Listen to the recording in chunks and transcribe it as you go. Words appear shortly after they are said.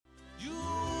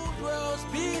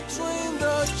between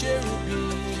the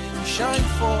cherubim, shine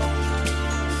forth.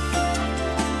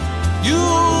 You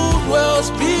dwells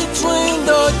between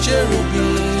the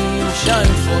cherubim,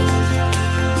 shine forth.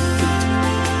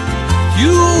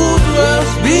 You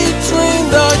dwells between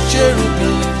the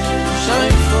cherubim,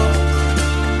 shine forth.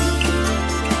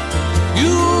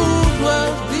 You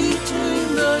dwells between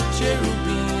the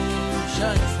cherubim,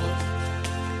 shine forth.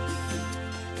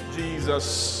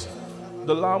 Jesus,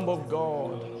 the Lamb of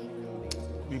God,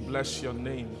 we bless your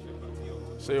name.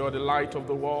 Say you are the light of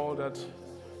the world, that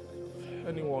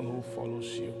anyone who follows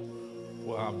you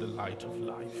will have the light of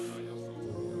life.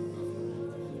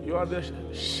 You are the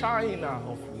shiner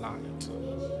of light,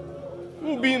 who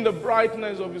will be in the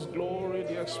brightness of his glory,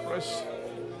 the express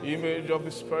image of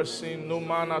his person. No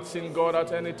man hath seen God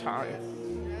at any time,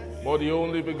 but the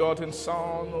only begotten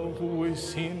Son, who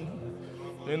is him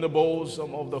in the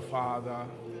bosom of the Father.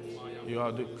 You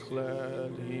have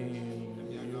declared him,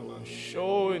 you are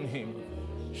showing him,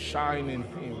 shining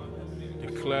him,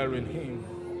 declaring him.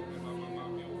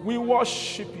 We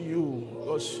worship you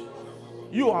because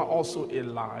you are also a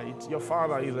light. Your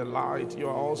Father is a light. You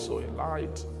are also a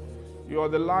light. You are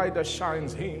the light that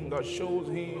shines him, that shows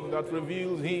him, that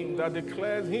reveals him, that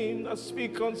declares him, that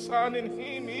speaks concerning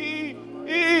him. He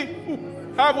who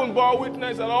heaven bore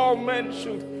witness that all men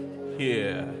should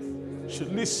hear,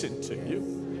 should listen to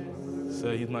you.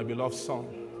 Say, he's my beloved Son,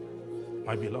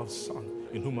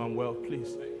 in whom I'm well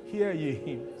pleased. Hear ye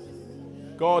him.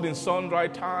 God in sundry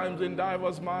times, in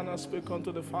divers manners, spake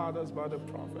unto the fathers by the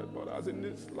prophet, but as in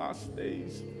these last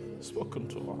days, spoken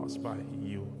to us by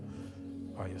you,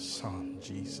 by your Son,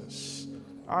 Jesus.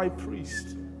 High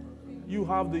priest, you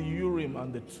have the Urim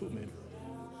and the Thummim,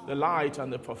 the light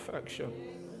and the perfection.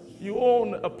 You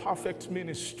own a perfect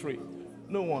ministry.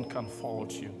 No one can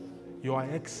fault you. You are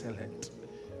excellent.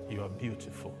 You are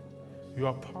beautiful. You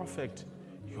are perfect.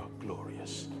 You are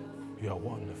glorious. You are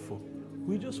wonderful.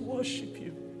 We just worship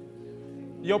you.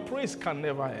 Your praise can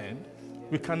never end.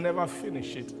 We can never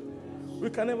finish it. We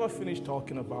can never finish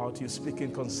talking about you,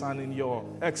 speaking concerning your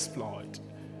exploit,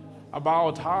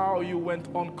 about how you went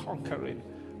on conquering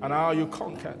and how you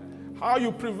conquered, how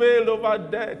you prevailed over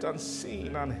death and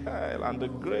sin and hell and the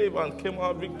grave and came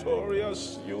out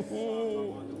victorious. You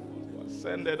who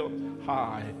ascended on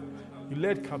high. You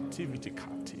led captivity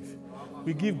captive.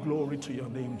 We give glory to your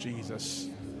name, Jesus.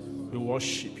 We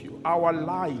worship you. Our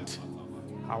light,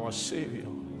 our Savior,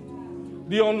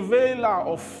 the unveiler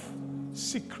of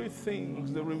secret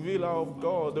things, the revealer of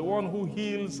God, the one who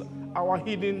heals our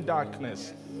hidden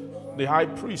darkness, the high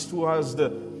priest who has the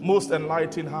most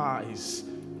enlightened eyes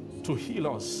to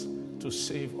heal us, to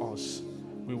save us.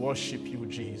 We worship you,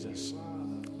 Jesus.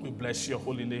 We bless your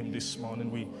holy name this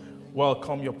morning. We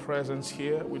welcome your presence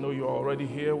here. We know you're already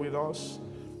here with us,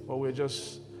 but we're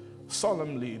just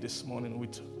solemnly this morning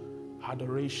with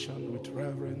adoration, with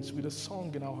reverence, with a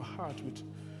song in our heart,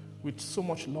 with so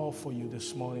much love for you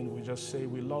this morning. We just say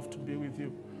we love to be with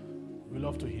you. We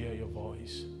love to hear your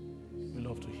voice. We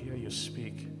love to hear you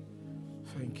speak.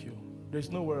 Thank you. There's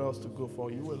nowhere else to go,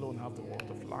 for you alone have the word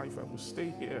of life, and we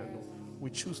stay here. We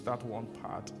choose that one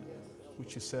part,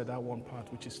 which you said, that one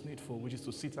part which is needful, which is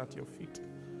to sit at your feet,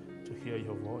 to hear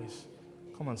your voice.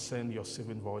 Come and send your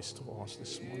saving voice to us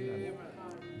this morning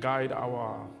and guide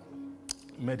our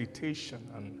meditation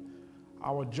and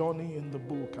our journey in the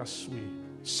book as we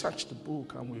search the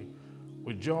book and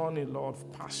we journey, Lord,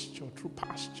 through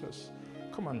pastures.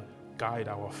 Come and guide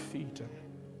our feet, and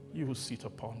you who sit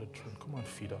upon the throne, come and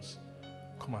feed us.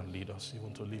 Come and lead us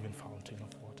even to living fountain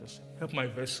of waters. Help my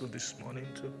vessel this morning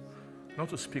to not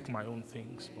to speak my own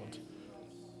things, but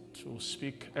to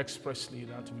speak expressly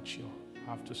that which you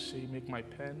have to say. Make my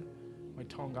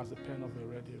tongue as the pen of a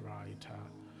ready writer.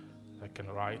 I can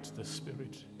write the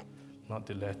Spirit, not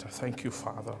the letter. Thank you,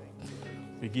 Father.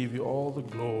 We give you all the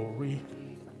glory.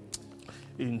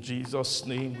 In Jesus'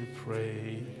 name we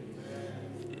pray.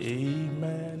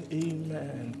 Amen.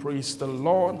 Amen. Praise the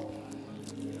Lord.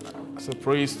 So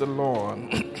praise the Lord.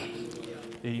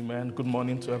 Amen. Good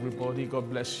morning to everybody. God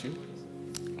bless you.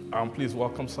 Please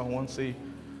welcome someone. Say,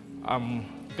 I'm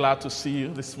glad to see you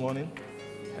this morning.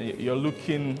 You're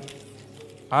looking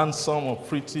handsome or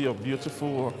pretty or beautiful.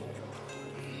 Or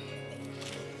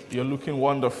you're looking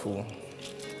wonderful.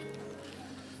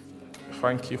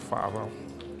 Thank you, Father.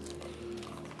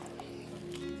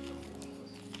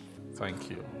 Thank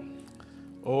you.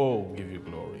 Oh, give you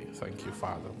glory. Thank you,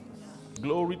 Father.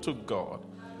 Glory to God.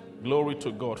 Glory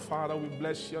to God. Father, we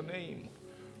bless your name.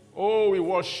 Oh, we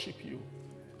worship you.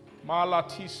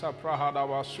 Malatisa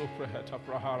prahadava supraheta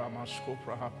prahara masko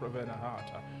praha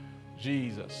pravenahata.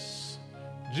 Jesus,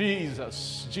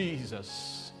 Jesus,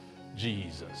 Jesus,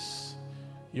 Jesus.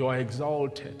 You are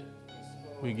exalted.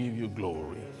 We give you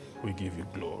glory. We give you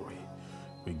glory.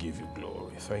 We give you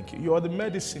glory. Thank you. You are the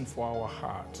medicine for our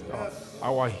heart,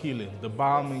 our healing, the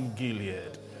balm in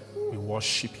Gilead. We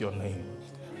worship your name.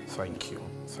 Thank you.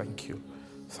 Thank you.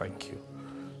 Thank you.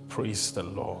 Praise the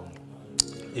Lord.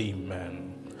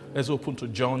 Amen. Let's open to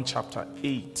John chapter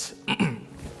 8.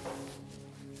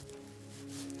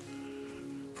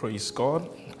 Praise God.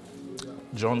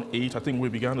 John 8, I think we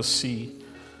began to see.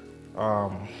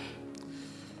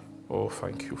 Oh,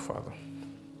 thank you, Father.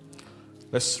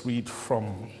 Let's read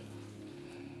from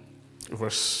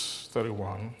verse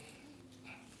 31.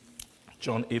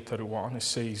 John 8:31. It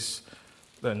says,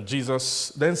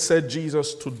 Then said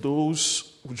Jesus to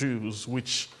those Jews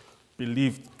which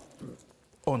believed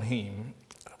on him,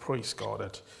 praise God,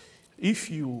 that if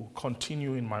you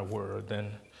continue in my word,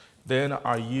 then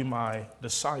are ye my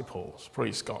disciples,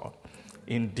 praise God.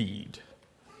 Indeed,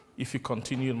 if you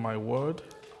continue in my word,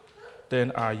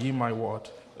 then are ye my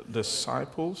what?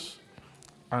 Disciples,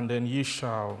 and then ye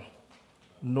shall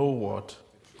know what?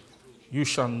 You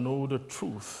shall know the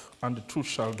truth, and the truth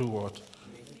shall do what?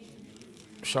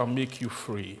 Shall make you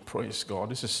free. Praise God.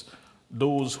 This is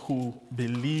those who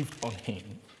believed on him,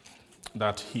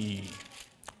 that he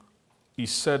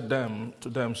said to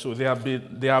them. So they have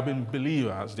been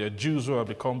believers. They are Jews who have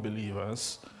become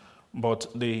believers, but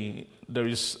there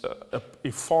is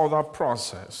a further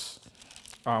process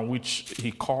which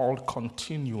he called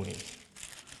continuing.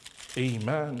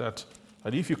 Amen. That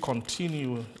if you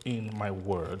continue in my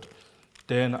word,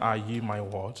 then are ye my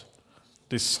what?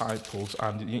 Disciples,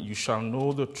 and you shall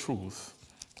know the truth,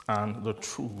 and the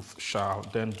truth shall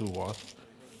then do what?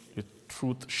 The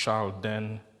truth shall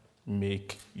then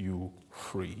make you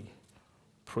free.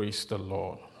 Praise the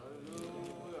Lord.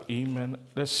 Hallelujah. Amen.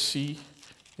 Let's see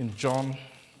in John.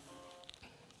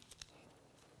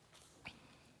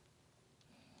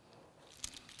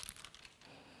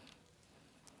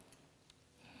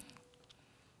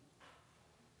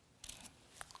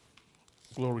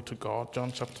 Glory to God.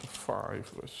 John chapter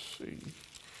 5. Let's see.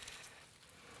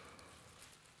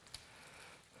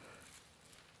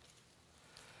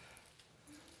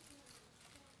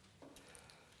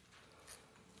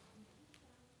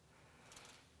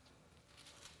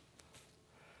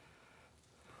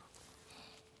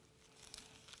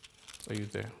 Are you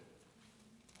there?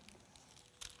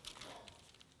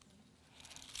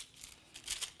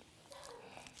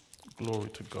 Glory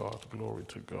to God. Glory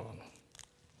to God.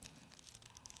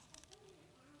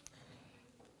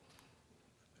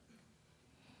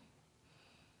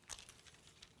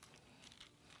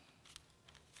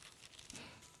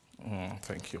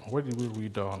 Thank you. Where did we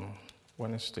read on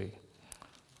Wednesday?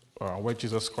 Where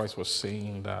Jesus Christ was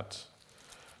saying that,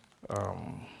 I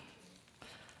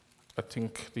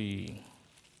think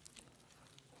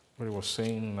where he was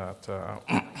saying that,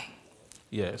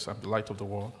 yes, I'm the light of the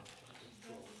world.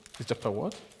 It's chapter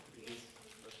what?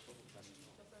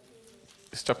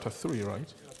 It's chapter 3,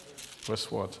 right?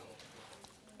 Verse what?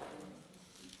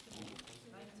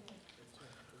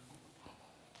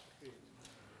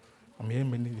 I'm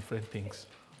hearing many different things.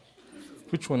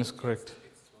 Which one is correct?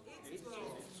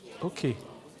 Okay.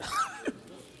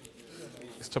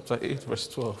 It's chapter 8, verse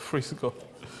 12. Praise God.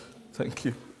 Thank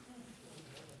you.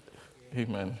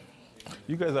 Amen.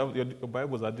 You guys have your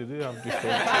Bibles, did they have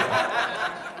different?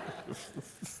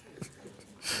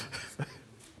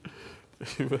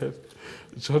 Amen.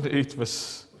 John 8,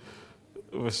 verse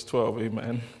 12.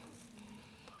 Amen.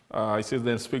 It says,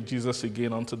 Then spake Jesus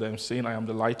again unto them, saying, I am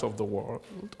the light of the world.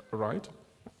 Right?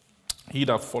 He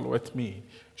that followeth me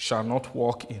shall not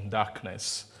walk in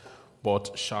darkness,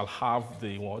 but shall have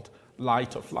the what?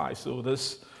 Light of life. So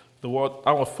the word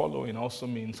our following also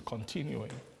means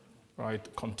continuing. Right?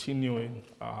 Continuing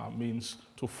means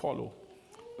to follow.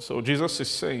 So Jesus is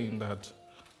saying that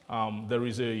there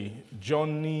is a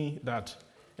journey that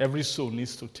every soul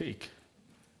needs to take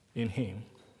in him.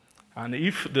 And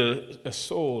if a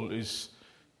soul is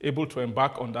able to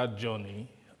embark on that journey,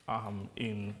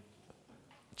 in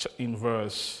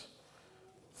verse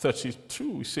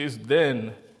 32, it says,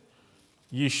 Then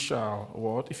ye shall,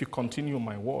 what? If you continue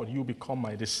my word, you become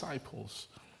my disciples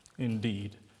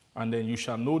indeed. And then you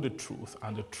shall know the truth,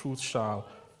 and the truth shall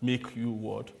make you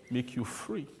what? Make you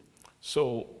free.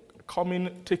 So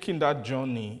taking that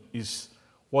journey is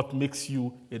what makes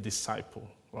you a disciple,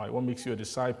 right? What makes you a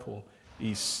disciple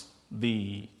is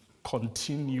the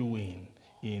continuing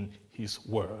in his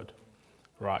word,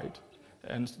 right?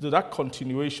 And that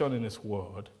continuation in his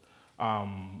word,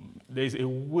 there's a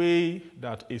way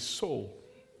that a soul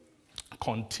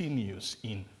continues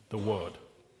in the word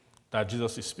that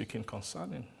Jesus is speaking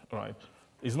concerning, right?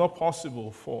 It's not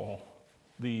possible for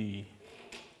the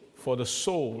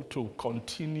soul to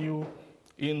continue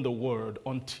in the Word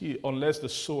unless the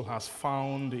soul has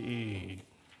found a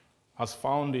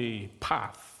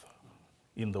path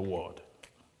in the Word.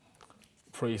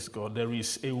 Praise God. There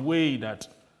is a way that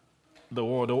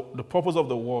the purpose of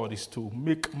the Word is to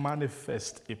make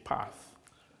manifest a path.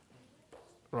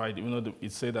 Right?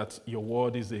 It said that your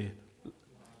Word is a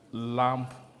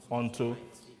lamp unto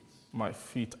my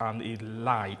feet and a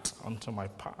light unto my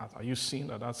path. Are you seeing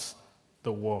that? That's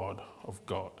the Word of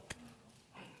God.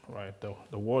 Right?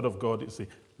 The Word of God is a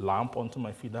lamp unto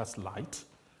my feet, that's light,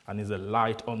 and is a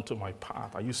light unto my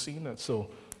path. Are you seeing that? So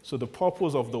the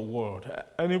purpose of the Word,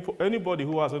 anybody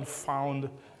who hasn't found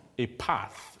a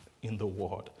path in the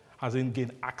Word hasn't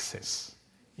gained access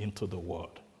into the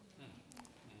Word.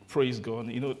 Praise God.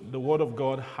 The Word of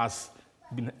God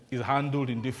is handled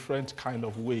in different kind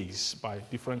of ways by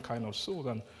different kind of souls.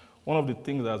 And one of the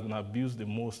things that has been abused the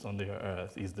most on the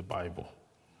earth is the Bible.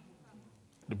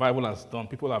 The Bible has done.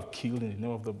 People have killed in the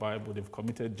name of the Bible. They've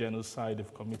committed genocide.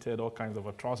 They've committed all kinds of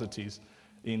atrocities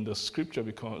in the Scripture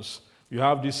because you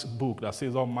have this book that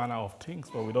says all manner of things,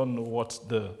 but we don't know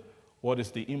what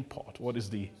is the import, what is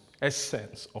the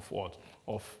essence of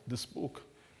this book.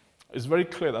 It's very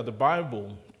clear that the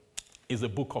Bible is a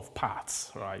book of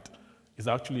paths, right? It's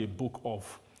actually a book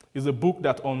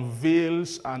that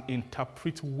unveils and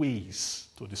interprets ways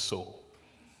to the soul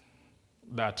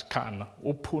that can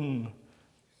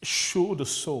show the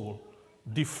soul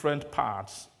different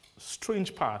paths,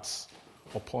 strange paths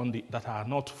that are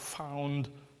not found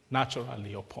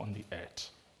naturally upon the earth.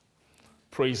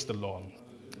 Praise the Lord.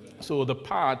 So the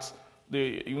paths,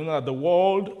 the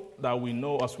world that we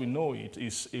know as we know it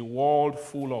is a world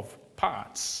full of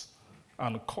paths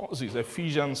and causes.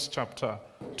 Ephesians chapter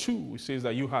 2, it says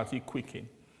that you have he quickened,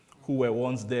 who were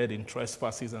once dead in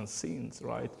trespasses and sins,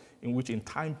 right? In which in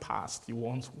time past you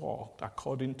once walked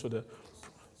according to the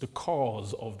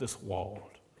cause of this world,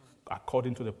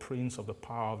 according to the prince of the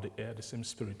power of the air, the same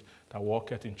spirit that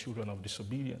walketh in children of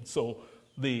disobedience. So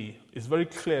it's very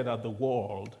clear that the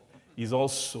world is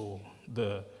also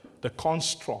the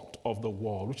construct of the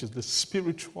world, which is the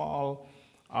spiritual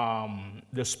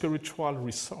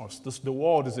resource. The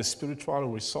world is a spiritual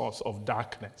resource of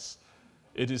darkness.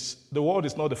 The world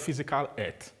is not the physical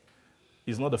earth.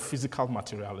 It's not the physical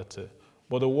materiality.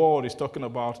 But the world is talking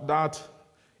about that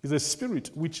is a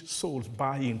spirit which souls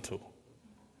buy into.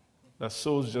 That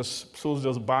souls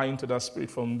just buy into that spirit.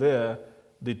 From there,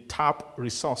 they tap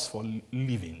resource for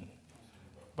living.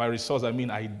 By resource, I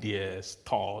mean ideas,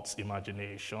 thoughts,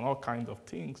 imagination, all kinds of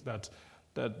things that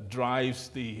drives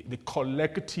the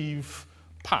collective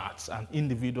parts and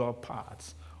individual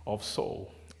parts of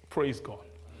soul. Praise God.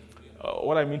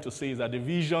 What I mean to say is that the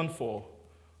vision for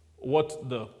what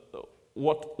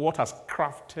has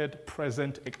crafted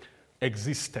present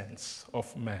existence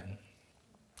of man.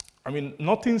 I mean,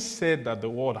 nothing said that the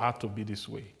world had to be this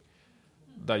way.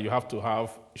 That you have to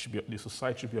have, the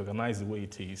society should be organized the way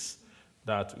it is.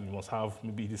 That we must have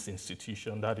maybe this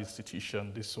institution, that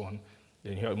institution, this one.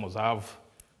 Then here we must have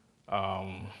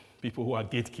people who are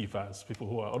gatekeepers, people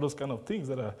who are all those kind of things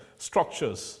that are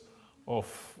structures of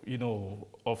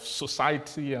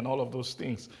society and all of those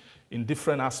things in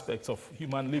different aspects of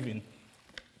human living.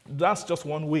 That's just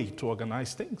one way to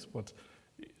organize things. But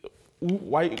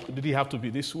why did it have to be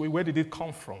this way? Where did it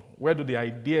come from? Where do the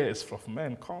ideas of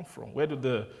men come from? Where do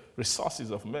the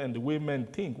resources of men, the way men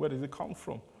think, where does it come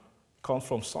from? It comes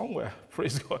from somewhere.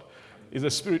 Praise God. It's a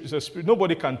spirit. It's a spirit.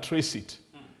 Nobody can trace it,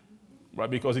 right?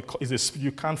 Because it's a spirit.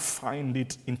 You can't find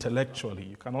it intellectually.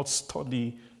 You cannot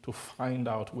study to find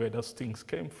out where those things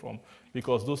came from,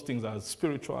 because those things are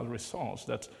spiritual resource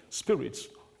that spirits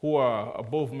who are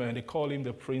above men, they call him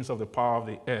the prince of the power of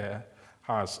the air,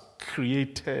 has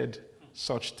created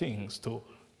such things to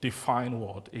define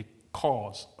what? A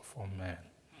cause for man.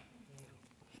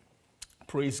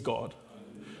 Praise God.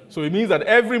 So it means that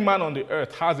every man on the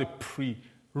earth has a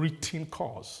pre-written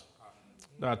cause,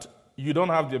 that you don't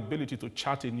have the ability to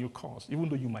chart a new cause, even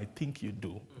though you might think you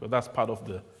do. But that's part of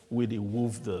the way they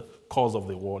wove the cause of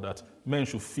the world, that men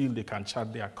should feel they can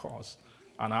chart their cause.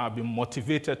 And I have been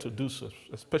motivated to do so,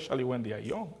 especially when they are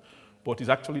young. But it's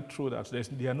actually true that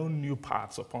there are no new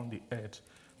paths upon the earth,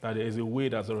 that there is a way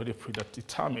that's already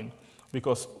predetermined.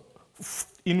 Because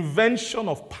invention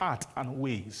of paths and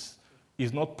ways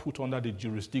is not put under the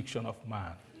jurisdiction of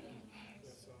man.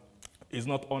 It's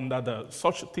not under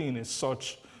such a thing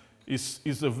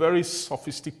is a very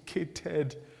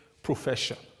sophisticated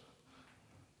profession.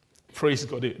 Praise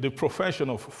God. The profession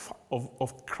of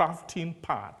crafting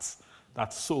paths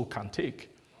that soul can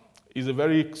take is a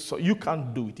very, so you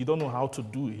can't do it. You don't know how to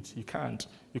do it. You can't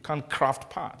craft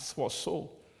parts for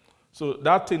soul. So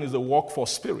that thing is a work for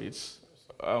spirits.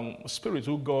 Spirits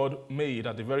who God made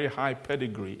at a very high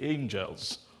pedigree,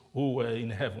 angels who were in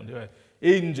heaven. They were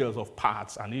angels of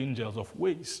parts and angels of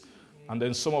ways. And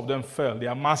then some of them fell.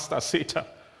 Their master, Satan,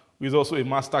 who is also a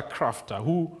master crafter,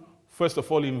 who first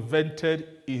of all invented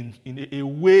in a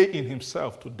way in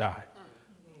himself to die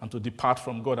and to depart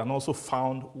from God, and also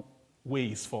found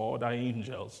ways for other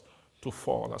angels to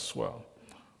fall as well.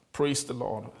 Praise the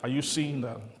Lord. Are you seeing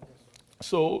that?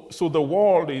 So the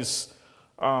world is,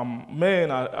 men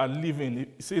are living,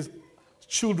 it says,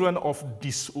 children of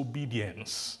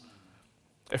disobedience.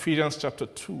 Ephesians chapter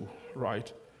 2,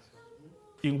 right?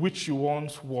 In which you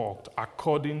once walked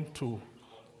according to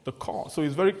the cause. So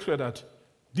it's very clear that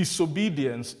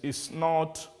disobedience is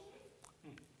not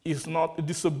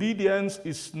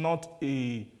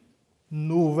a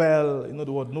novel, you know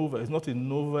the word novel, it's not a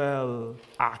novel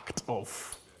act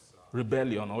of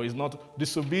rebellion, or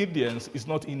disobedience is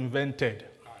not invented.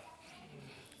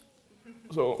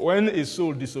 So when a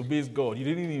soul disobeys God, you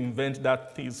didn't invent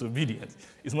that disobedience.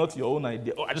 It's not your own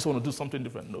idea. Oh, I just want to do something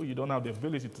different. No, you don't have the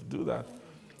ability to do that.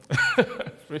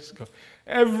 Praise God.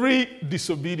 Every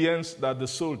disobedience that the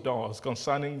soul does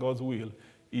concerning God's will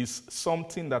is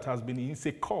something that has been, it's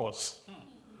a cause.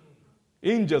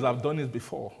 Angels have done it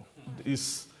before.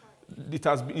 It's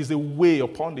a way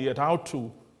upon the earth how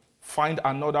to find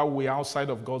another way outside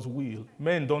of God's will.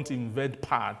 Men don't invent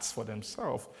paths for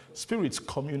themselves. Spirits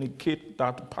communicate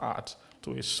that path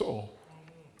to a soul.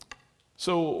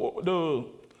 So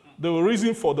the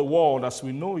reason for the world as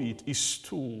we know it is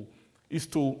to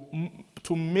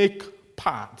make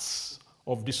paths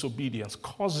of disobedience,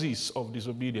 causes of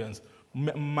disobedience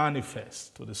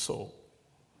manifest to the soul.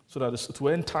 So that to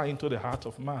enter into the heart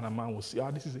of man, and man will see,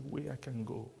 this is a way I can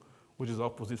go, which is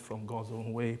opposite from God's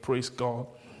own way. Praise God.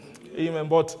 Amen.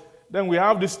 But then we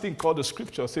have this thing called the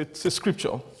scripture. Say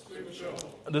scripture.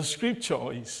 The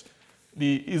scripture is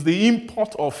the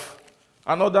import of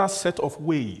another set of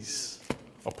ways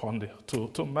upon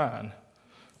to man,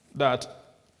 that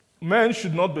men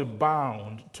should not be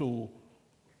bound to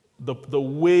the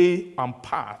way and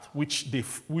path which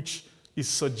is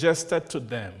suggested to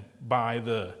them by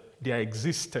their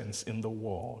existence in the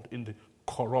world, in the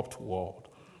corrupt world,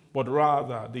 but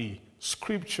rather the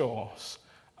scriptures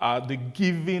are the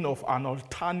giving of an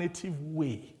alternative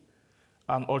way,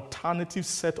 an alternative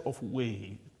set of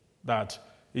way that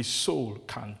a soul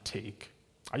can take.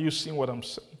 Are you seeing what I'm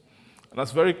saying? And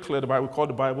that's very clear. We call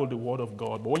the Bible the Word of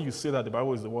God. But when you say that the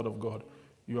Bible is the Word of God,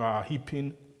 you are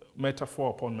heaping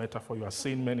metaphor upon metaphor. You are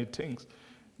saying many things.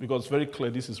 Because it's very clear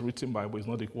this is written Bible. It's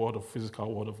not the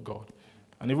physical Word of God.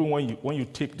 And even when you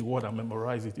take the Word and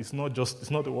memorize it, it's not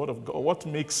the Word of God. What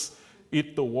makes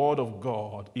it the Word of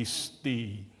God is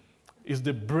the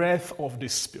breath of the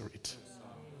Spirit.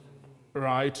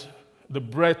 Right? The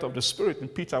breath of the Spirit.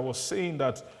 And Peter was saying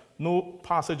that no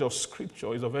passage of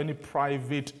Scripture is of any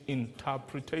private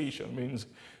interpretation. Means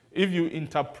if you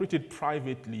interpret it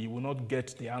privately, you will not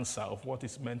get the answer of what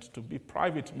is meant to be.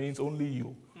 Private means only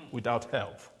you, without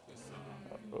help.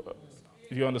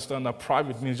 If you understand that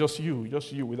private means just you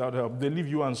without help. They leave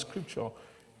you on Scripture.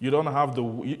 You don't have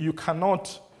you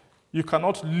cannot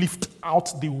lift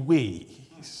out the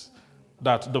ways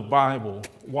that the Bible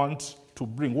wants to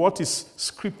bring. What is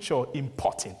Scripture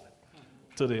importing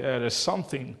to the earth? There's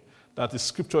something that the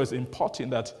Scripture is importing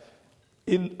that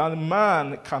a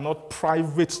man cannot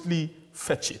privately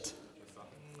fetch it.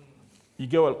 You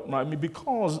get what I mean?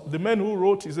 Because the men who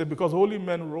wrote, he said, because holy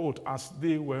men wrote as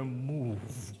they were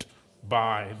moved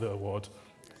by the word,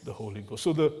 the Holy Ghost.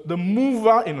 So the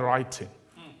mover in writing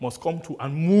must come to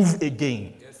and move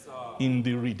again in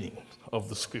the reading of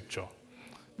the Scripture.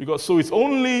 Because so it's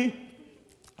only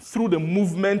through the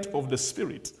movement of the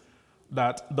Spirit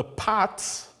that the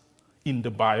paths in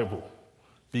the Bible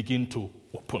begin to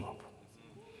open up.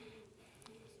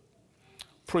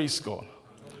 Praise God.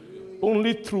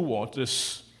 Only through what?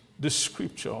 The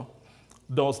Scripture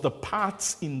does the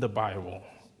paths in the Bible.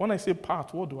 When I say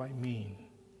path, what do I mean?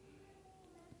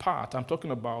 Path, I'm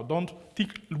talking about,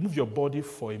 move your body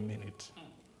for a minute.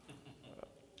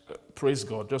 Praise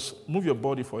God. Just move your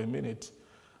body for a minute.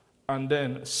 And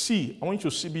then see. I want you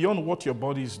to see beyond what your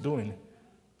body is doing.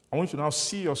 I want you to now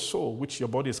see your soul, which your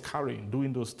body is carrying,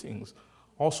 doing those things.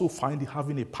 Also find it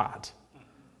having a part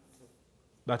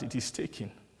that it is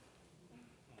taking.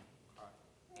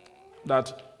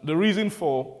 That the reason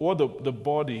for what the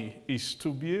body is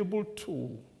to be able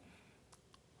to,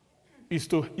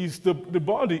 the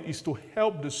body is to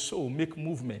help the soul make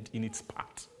movement in its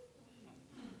part.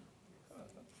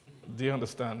 Do you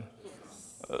understand?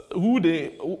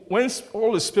 when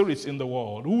all the spirits in the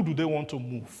world, who do they want to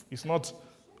move? It's not,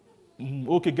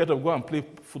 okay, get up, go and play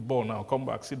football now, come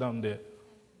back, sit down there.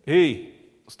 Hey,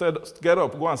 get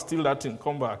up, go and steal that thing,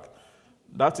 come back.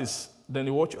 That is, then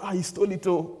you watch, he stole it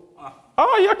all.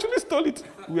 He actually stole it.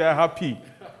 We are happy.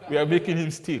 We are making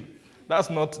him steal. That's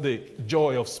not the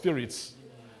joy of spirits.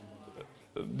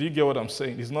 Do you get what I'm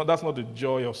saying? That's not the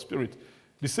joy of spirit.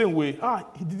 The same way,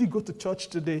 did he go to church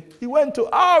today? He went to,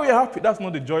 we're happy. That's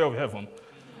not the joy of heaven.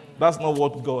 That's not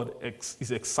what God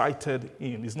is excited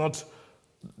in. It's not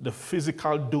the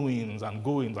physical doings and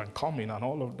goings and coming and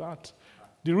all of that.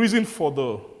 The reason for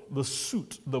the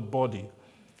suit, the body,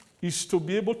 is to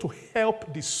be able to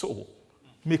help the soul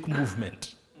make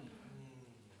movement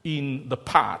in the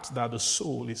part that the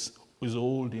soul is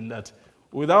holding. That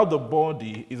without the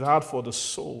body, it's hard for the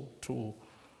soul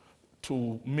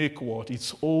to make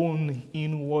its own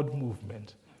inward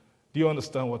movement. Do you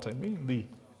understand what I mean?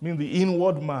 The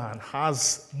inward man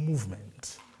has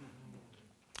movement.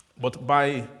 But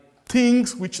by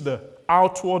things which the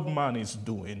outward man is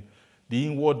doing, the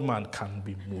inward man can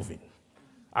be moving,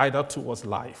 either towards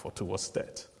life or towards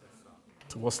death.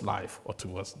 Towards life or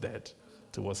towards death.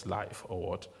 Towards life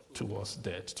or what? Towards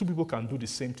death. Two people can do the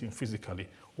same thing physically.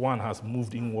 One has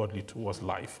moved inwardly towards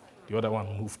life. The other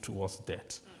one moved towards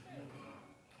death.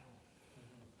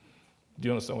 Do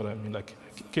you understand what I mean? Like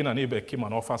Cain and Abel came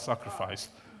and offered sacrifice.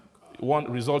 One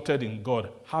resulted in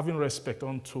God having respect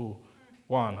unto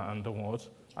one and the what?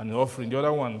 And the offering. The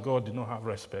other one, God did not have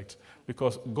respect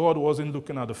because God wasn't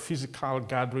looking at the physical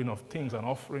gathering of things and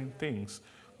offering things.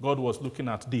 God was looking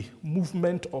at the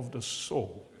movement of the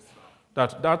soul.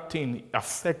 That thing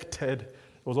affected, there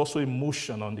was also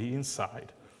emotion on the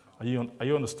inside. Are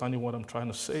you understanding what I'm trying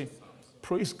to say?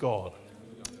 Praise God.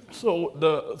 So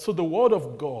the word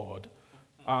of God,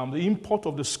 the import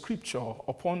of the scripture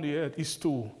upon the earth is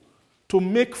to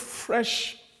make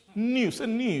fresh news.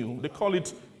 They call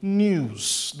it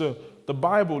news. The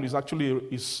Bible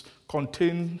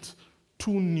contains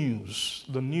two news: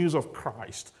 the news of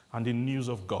Christ and the news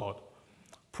of God.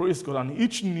 Praise God. And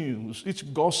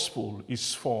each gospel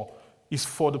is for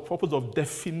the purpose of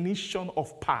definition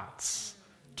of paths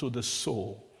to the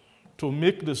soul, to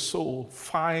make the soul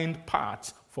find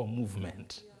paths for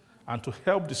movement, and to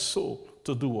help the soul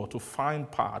to do what? To find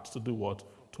paths to do what?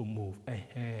 To move.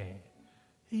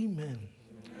 Amen.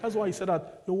 That's why he said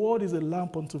that the word is a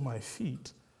lamp unto my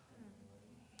feet.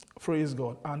 Praise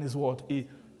God. And is what? A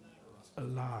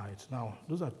light. Now,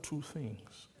 those are two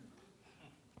things.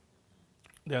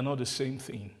 They are not the same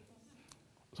thing.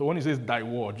 So when he says thy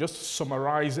word, just to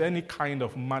summarize any kind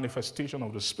of manifestation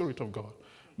of the Spirit of God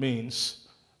means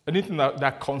anything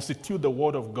that constitutes the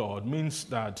word of God means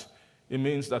that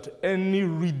any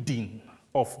reading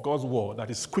of God's word that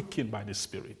is quickened by the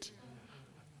Spirit.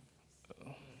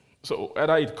 So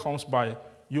either it comes by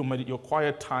your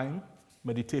quiet time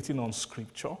meditating on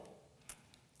scripture,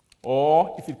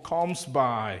 or if it comes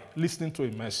by listening to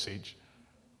a message,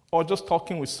 or just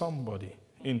talking with somebody,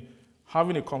 in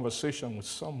having a conversation with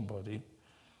somebody,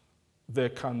 there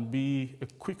can be a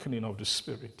quickening of the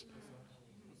Spirit,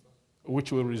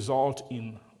 which will result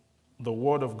in the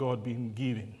word of God being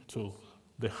given to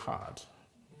the heart.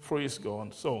 Praise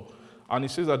God. So, and it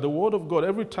says that the word of God,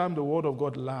 every time the word of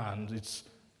God lands, it's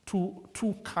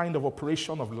two kind of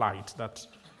operation of light that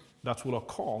will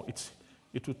occur.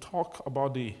 It will talk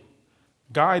about the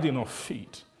guiding of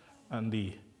feet and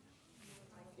the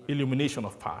illumination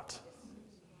of path.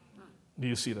 Do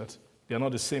you see that? They are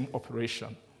not the same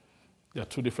operation. They are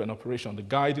two different operations. The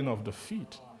guiding of the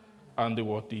feet and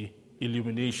the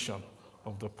illumination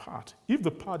of the path. If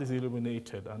the path is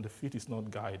illuminated and the feet is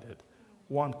not guided,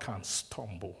 one can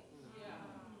stumble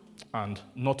and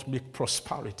not make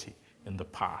prosperity in the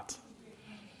path.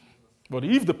 But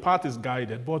if the path is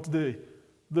guided, but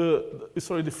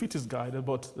the feet is guided,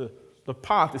 but the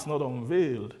path is not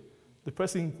unveiled, the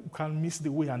person can miss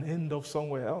the way and end up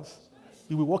somewhere else.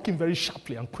 He'll be walking very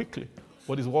sharply and quickly,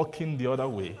 but he's walking the other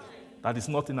way. That is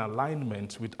not in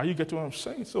alignment with. Are you getting what I'm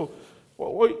saying? So,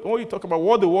 when you talk about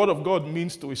what the Word of God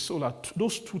means to a soul,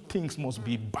 those two things must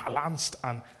be balanced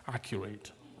and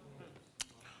accurate.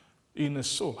 In a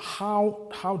soul,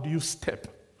 how do you step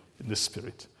in the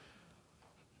Spirit?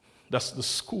 That's the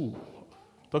school.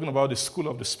 Talking about the school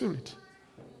of the Spirit.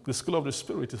 The school of the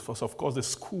Spirit is, of course, the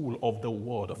school of the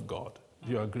Word of God.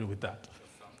 Do you agree with that?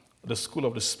 The school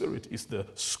of the Spirit is the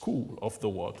school of the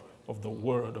Word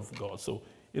of God. So,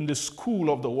 in the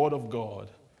school of the Word of God,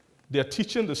 they are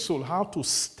teaching the soul how to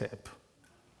step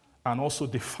and also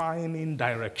defining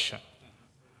direction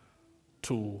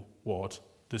to what?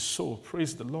 The soul.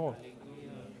 Praise the Lord.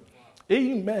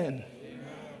 Amen.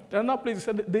 There are another place he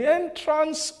said, the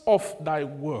entrance of thy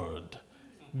word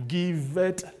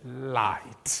giveth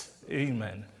light.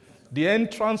 Amen. The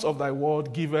entrance of thy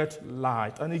word giveth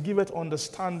light, and it giveth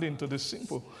understanding to the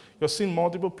simple. You're seeing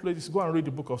multiple places. Go and read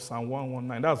the book of Psalm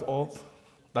 119. That's all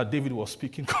that David was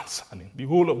speaking concerning. The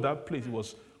whole of that place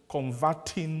was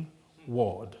converting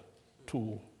word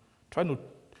to trying to.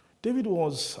 David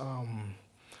was,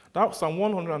 that Psalm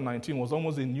 119 was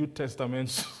almost a New Testament,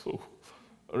 so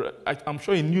I'm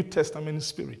sure a New Testament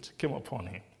spirit came upon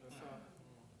him.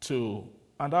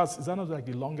 And is that not like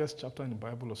the longest chapter in the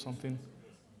Bible or something?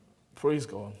 Praise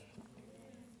God.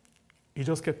 He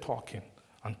just kept talking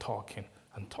and talking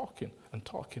and talking and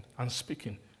talking and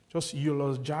speaking, just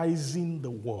eulogizing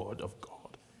the word of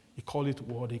God. He called it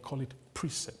word, he called it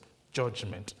precept,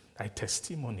 judgment, thy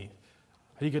testimony.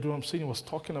 You get what I'm saying? He was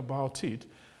talking about it,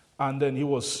 and then he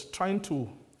was trying to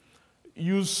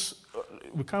use,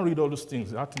 we can't read all those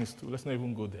things. That thing is too, let's not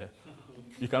even go there.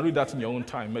 You can read that in your own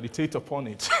time, meditate upon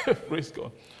it. Praise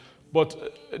God.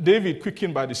 But David,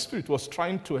 quickened by the Spirit, was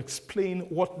trying to explain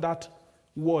what that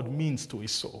word means to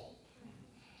his soul.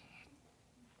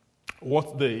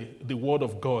 What the word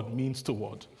of God means to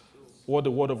what? What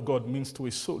the word of God means to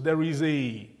his soul. There is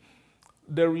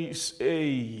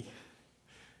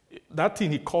that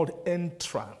thing he called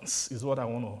entrance is what I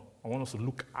want us to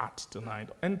look at tonight.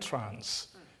 Entrance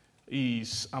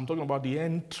is, I'm talking about the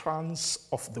entrance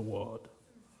of the word.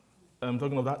 I'm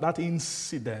talking about that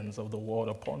incidence of the word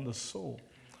upon the soul.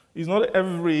 It's not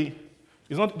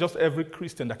just every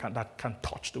Christian that can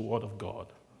touch the word of God.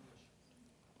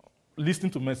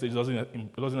 Listening to message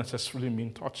doesn't necessarily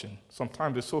mean touching.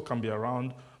 Sometimes the soul can be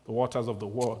around the waters of the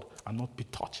word and not be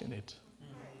touching it.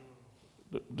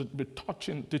 The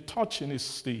touching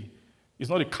is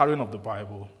not the carrying of the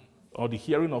Bible or the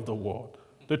hearing of the word.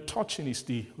 The touching is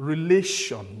the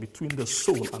relation between the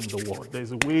soul and the word.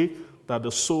 There's a way that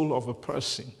the soul of a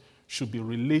person should be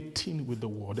relating with the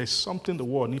word. There's something the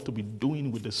word needs to be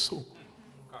doing with the soul.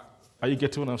 Are you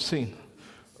getting what I'm saying?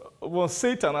 Well,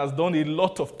 Satan has done a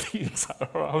lot of things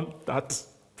around that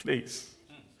place.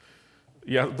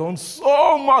 He has done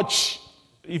so much.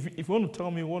 If you want to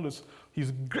tell me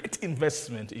his great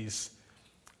investment is,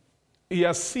 he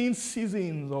has seen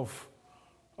seasons of,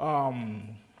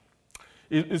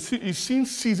 he's seen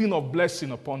season of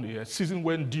blessing upon the earth, season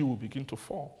when dew will begin to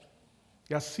fall.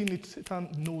 He has seen it. Satan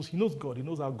knows, he knows God, he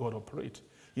knows how God operates.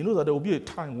 He knows that there will be a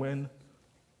time when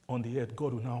on the earth,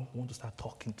 God will now want to start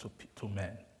talking to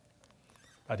men.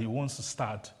 That he wants to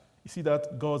start, you see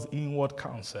that God's inward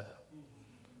counsel,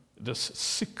 the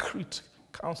secret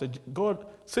counsel.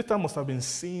 Satan must have been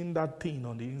seeing that thing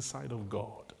on the inside of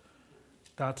God.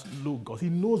 That look, God, he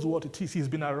knows what it is. He's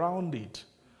been around it.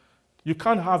 You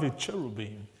can't have a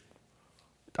cherubim,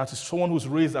 that is someone who's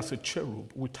raised as a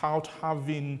cherub, without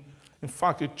having, in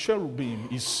fact, a cherubim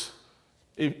is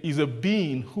a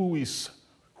being who is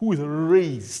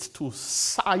raised to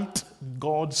sight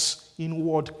God's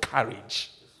inward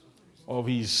carriage of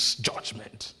his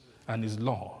judgment and his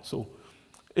law. So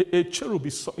a cherub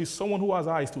is someone who has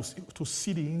eyes to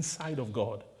see the inside of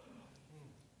God.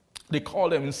 They call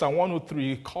them, in Psalm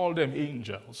 103, call them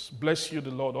angels. Bless you, the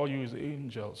Lord, all you his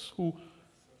angels,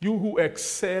 you who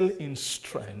excel in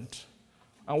strength.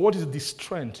 And what is the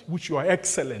strength which you are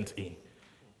excellent in?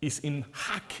 Is in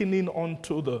hearkening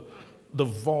unto the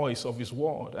voice of his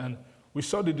word. And we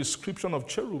saw the description of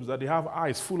cherubs, that they have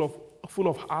eyes full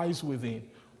of eyes within,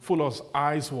 full of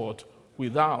eyes what?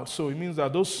 Without. So it means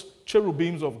that those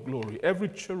cherubims of glory, every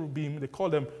cherubim, they call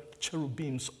them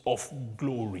cherubims of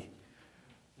glory.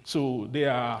 So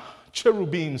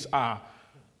cherubims are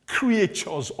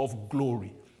creatures of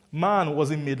glory. Man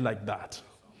wasn't made like that.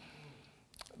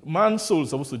 Man's soul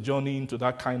is supposed to journey into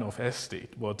that kind of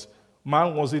estate, but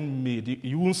man wasn't made.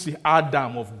 You won't see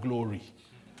Adam of glory.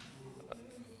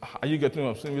 Are you getting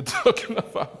what I'm saying? We're talking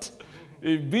about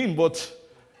a being, but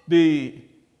they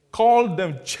call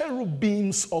them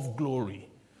cherubims of glory.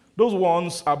 Those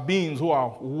ones are beings who are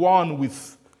one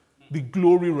with the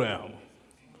glory realm.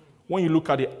 When you look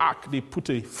at the ark, they put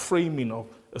a framing of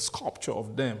a sculpture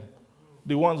of them.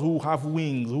 The ones who have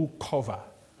wings, who cover.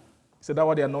 He said that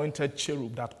was the anointed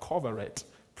cherub that cover it.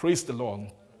 Praise the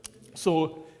Lord.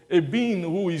 So a being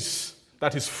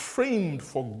that is framed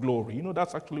for glory.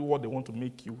 That's actually what they want to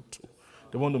make you to.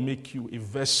 They want to make you a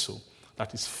vessel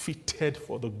that is fitted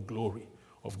for the glory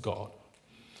of God.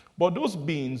 But those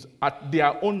beings, at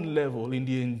their own level, in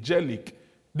the angelic,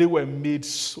 they were made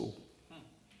so.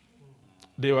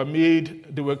 They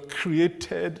were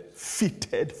created,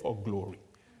 fitted for glory.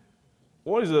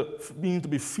 What is it mean to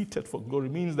be fitted for glory?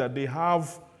 It means that they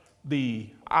have the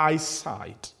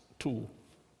eyesight to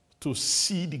to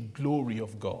see the glory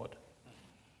of God.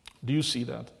 Do you see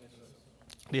that?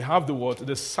 They have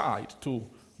the sight to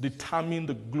determine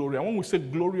the glory. And when we say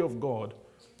glory of God,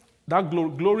 that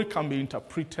glory can be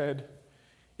interpreted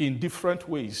in different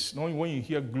ways. Now, when you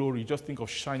hear glory, just think of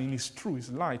shining. It's true, it's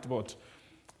light, but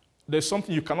there's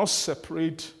something you cannot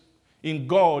separate. In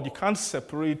God, you can't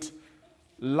separate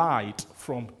light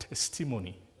from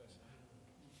testimony.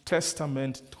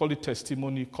 Testament, call it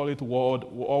testimony, call it word,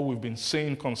 all we've been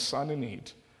saying concerning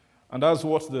it. And that's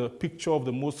what the picture of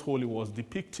the Most Holy was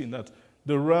depicting, that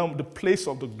the realm, the place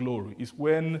of the glory is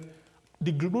when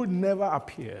the glory never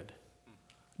appeared.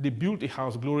 They built a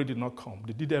house, glory did not come.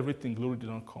 They did everything, glory did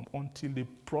not come, until they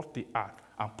brought the ark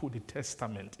and put the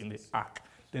testament in the ark.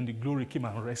 Then the glory came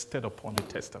and rested upon the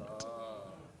testament.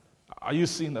 Are you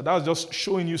seeing that? That's just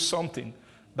showing you something,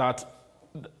 that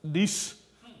this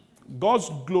God's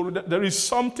glory, there is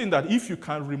something that if you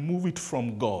can remove it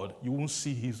from God, you won't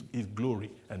see his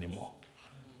glory anymore.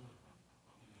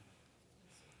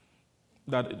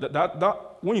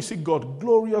 That when you see God,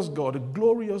 glorious God,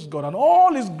 and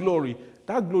all his glory,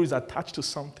 that glory is attached to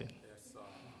something.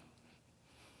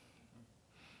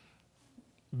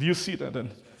 Do you see that then?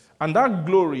 And that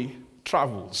glory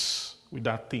travels with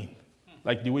that thing,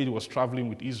 like the way it was traveling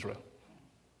with Israel.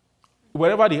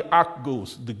 Wherever the ark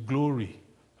goes, the glory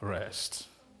rests.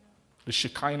 The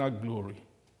Shekinah glory.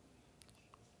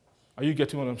 Are you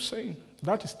getting what I'm saying?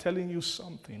 That is telling you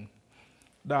something,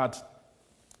 that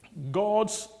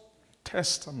God's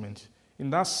testament, in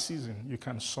that season, you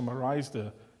can summarize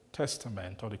the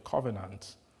testament or the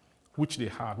covenant which they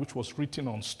had, which was written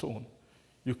on stone.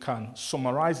 You can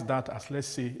summarize that as,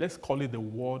 let's call it the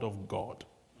word of God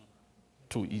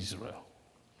to Israel.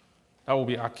 That will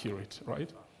be accurate,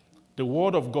 right? The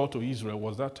word of God to Israel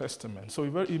was that testament. So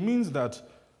it means that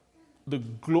the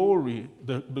glory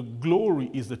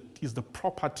is the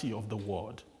property of the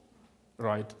word,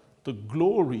 right? The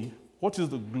glory, what is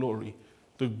the glory?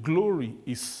 The glory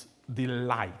is the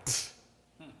light.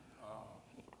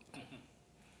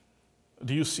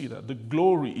 Do you see that? The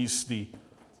glory is the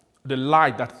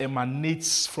light that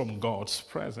emanates from God's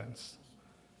presence.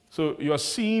 So you are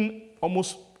seeing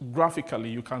almost graphically,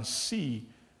 you can see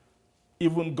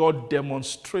even God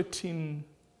demonstrating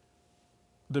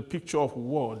the picture of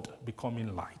word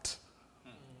becoming light.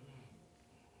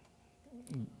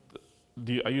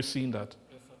 Are you seeing that?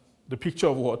 Yes, sir. The picture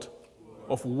of what?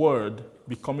 Of word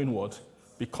becoming what?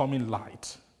 Becoming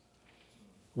light.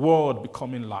 Word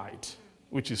becoming light,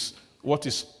 which is what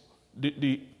is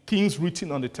the things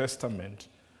written on the Testament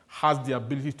has the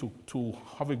ability to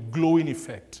have a glowing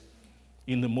effect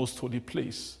in the most holy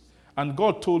place. And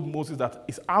God told Moses that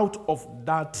it's out of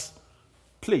that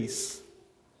place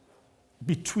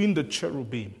between the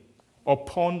cherubim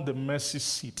upon the mercy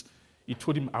seat. He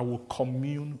told him, I will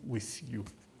commune with you.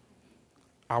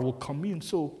 I will commune.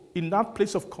 So in that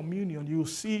place of communion, you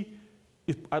see,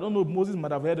 I don't know if Moses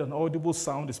might have heard an audible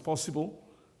sound. It's possible.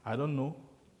 I don't know.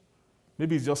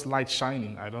 Maybe it's just light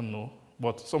shining. I don't know.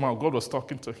 But somehow God was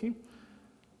talking to him.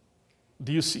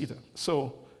 Do you see that?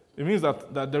 So it means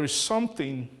that there is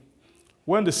something,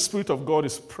 when the Spirit of God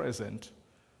is present,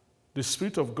 the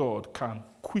Spirit of God can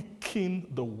quicken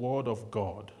the Word of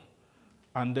God.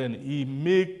 And then he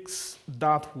makes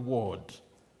that word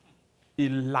a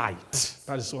light.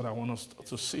 That is what I want us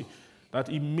to see. That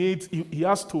he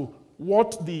has to,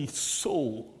 what the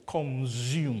soul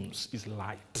consumes is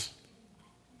light.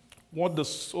 What the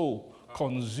soul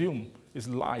consumes is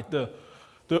light.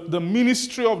 The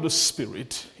ministry of the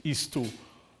Spirit is to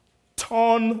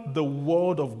turn the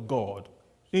Word of God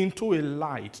into a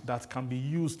light that can be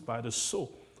used by the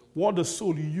soul. What the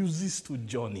soul uses to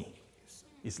journey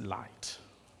is light.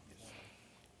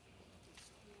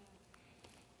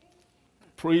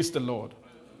 Praise the Lord.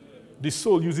 The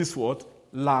soul uses what?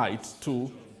 Light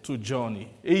to journey.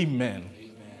 Amen.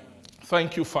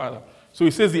 Thank you, Father. So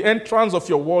he says, the entrance of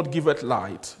your word giveth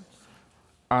light,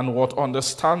 and what?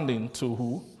 Understanding to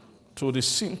who? To the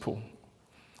simple.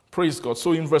 Praise God.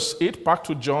 So in verse 8, back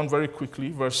to John very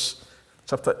quickly,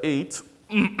 chapter 8.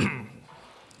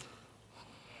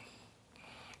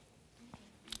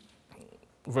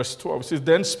 Verse 12, it says,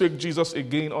 Then spake Jesus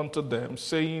again unto them,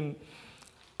 saying,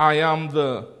 I am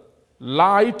the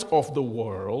light of the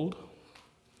world.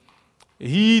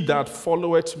 He that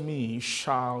followeth me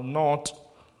shall not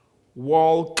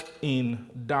walk in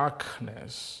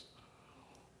darkness,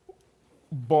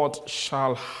 but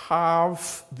shall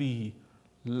have the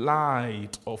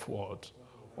light of what?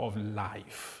 Of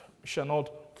life. Shall not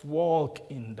walk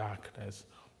in darkness,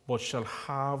 but shall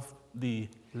have the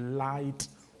light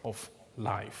of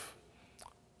life.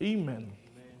 Amen.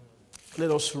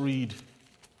 Let us read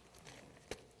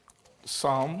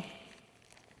Psalm.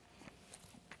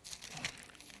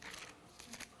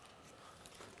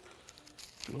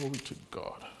 Glory to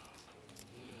God.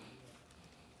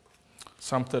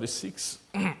 Psalm 36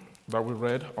 that we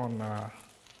read on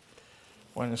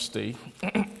Wednesday.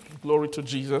 Glory to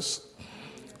Jesus.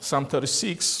 Psalm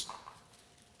 36,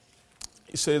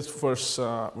 it says, verse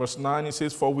 9, it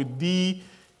says, "For with thee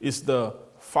is the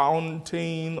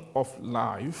fountain of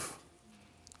life.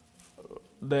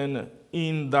 Then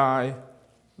in thy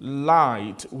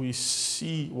light we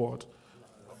see" what?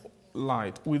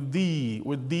 Light. With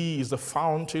thee is the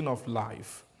fountain of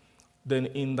life. Then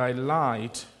in thy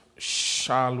light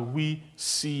shall we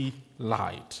see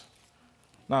light.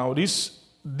 Now this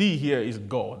thee here is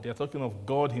God. They're talking of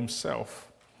God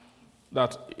himself.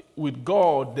 That with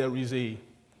God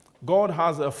God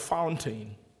has a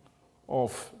fountain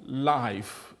of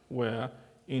life where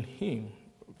in him,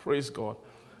 praise God.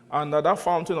 And that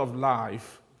fountain of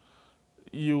life,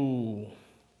 the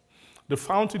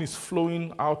fountain is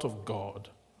flowing out of God.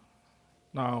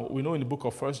 Now, we know in the book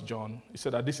of 1 John, he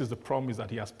said that this is the promise that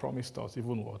he has promised us,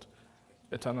 even what?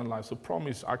 Eternal life. So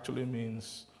promise actually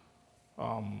means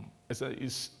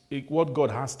what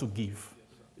God has to give.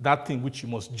 That thing which you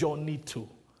must journey to.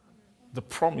 The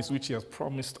promise which he has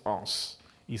promised us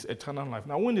is eternal life.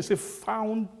 Now, when they say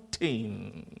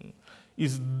fountain,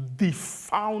 is the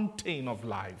fountain of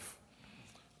life.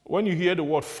 When you hear the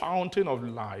word fountain of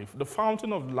life, the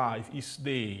fountain of life is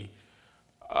the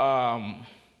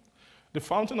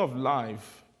fountain of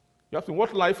life. You have to,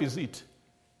 what life is it?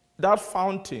 That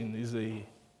fountain is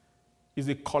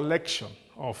a collection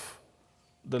of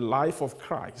the life of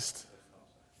Christ,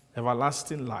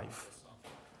 everlasting life,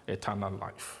 eternal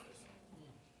life.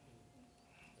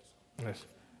 Yes.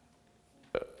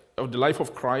 Of the life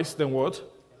of Christ, then what?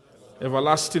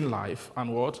 Everlasting life,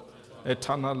 and what?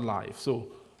 Eternal life. So,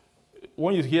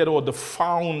 when you hear the word the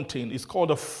fountain, it's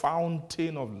called the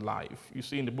fountain of life. You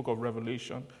see in the book of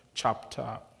Revelation,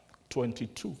 chapter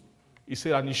 22. He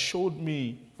said, and he showed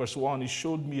me, verse 1, he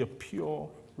showed me a pure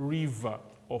river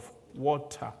of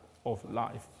water of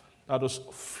life that was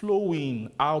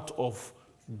flowing out of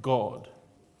God,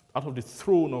 out of the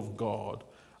throne of God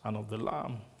and of the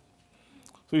Lamb.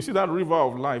 So you see that river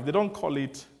of life, they don't call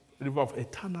it river of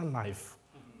eternal life,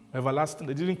 everlasting.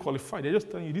 They didn't qualify. They're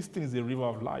just telling you this thing is the river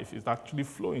of life. It's actually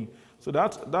flowing. So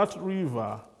that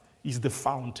river is the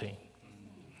fountain.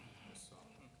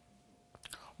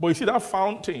 But you see that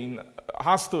fountain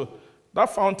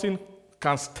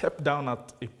can step down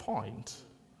at a point.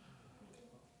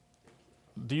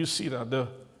 Do you see that? There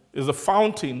is a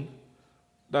fountain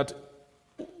that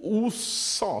whose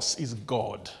source is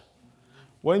God.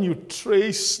 When you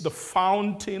trace the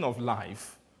fountain of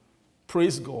life,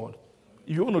 praise God,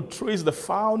 you want to trace the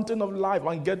fountain of life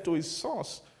and get to its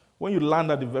source. When you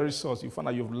land at the very source, you find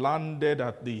that you've landed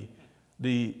at the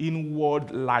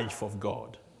inward life of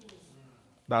God.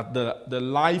 That the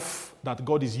life that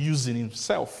God is using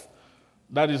himself,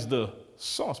 that is the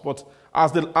source. But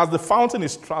as the fountain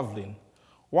is traveling,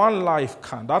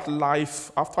 that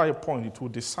life, after a point, it will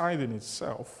decide in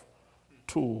itself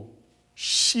to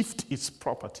shift its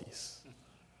properties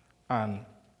and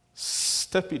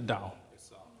step it down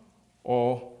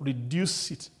or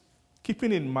reduce it,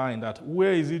 keeping in mind that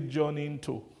where is it journeying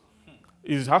to?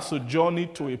 It has to journey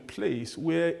to a place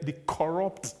where the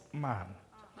corrupt man,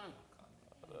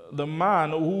 the man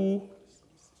who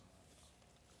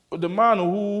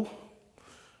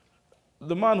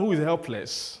is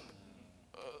helpless,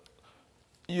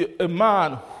 a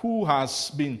man who has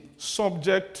been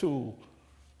subject to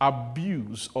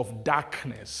abuse of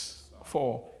darkness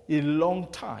for a long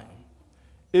time,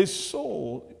 a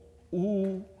soul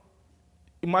who,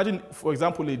 imagine, for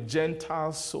example, a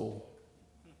Gentile soul.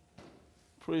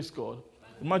 Praise God.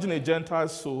 Imagine a Gentile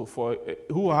soul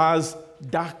who has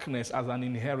darkness as an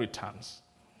inheritance.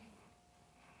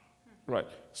 Right.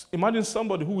 Imagine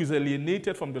somebody who is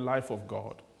alienated from the life of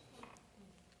God.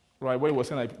 Right, when he was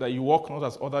saying that you walk not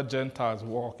as other Gentiles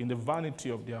walk, in the vanity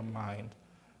of their mind.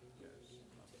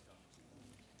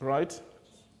 Right?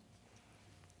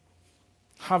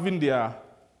 Having their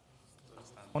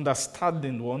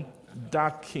understanding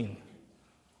darkened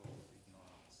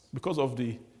because of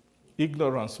the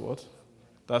ignorance, what?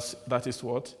 That is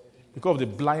what? Because of the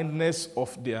blindness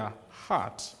of their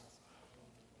heart.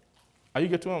 Are you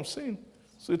getting what I'm saying?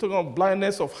 So you're talking about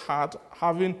blindness of heart,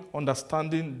 having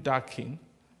understanding darkened.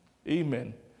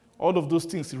 Amen. All of those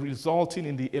things resulting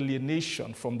in the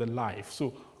alienation from the life.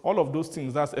 So all of those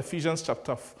things, that's Ephesians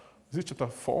chapter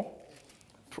 4?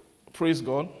 Praise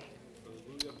God.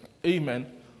 Amen.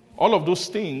 All of those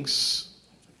things,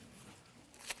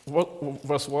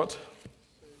 verse what?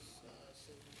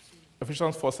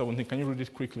 Ephesians 4:17. Can you read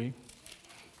it quickly?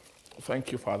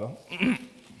 Thank you, Father.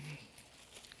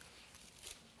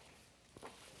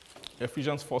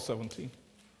 Ephesians 4:17.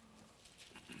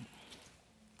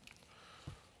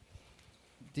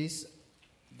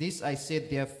 This I say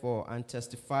therefore, and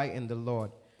testify in the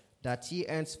Lord, that ye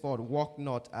henceforth walk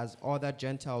not as other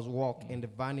Gentiles walk in the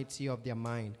vanity of their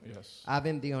mind,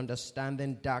 having the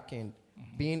understanding darkened,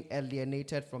 being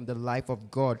alienated from the life of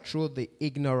God through the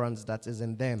ignorance that is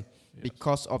in them,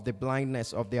 because of the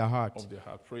blindness of their heart. Of their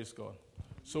heart, praise God.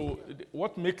 So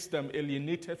what makes them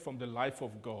alienated from the life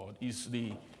of God is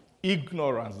the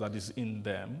ignorance that is in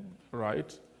them,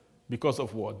 right? Because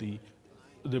of what?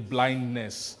 The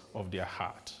blindness of their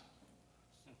heart.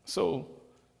 So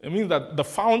it means that the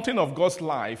fountain of God's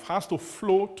life has to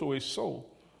flow to a soul.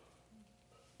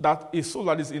 That a soul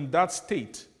that is in that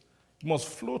state must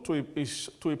flow to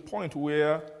a point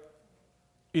where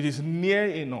it is near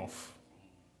enough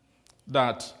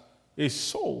that a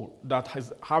soul that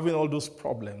is having all those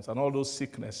problems and all those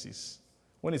sicknesses,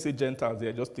 when you say Gentiles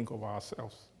there, just think of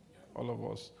ourselves, all of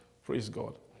us, praise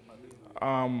God,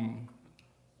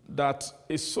 that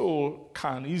a soul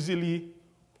can easily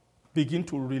begin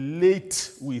to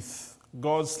relate with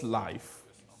God's life.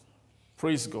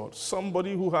 Praise God.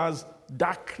 Somebody who has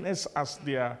darkness as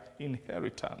their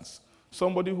inheritance,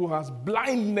 somebody who has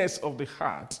blindness of the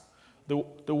heart,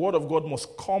 the word of God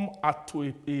must come up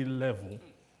to a level.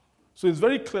 So it's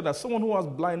very clear that someone who has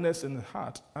blindness in the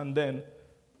heart and then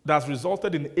that's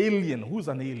resulted in alien. Who's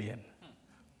an alien?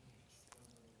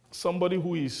 Somebody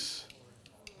who is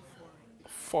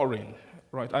foreign,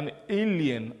 right? An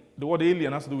alien, the word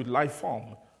alien has to do with life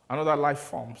form, another life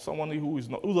form, someone who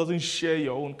doesn't share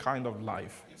your own kind of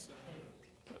life.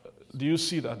 Do you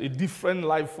see that? A different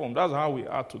life form. That's how we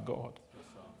are to God.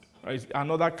 Right? It's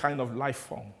another kind of life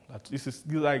form. These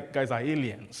guys are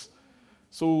aliens.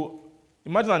 So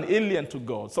imagine an alien to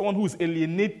God, someone who is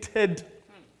alienated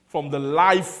from the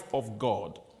life of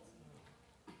God.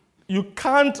 You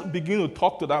can't begin to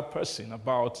talk to that person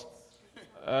about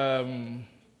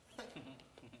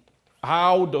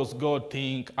how does God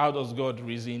think, how does God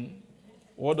reason,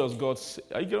 what does God say.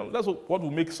 That's what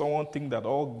will make someone think that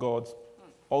all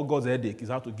God's headache is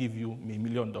how to give you $1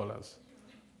 million.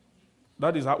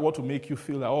 That is what will make you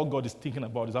feel that all God is thinking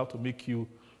about is how to make you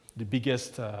the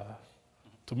biggest, to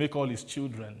make all his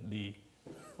children,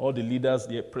 all the leaders,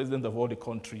 the president of all the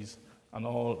countries, and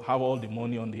all have all the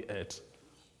money on the earth.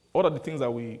 What are the things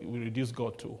that we reduce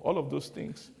God to? All of those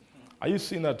things. Are you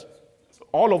seeing that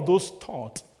all of those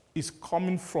thoughts is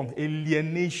coming from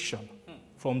alienation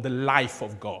from the life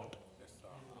of God?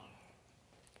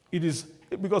 It is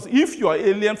because if you are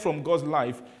alien from God's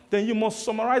life, then you must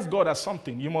summarize God as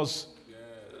something.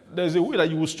 There's a way that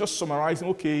you will just summarize him,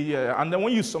 okay, yeah. And then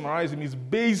when you summarize him, it's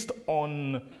based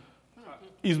on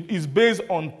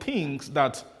things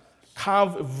that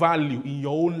have value in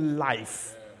your own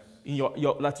life,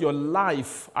 that your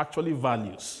life actually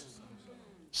values.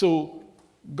 So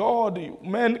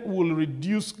men will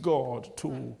reduce God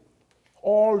to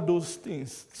all those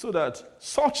things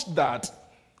such that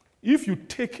if you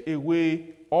take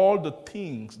away all the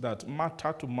things that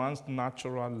matter to man's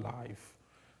natural life,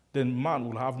 then man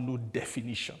will have no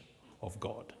definition of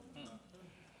God.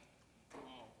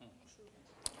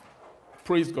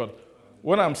 Praise God.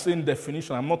 When I'm saying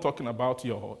definition, I'm not talking about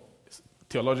your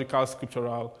theological,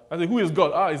 scriptural. I say, who is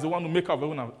God? He's the one who makes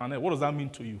heaven and earth. What does that mean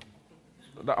to you?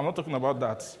 I'm not talking about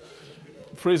that.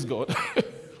 Praise God.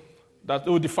 That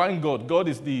will define God. God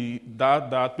is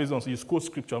that based on his quote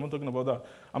scripture. I'm not talking about that.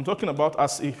 I'm talking about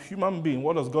as a human being,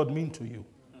 what does God mean to you?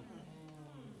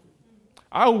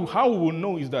 How we will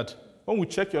know is that when we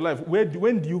check your life,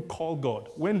 when do you call God?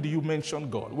 When do you mention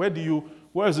God?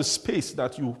 Where is the space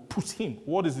that you put him?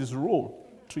 What is his role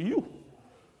to you?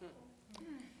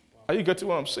 Are you getting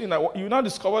what I'm saying? Now, you now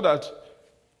discover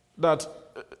that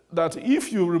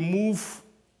if you remove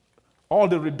all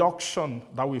the reduction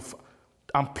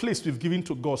and place we've given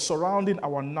to God surrounding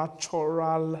our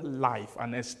natural life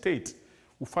and estate,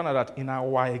 we find out that in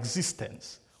our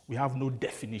existence, we have no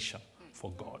definition for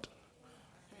God.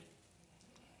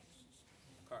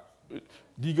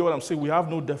 Do you get what I'm saying? We have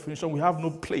no definition. We have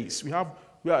no place.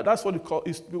 That's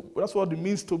what it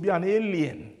means to be an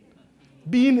alien.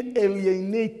 Being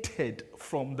alienated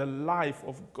from the life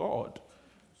of God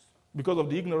because of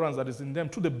the ignorance that is in them,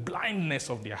 through the blindness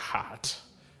of their heart.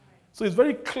 So it's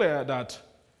very clear that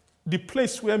the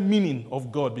place where meaning of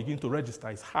God begins to register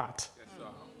is heart. Yes, sir.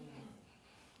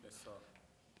 Yes, sir.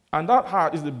 And that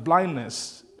heart is the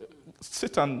blindness.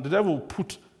 Satan, the devil,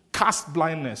 cast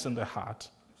blindness in the heart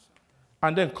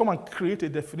and then come and create a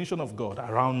definition of God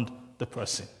around the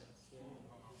person.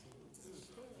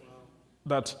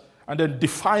 and then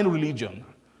define religion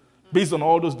based on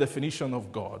all those definitions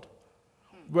of God.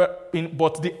 But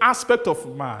the aspect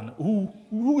of man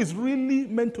who is really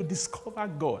meant to discover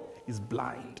God is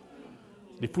blind.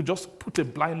 They just put a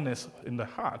blindness in the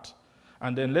heart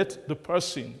and then let the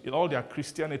person, in all their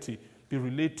Christianity, be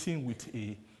relating with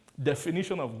a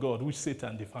definition of God which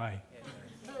Satan defined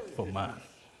for man.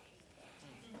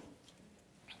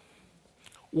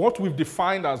 What we've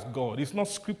defined as God is not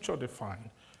scripture defined.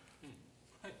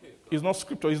 It's not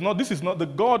scripture. This is not the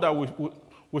God that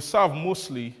we serve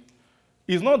mostly.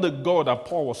 It's not the God that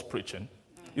Paul was preaching.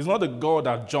 It's not the God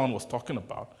that John was talking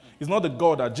about. It's not the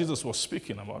God that Jesus was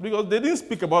speaking about. Because they didn't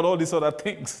speak about all these other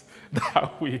things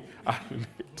that we are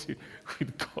related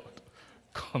with God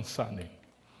concerning.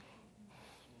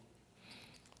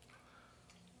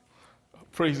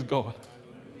 Praise God.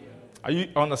 Are you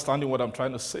understanding what I'm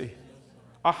trying to say?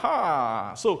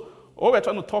 Aha! So, what we're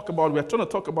trying to talk about,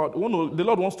 the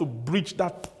Lord wants to bridge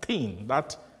that thing,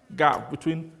 that gap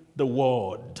between the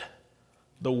Word.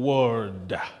 The Word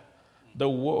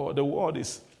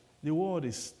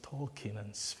is talking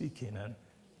and speaking and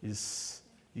is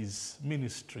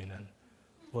ministering,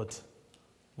 but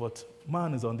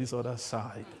man is on this other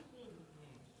side,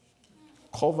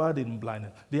 covered in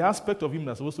blindness. The aspect of him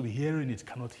that's supposed to be hearing it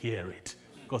cannot hear it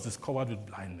because it's covered with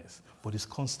blindness, but is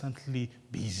constantly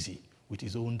busy with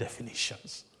his own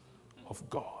definitions of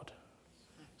God.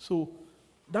 So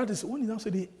that is when he now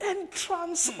said, the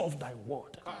entrance of thy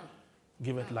word.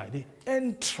 Give it light. The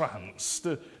entrance.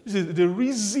 This is the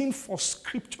reason for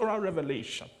scriptural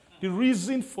revelation. The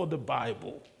reason for the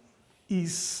Bible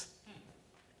is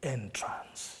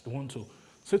entrance.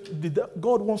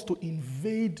 God wants to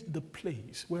invade the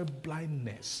place where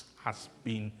blindness has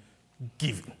been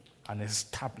given and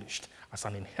established as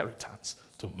an inheritance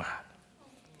to man.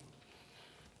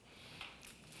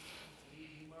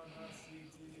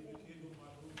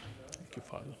 Thank you,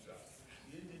 Father.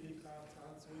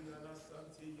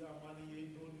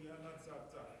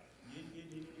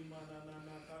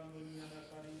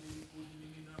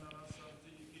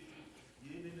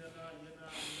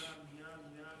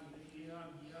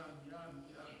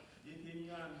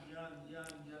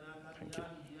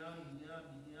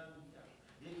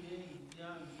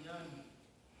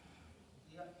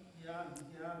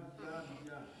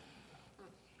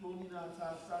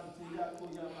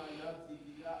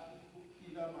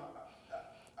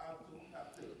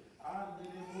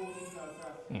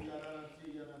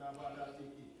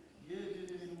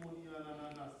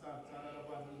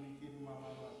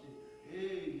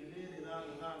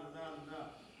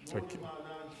 Thank you.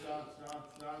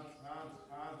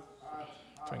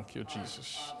 Thank you,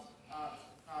 Jesus.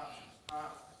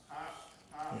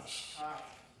 Yes.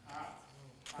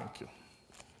 Thank you.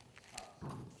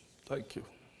 Thank you.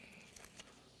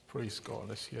 Praise God.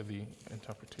 Let's hear the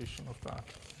interpretation of that.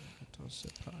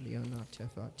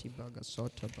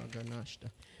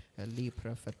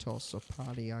 Lipra fatoso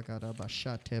pali agada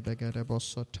bashate begada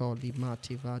bosoto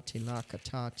limati vati la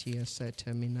katati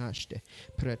asete minashte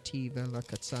prativa la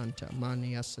katsanta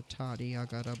mania satari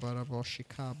agada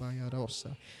baraboshikaba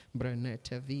yarosa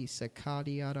brenete vise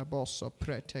kali araboso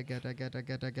prete gada gada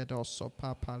gada gadoso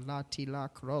papa lati la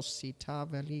crossi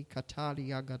taveli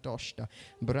katali agadoshta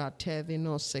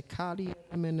bratevino sekali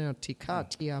amenati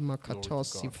katia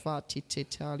makatosi fati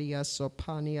titalia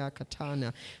sopania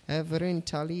katana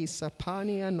everintali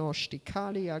sapania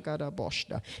noshtikali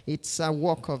agadaboshta. It's a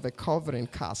work of a covering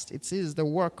cast. It is the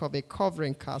work of a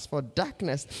covering cast for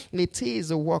darkness. It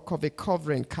is a work of a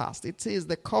covering cast. It is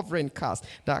the covering cast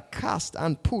that cast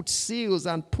and put seals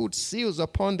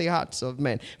upon the hearts of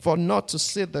men for not to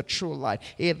see the true light.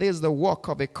 It is the work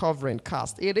of a covering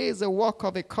cast. It is a work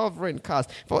of a covering cast.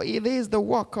 For it is the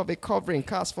work of a covering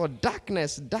cast for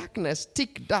darkness,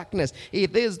 thick darkness.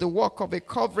 It is the work of a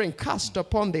covering cast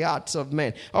upon the hearts of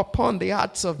men, upon the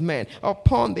hearts of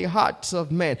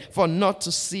men, for not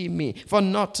to see me, for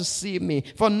not to see me.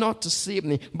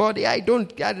 But I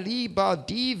don't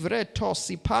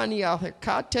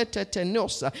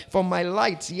for my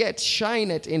light yet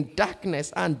shineth in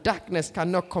darkness, and darkness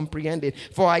cannot comprehend it.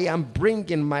 For I am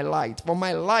bringing my light, for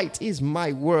my light is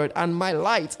my word, and my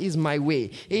light is my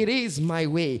way. It is my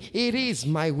way.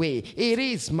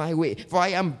 For I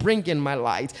am bringing my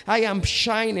light. I am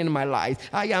shining my light.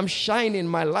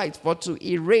 my light, for to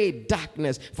erase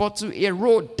darkness, for to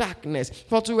erode darkness,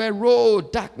 for to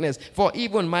erode darkness. For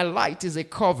even my light is a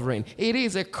covering. It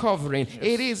is a covering. Yes.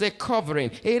 It is a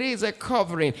covering. It is a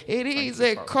covering. It is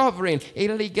a covering.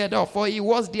 It'll get off. For he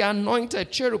was the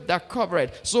anointed cherub that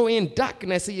covered. So in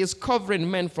darkness he is covering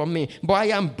men from me. But I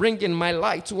am bringing my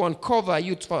light to uncover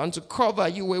you and to cover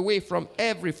you away from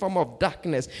every form of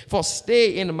darkness. For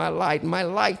stay in my light. My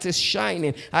light is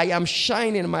shining. I am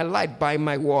shining my light by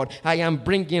my word. I am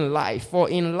bringing life. For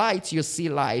in light you see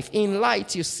life. In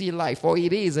light you see life. For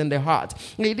it is in the heart.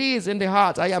 It is in the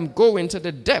heart. I am going to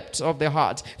the depths of the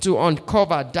heart to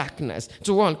uncover darkness.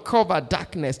 To uncover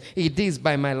darkness. It is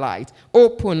by my light.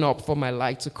 Open up for my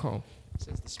light to come,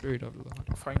 says the Spirit of the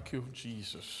Lord. Thank you,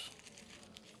 Jesus.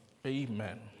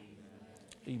 Amen.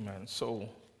 Amen. So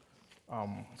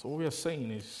what we are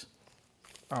saying is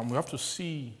we have to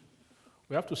see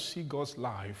God's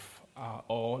life,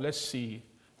 or let's see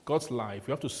God's life.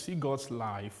 We have to see God's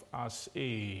life as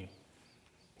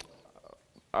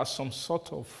some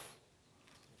sort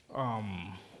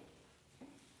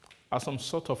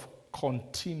of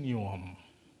continuum.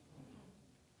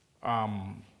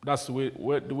 That's the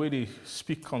way they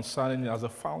speak concerning it, as a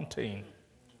fountain.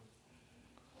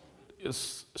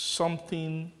 It's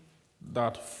something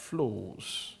that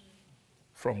flows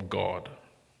from God.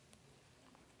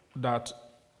 That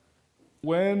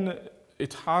when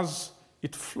it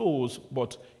flows,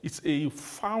 but it's a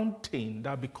fountain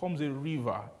that becomes a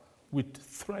river with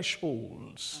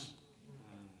thresholds.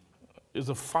 It's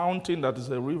a fountain that is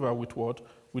a river with what?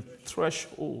 With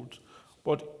thresholds.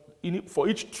 But for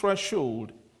each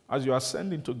threshold, as you are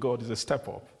ascending to God, is a step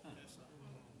up.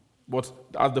 But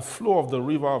at the flow of the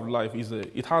river of life,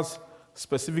 it has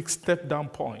specific step down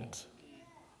point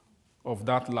of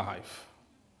that life.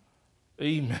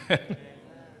 Amen.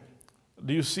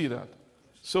 Do you see that?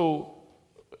 So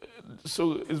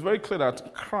it's very clear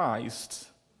that Christ,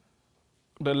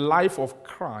 the life of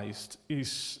Christ,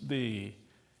 is a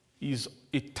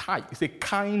type, it's a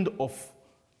kind of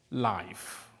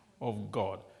life of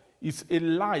God. It's a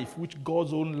life which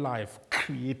God's own life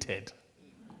created.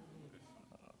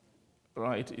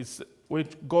 Right? It's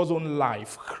which God's own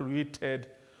life created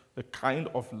the kind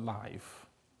of life,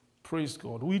 praise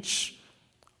God, which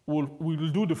will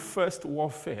do the first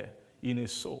warfare in a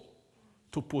soul,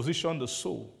 to position the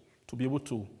soul to be able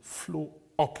to flow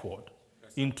upward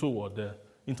into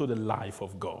the life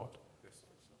of God.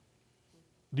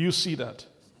 Do you see that?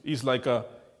 It's a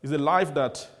life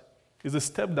that is a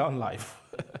step down life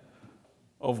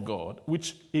of God,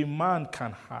 which a man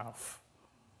can have.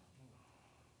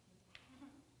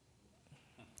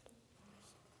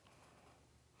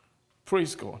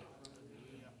 Praise God.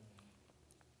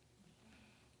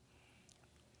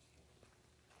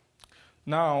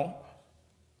 Now,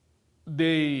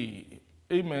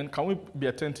 amen, can we be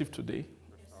attentive today?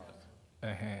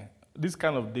 This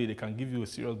kind of day, they can give you a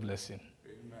serious blessing.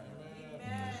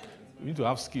 Amen. You need to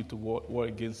have skill to war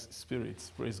against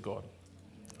spirits. Praise God.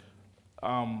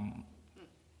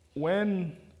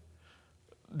 When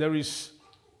there's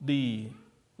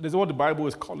what the Bible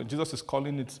is calling, Jesus is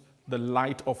calling it the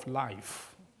light of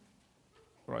life.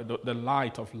 Right? The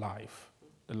light of life.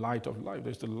 The light of life.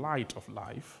 There's the light of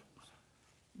life.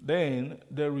 Then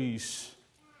there is,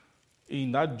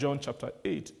 in that John chapter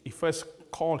 8, he first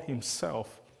called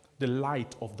himself the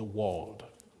light of the world.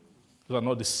 Those are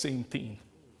not the same thing.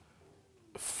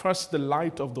 First the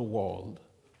light of the world,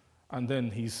 and then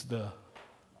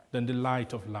the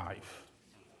light of life.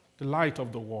 The light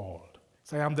of the world.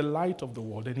 So I am the light of the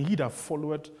world, and he that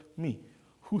followeth me,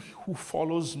 who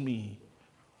follows me,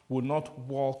 will not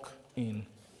walk in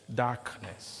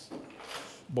darkness,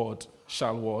 but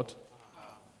shall what?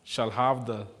 Shall have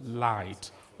the light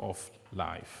of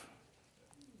life.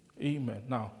 Amen.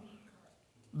 Now,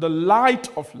 the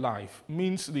light of life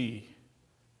means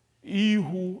he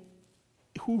who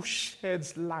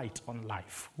sheds light on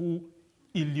life, who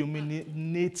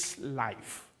illuminates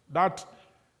life. That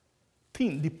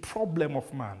thing, the problem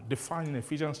of man, defined in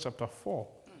Ephesians chapter 4,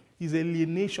 is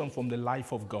alienation from the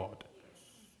life of God.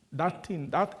 That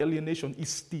thing, that alienation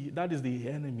that is the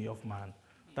enemy of man.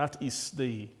 That is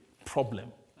the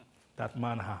problem that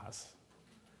man has.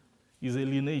 Is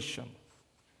alienation.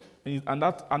 And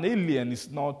that an alien is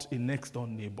not a next door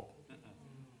neighbor.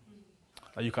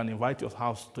 That you can invite to your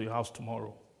house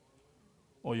tomorrow.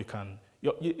 Or you can,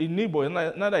 a neighbor,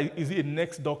 neither is he a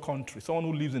next door country, someone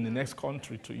who lives in the next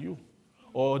country to you,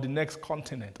 or the next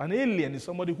continent. An alien is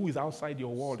somebody who is outside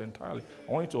your world entirely.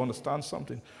 I want you to understand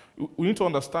something. We need to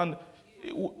understand,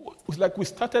 it's like we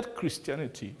started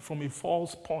Christianity from a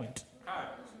false point.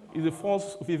 It's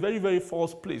a very, very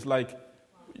false place. Like,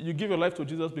 You give your life to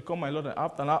Jesus, become my Lord, and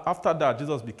after that,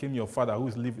 Jesus became your father who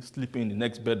is sleeping in the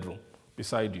next bedroom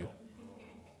beside you.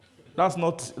 That's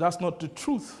not the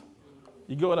truth.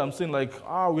 You get what I'm saying? Like,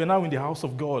 we're now in the house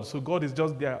of God, so God is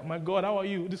just there. My God, how are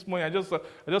you? This morning, I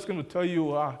just came to tell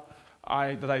you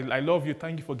that I love you.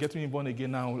 Thank you for getting me born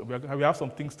again now. We have some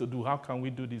things to do. How can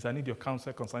we do this? I need your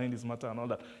counsel concerning this matter and all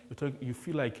that. You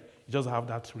feel like you just have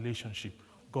that relationship.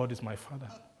 God is my Father.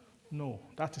 No,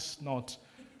 that is not.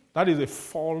 That is a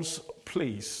false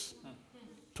place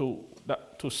to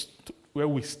where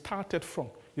we started from.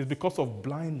 It's because of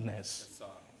blindness.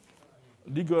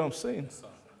 Do you get what I'm saying?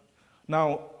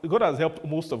 Now, God has helped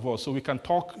most of us, so we can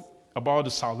talk about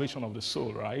the salvation of the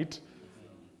soul, right?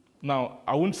 Now,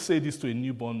 I wouldn't say this to a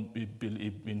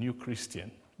new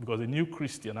Christian, because a new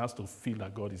Christian has to feel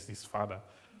that God is his Father,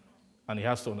 and he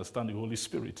has to understand the Holy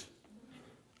Spirit.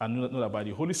 And know that by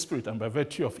the Holy Spirit and by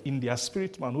virtue of in their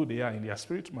spirit man, who they are, in their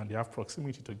spirit man, they have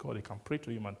proximity to God. They can pray to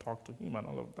him and talk to him and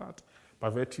all of that by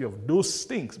virtue of those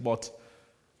things. But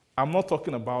I'm not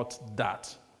talking about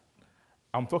that.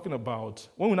 I'm talking about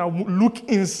when we now look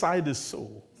inside the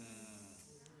soul.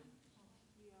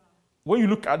 When you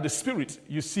look at the spirit,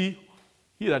 you see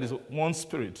he that is one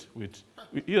spirit with,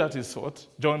 he that is what?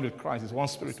 Joined with Christ is one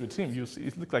spirit with him. You see,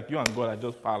 it looks like you and God are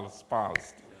just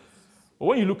passed. But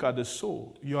when you look at the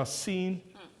soul, you are seeing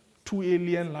two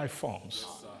alien life forms.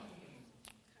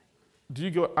 Do you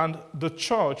go? And the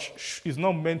church is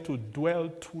not meant to dwell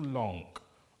too long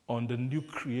on the new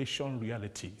creation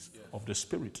realities of the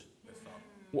spirit.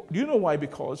 Do you know why?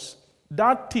 Because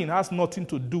that thing has nothing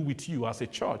to do with you as a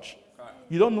church.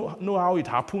 You don't know how it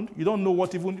happened. You don't know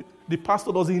what even the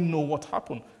pastor doesn't know what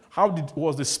happened.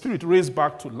 Was the spirit raised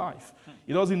back to life?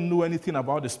 He doesn't know anything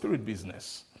about the spirit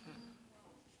business.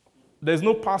 There's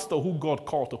no pastor who God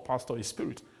called to pastor his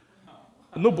spirit.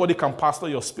 Nobody can pastor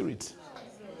your spirit.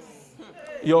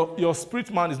 Your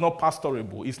spirit man is not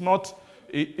pastorable. It's not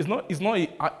a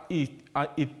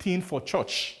thing for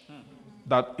church.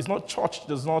 That it's not church.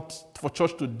 There's not for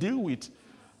church to deal with.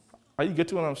 Are you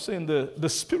getting what I'm saying? The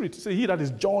spirit. Say he that is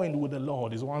joined with the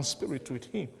Lord is one spirit with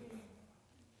him.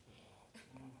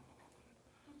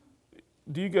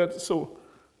 Do you get? So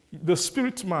the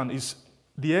spirit man is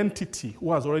the entity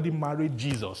who has already married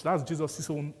Jesus. That's Jesus'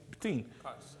 own thing.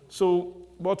 So,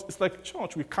 but it's like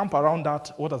church, we camp around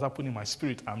that. What has happened in my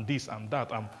spirit? I'm this, I'm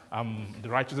that. I'm the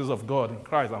righteousness of God in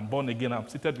Christ. I'm born again. I'm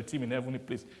seated with him in heavenly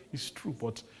place. It's true,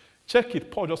 but check it.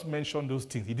 Paul just mentioned those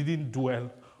things. He didn't dwell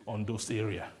on those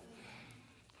areas.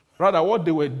 Rather, what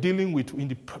they were dealing with in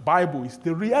the Bible is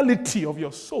the reality of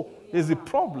your soul. There's a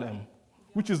problem,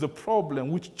 which is the problem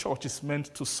which church is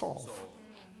meant to solve.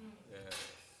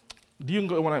 Do you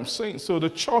get what I'm saying? So the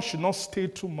church should not stay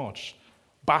too much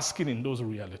basking in those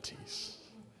realities.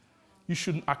 You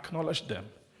should acknowledge them.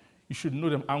 You should know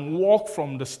them and walk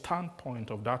from the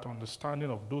standpoint of that understanding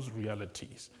of those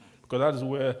realities. Because that is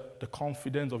where the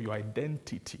confidence of your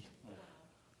identity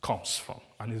comes from.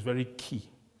 And it's very key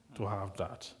to have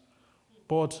that.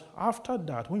 But after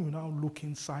that, when you now look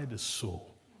inside the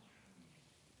soul,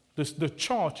 the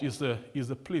church is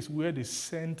the place where they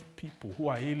send people who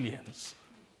are aliens,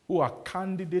 who are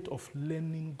candidate of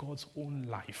learning God's own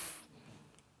life.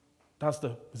 That's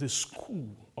the school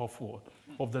of what?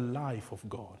 Of the life of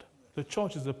God. The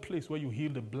church is a place where you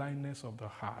heal the blindness of the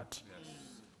heart,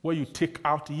 where you take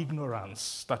out the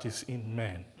ignorance that is in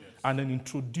men, and then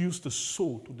introduce the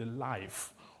soul to the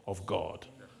life of God.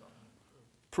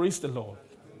 Praise the Lord.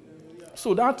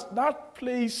 So that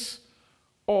place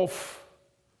of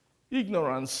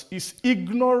ignorance is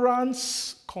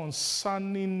ignorance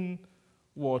concerning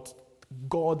what?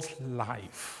 God's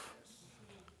life.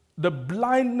 The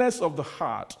blindness of the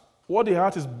heart, what the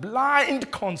heart is blind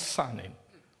concerning,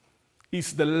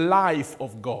 is the life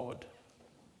of God.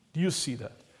 Do you see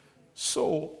that?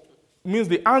 So, it means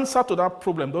the answer to that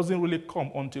problem doesn't really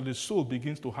come until the soul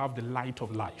begins to have the light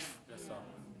of life. Yes, sir.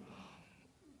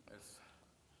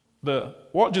 Yes.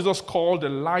 What Jesus called the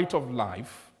light of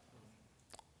life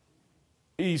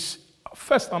is,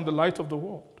 first, I'm the light of the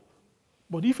world.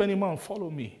 But if any man follow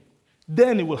me,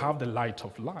 then he will have the light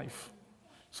of life.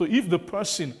 So if the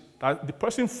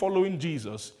person following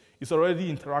Jesus is already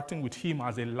interacting with him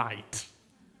as a light,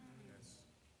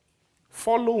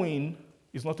 following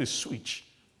is not a switch.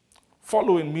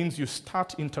 Following means you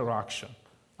start interaction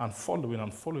and following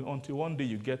until one day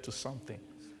you get to something.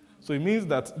 So it means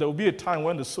that there will be a time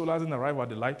when the soul hasn't arrived at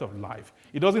the light of life.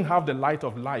 It doesn't have the light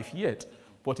of life yet,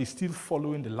 but it's still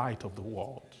following the light of the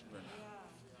world.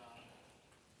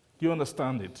 Do you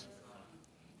understand it?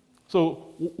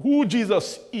 So who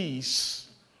Jesus is,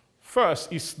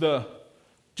 first is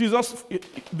Jesus,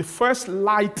 the first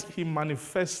light he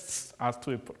manifests as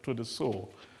to the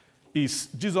soul is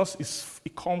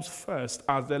he comes first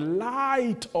as the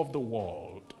light of the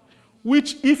world,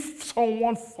 which if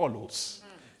someone follows,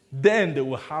 then they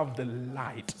will have the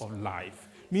light of life.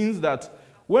 Means that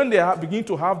when they begin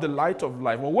to have the light of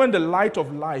life, or when the light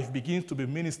of life begins to be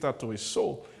ministered to a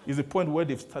soul, is the point where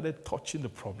they've started touching the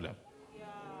problem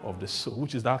of the soul,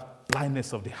 which is that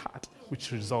blindness of the heart,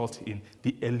 which results in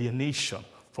the alienation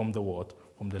from the word,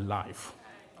 from the life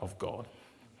of God.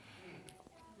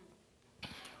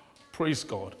 Praise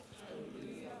God.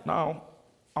 Now,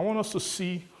 I want us to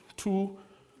see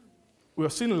we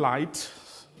have seen light,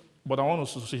 but I want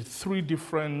us to see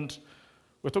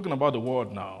we're talking about the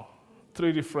word now,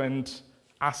 3 different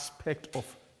aspects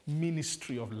of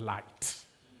ministry of light.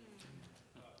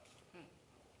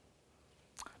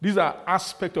 These are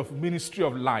aspects of ministry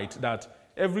of light that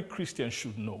every Christian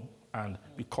should know and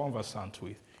be conversant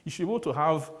with. You should be able to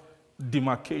have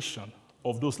demarcation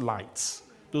of those lights,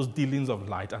 those dealings of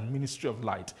light and ministry of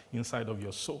light inside of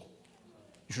your soul.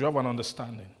 You should have an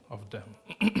understanding of them.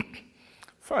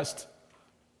 First,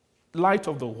 light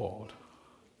of the world.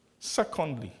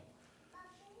 Secondly,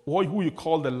 who you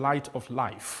call the light of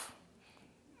life.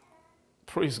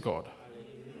 Praise God.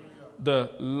 The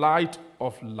light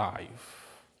of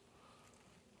life,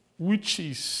 which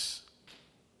is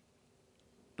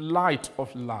light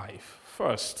of life.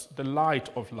 First, the light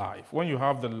of life. When you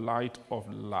have the light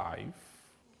of life,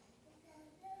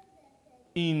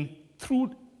 in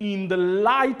the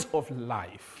light of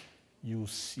life, you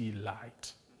see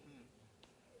light.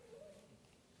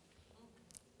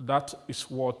 That is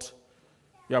what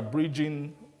we are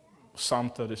bridging Psalm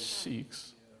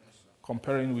 36,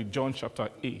 comparing with John chapter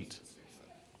 8.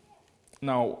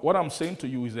 Now, what I'm saying to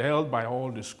you is held by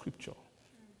all the scripture.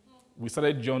 We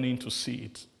started journeying to see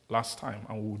it last time,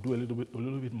 and we'll do a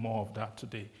little bit more of that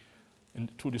today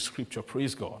through the scripture.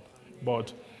 Praise God.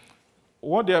 But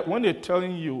when they're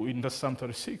telling you in the Psalm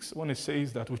 36, when it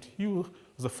says that with you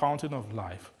is the fountain of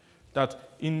life,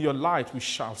 that in your light we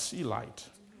shall see light.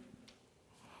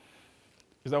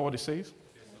 Is that what it says?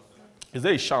 Is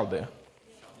there a shall there?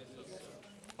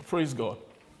 Praise God.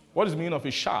 What is the meaning of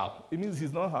a shall? It means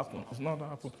it's not happened. It's not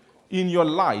happened. In your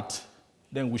light,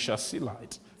 then we shall see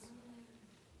light.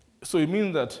 So it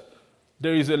means that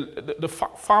there is the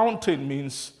fountain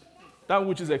means that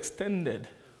which is extended.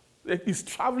 It's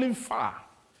traveling far.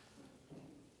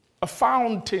 A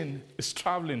fountain is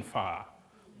traveling far.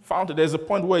 Fountain, there's a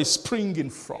point where it's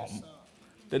springing from.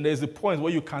 Then there's a point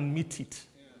where you can meet it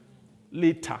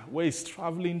later, where it's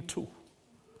traveling to.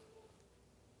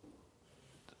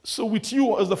 So with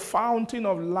you as the fountain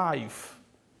of life,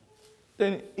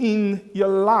 then in your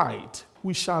light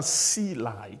we shall see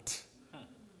light.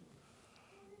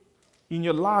 In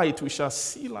your light we shall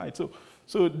see light.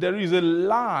 So there is a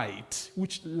light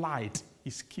which light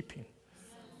is keeping.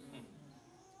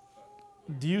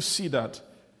 Do you see that?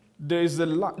 There is the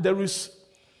light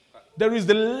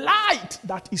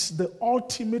that is the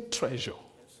ultimate treasure.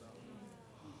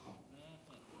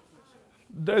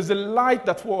 There's a light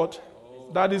that what?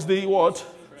 That is the what?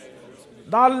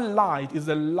 That light is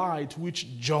the light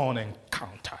which John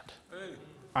encountered.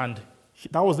 And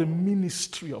that was the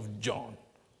ministry of John.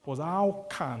 Was how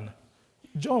can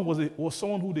John was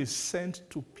someone who they sent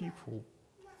to people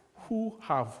who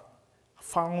have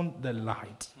found the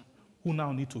light, who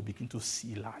now need to begin to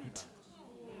see light.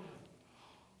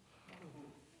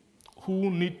 Who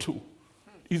need to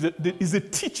is a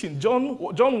teaching. John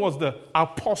was the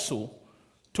apostle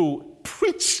to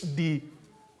preach the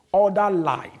other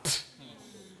light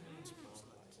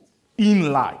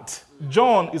in light.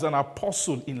 John is an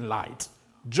apostle in light.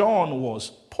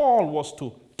 Paul was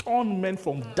to turn men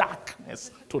from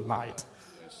darkness to light.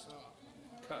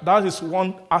 That is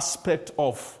one aspect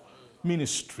of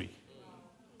ministry.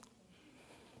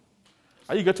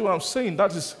 Are you getting what I'm saying?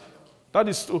 That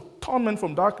is to turn men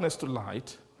from darkness to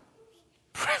light.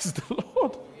 Praise the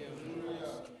Lord.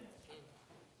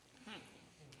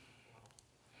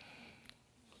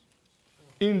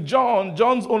 In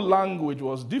John's own language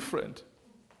was different.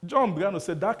 John began to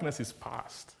say darkness is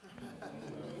past.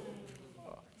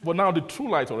 But now the true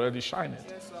light already shining.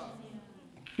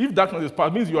 If darkness is past,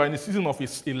 it means you are in a season of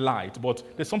a light, but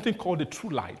there's something called the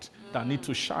true light that needs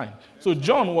to shine. So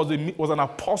John was an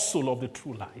apostle of the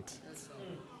true light.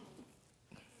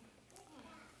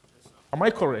 Am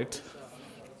I correct?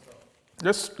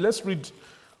 Let's read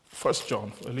 1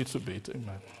 John a little bit.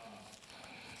 Amen.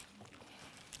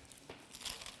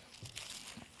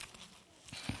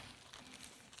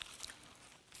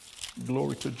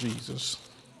 Glory to Jesus.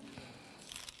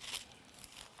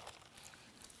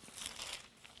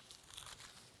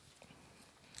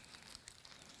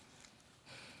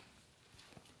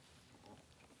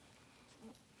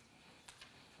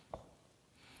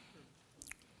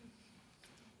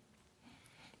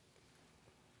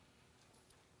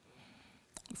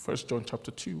 1 John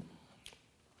chapter 2.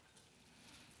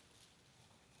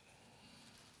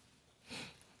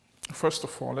 First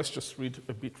of all, let's just read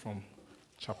a bit from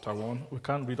chapter 1. We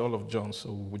can't read all of John,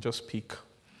 so we'll just pick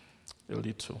a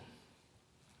little.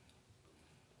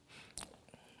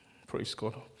 Praise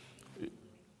God.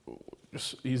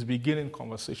 His beginning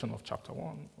conversation of chapter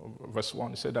 1, verse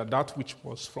 1, he said that which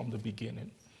was from the beginning,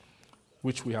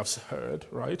 which we have heard,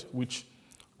 right, which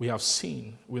we have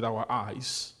seen with our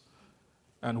eyes,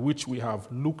 and which we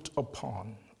have looked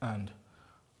upon, and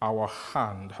our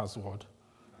hand has what?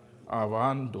 Have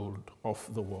handled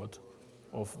of the word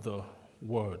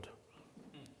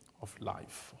of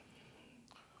life.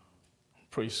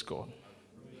 Praise God.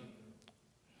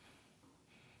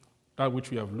 That which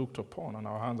we have looked upon and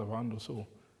our hands have handled. So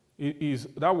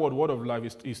that word of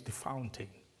life is the fountain.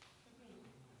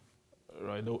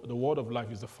 Right? The word of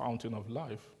life is the fountain of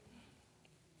life.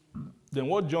 Then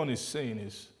what John is saying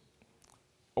is,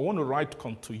 I want to write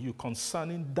unto you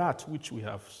concerning that which we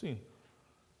have seen,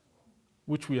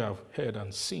 which we have heard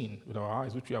and seen with our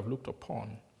eyes, which we have looked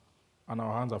upon, and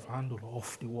our hands have handled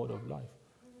of the word of life.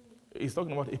 He's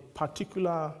talking about a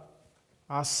particular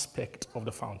aspect of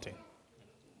the fountain.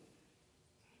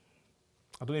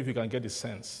 I don't know if you can get the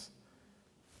sense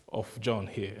of John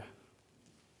here.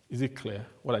 Is it clear?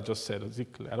 What I just said, is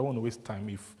it clear? I don't want to waste time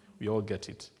if we all get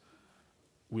it.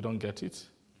 We don't get it?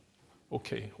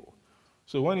 Okay.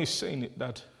 So when he's saying it,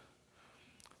 that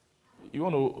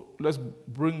let's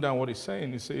bring down what he's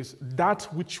saying. He says,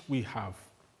 that which we have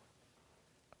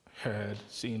heard,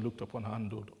 seen, looked upon,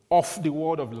 handled, of the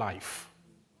word of life.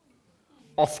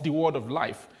 Of the word of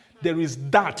life. There is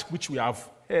that which we have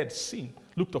heard, seen,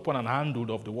 looked upon, and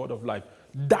handled of the word of life.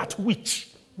 That which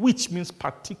means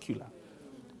particular.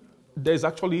 There's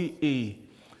actually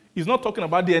he's not talking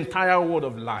about the entire word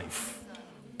of life.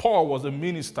 Paul was a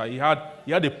minister. He had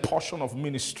a portion of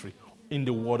ministry in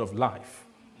the word of life.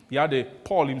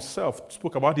 Paul himself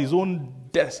spoke about his own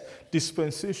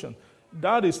dispensation.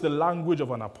 That is the language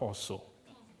of an apostle.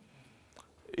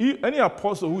 Any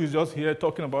apostle who is just here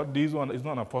talking about this one is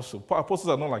not an apostle. Apostles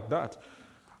are not like that.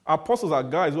 Apostles are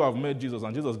guys who have met Jesus,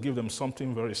 and Jesus gave them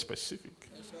something very specific.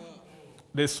 Yes,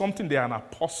 there's something they are an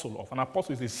apostle of. An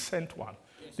apostle is a sent one.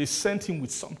 Yes. They sent him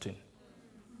with something.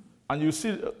 And you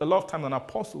see, a lot of times an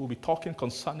apostle will be talking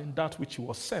concerning that which he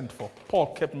was sent for.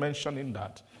 Paul kept mentioning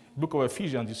that. Book of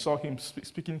Ephesians, you saw him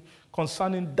speaking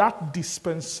concerning that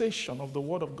dispensation of the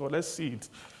word of God. Let's see it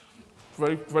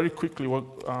very, very quickly.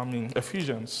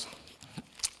 Ephesians.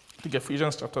 I think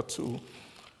Ephesians chapter 2.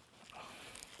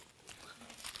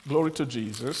 Glory to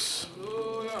Jesus.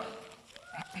 Hallelujah.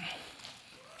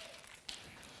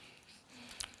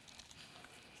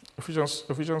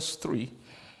 Ephesians 3.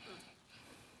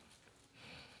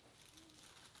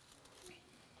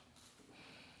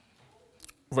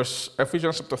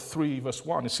 Ephesians chapter 3, verse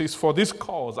 1. It says, for this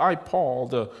cause, I, Paul,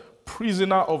 the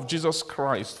prisoner of Jesus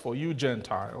Christ, for you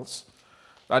Gentiles,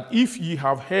 that if ye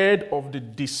have heard of the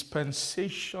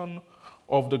dispensation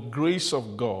of the grace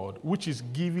of God, which is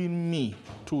given me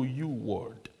to you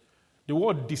word. The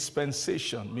word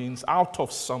dispensation means out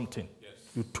of something. Yes.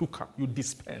 You took up, you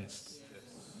dispensed. Yes.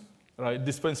 Right?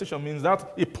 Dispensation means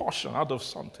that a portion out of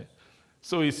something.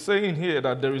 So he's saying here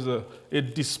that there is a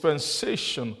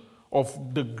dispensation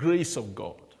of the grace of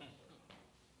God.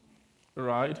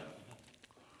 Right?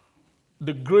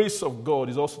 The grace of God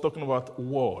is also talking about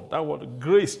word. That word,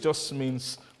 grace, just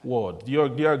means word. Do you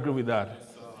agree with that?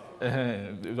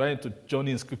 Right to join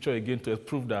in scripture again to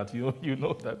prove that. You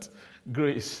know that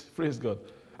grace, praise God.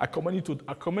 I commend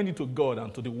you to God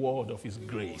and to the word of his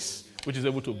grace, which is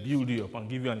able to build you up and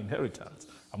give you an inheritance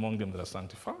among them that are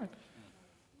sanctified.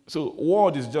 So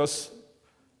word is just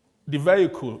the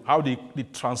vehicle, how they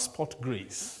transport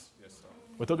grace. Yes, sir.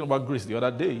 We're talking about grace the other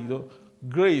day.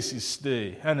 Grace is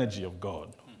the energy of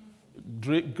God.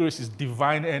 Grace is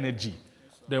divine energy.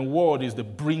 Then word is the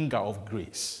bringer of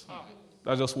grace.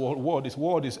 That's just what word is.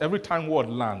 Word is every time word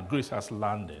lands, grace has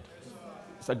landed.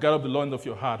 It's like get up the loins of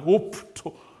your heart. Hope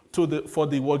for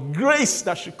the word grace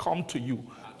that should come to you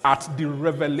at the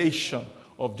revelation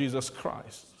of Jesus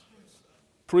Christ.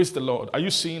 Praise the Lord. Are you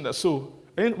seeing that? So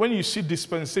when you see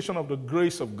dispensation of the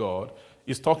grace of God,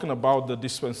 it's talking about the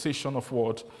dispensation of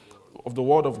what? Of the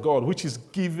word of God, which is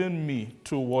given me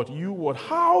to what you would.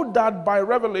 How that by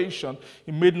revelation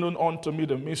he made known unto me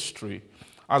the mystery,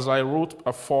 as I wrote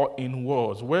afore in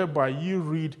words, whereby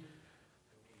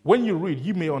when you read,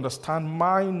 you may understand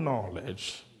my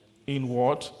knowledge in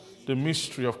what? The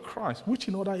mystery of Christ, which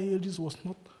in other ages was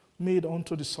not made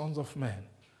unto the sons of men,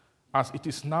 as it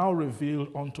is now revealed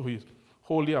unto his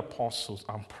holy apostles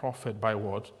and prophets by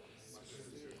what?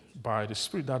 by the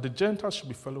Spirit, that the Gentiles should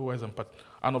be followers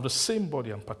and of the same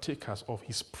body and partakers of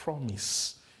his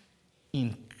promise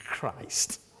in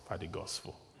Christ by the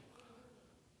gospel.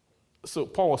 So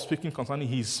Paul was speaking concerning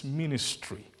his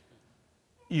ministry.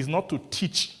 He's not to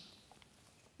teach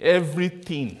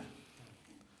everything.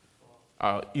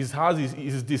 He has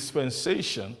his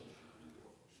dispensation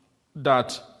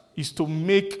that is to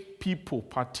make people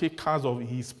partakers of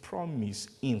his promise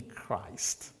in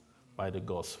Christ by the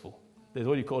gospel. That's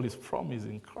what you call his promise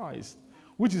in Christ,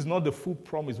 which is not the full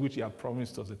promise which he had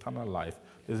promised us, eternal life.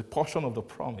 There's a portion of the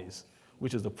promise,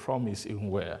 which is the promise in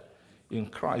where? In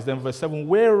Christ. Then verse 7,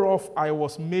 whereof I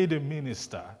was made a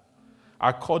minister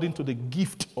according to the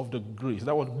gift of the grace.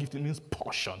 That word gift, it means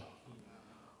portion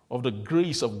of the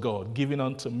grace of God given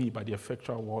unto me by the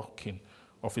effectual working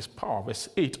of his power. Verse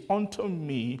 8, unto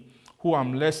me, who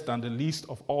am less than the least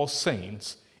of all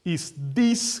saints, is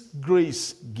this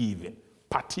grace given,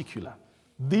 particular,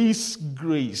 this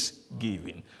grace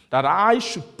given, that I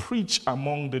should preach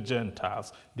among the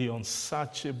Gentiles the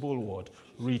unsearchable word,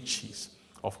 riches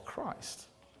of Christ.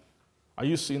 Are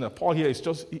you seeing that? Paul here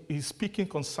is he's speaking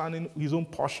concerning his own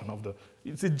portion of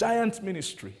it's a giant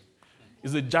ministry.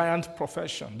 It's a giant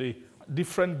profession. The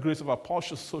different grades of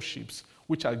apostleships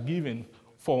which are given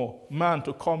for man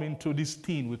to come into this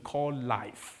thing we call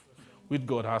life, which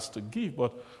God has to give.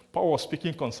 But Paul was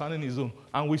speaking concerning his own.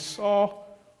 And we saw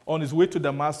on his way to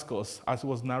Damascus, as he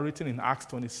was narrating in Acts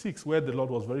 26, where the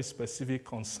Lord was very specific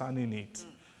concerning it,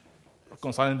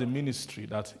 concerning the ministry,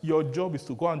 that your job is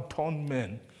to go and turn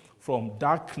men from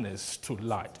darkness to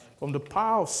light, from the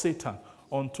power of Satan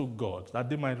unto God, that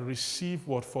they might receive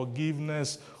what?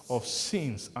 Forgiveness of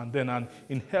sins, and then an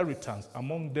inheritance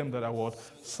among them that are what?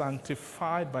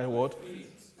 Sanctified by what?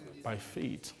 By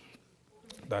faith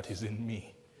that is in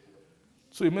me.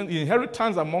 So it means the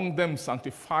inheritance among them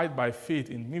sanctified by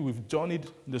faith in me. We've journeyed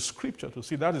the scripture to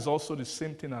see that is also the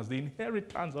same thing as the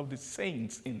inheritance of the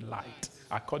saints in light,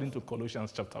 according to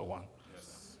Colossians chapter 1.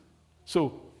 Yes.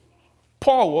 So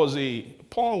Paul was a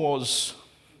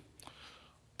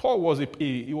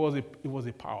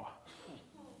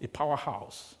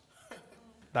powerhouse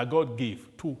that God gave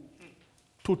to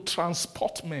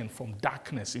transport men from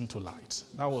darkness into light.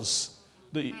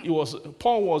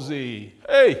 Paul's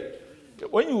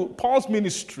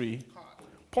ministry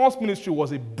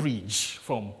was a bridge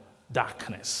from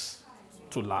darkness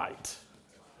to light.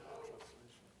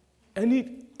 And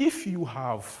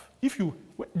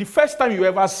the first time you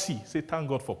ever say, thank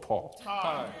God for Paul.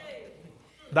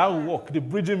 That work, the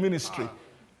bridging ministry.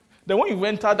 Then when you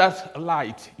enter that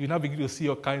light, you now begin to see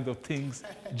all kinds of things.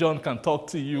 John can talk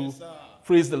to you. Yes,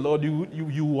 praise the Lord.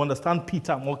 You understand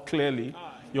Peter more clearly.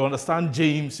 You understand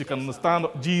James. You can understand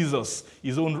Jesus,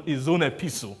 his own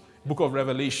epistle, book of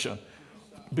Revelation,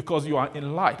 because you are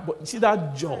in light. But see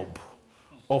that job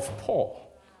of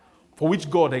Paul, for which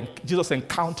Jesus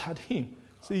encountered him.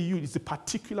 See, it's a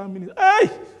particular ministry. Hey!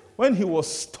 When he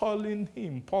was stalling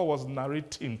him, Paul was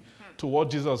narrating to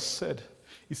what Jesus said.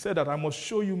 He said that I must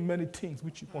show you many things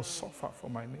which you must suffer for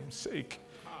my name's sake.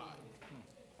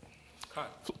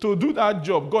 So to do that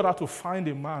job, God had to find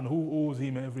a man who owes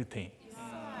him everything.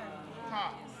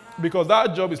 Because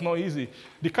that job is not easy.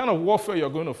 The kind of warfare you're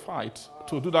going to fight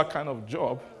to do that kind of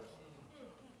job,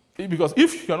 because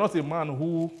if you're not a man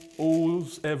who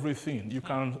owes everything, you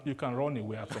can run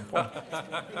away at some point.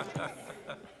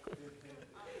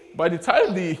 By the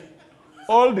time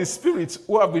all the spirits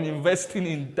who have been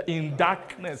investing in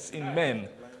darkness in men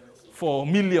for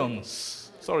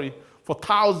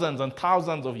thousands and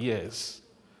thousands of years,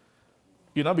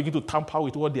 you now begin to tamper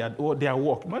with what their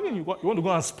work. Imagine you want to go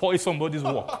and spoil somebody's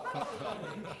work.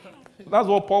 That's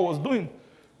what Paul was doing.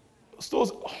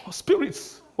 Those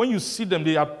spirits, when you see them,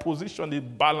 they are positioned, they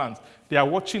balance. They are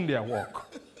watching their work.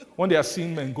 When they are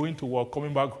seeing men going to work,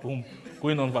 coming back home,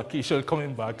 going on vacation,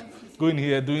 coming back, going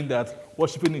here, doing that,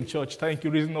 worshiping in church, thank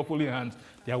you, raising up holy hands,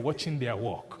 they are watching their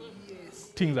work.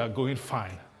 Yes. Things are going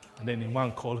fine. And then a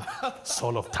man called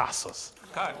Saul of Tarsus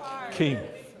came.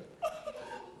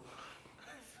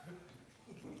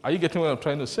 Are you getting what I'm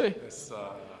trying to say? Yes,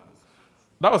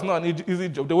 that was not an easy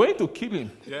job. They were to kill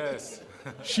him. Yes.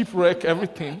 Shipwreck,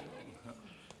 everything.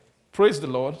 Praise the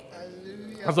Lord.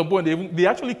 Hallelujah. At some point, they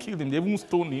actually killed him. They even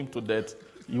stoned him to death.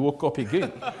 He woke up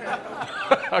again.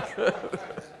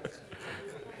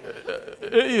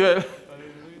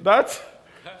 That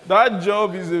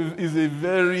job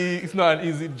it's not an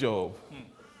easy job.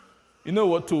 You know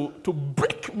what? To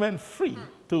break men free,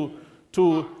 to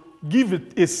give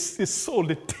a soul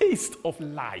the taste of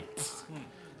light,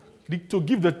 to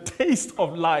give the taste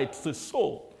of light to the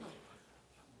soul.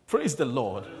 Praise the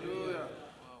Lord.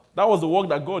 That was the work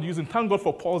that God used. And thank God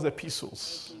for Paul's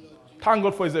epistles. Thank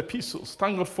God for his epistles.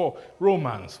 Thank God for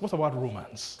Romans. What about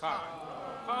Romans?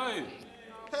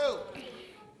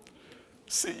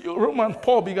 See,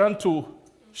 Paul began to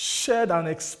shed and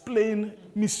explain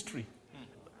mystery.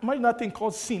 Imagine that thing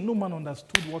called sin. No man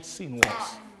understood what sin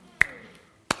was.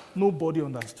 Nobody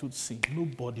understood sin.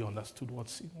 Nobody understood what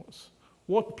sin was.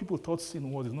 What people thought sin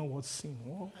was is not what sin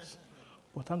was.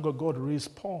 But thank God, God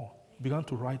raised Paul. Began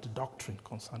to write doctrine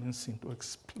concerning sin, to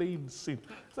explain sin.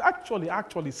 So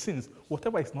actually, sins,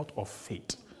 whatever is not of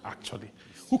faith, actually.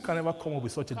 Who can ever come up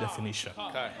with such a definition?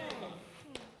 Okay.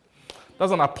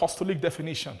 That's an apostolic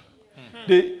definition.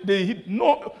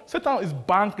 Satan is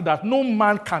banked that no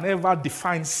man can ever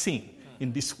define sin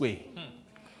in this way.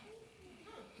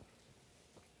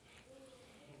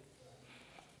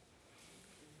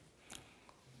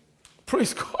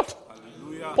 Praise God.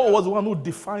 Hallelujah. Paul was the one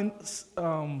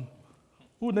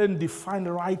who then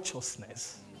defined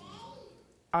righteousness.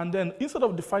 And then instead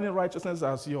of defining righteousness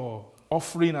as your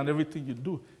offering and everything you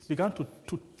do, began to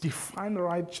define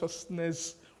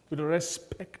righteousness with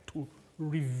respect to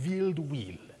revealed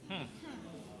will.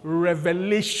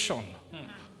 Revelation.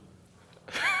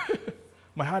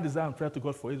 My heart desire and prayer to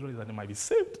God for Israel is that they might be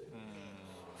saved.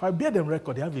 If I bear them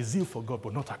record, they have a zeal for God,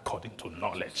 but not according to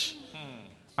knowledge.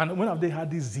 And when have they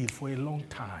had this zeal for a long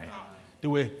time? They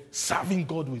were serving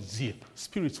God with zeal.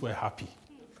 Spirits were happy.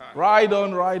 Ride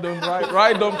on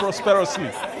prosperously.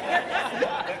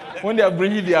 When they are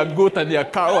bringing their goat and their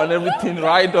cow and everything,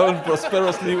 ride on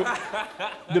prosperously.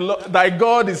 Thy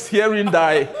God is hearing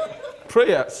thy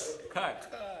prayers.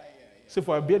 So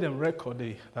for I bear them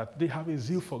record that they have a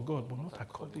zeal for God, but not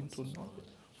according to knowledge.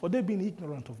 For they being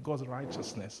ignorant of God's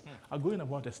righteousness are going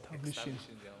about establishing.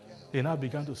 They now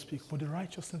began to speak, but the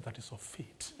righteousness that is of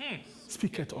faith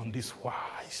speaketh on this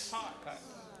wise.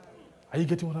 Are you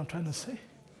getting what I'm trying to say?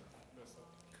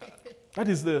 That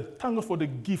is thank God for the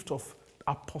gift of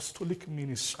apostolic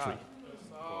ministry.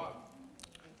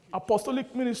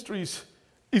 Apostolic ministries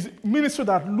is ministry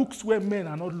that looks where men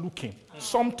are not looking.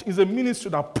 Is a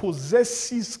ministry that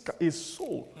possesses a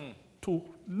soul to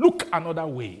look another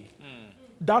way.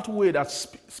 That way that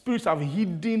spirits have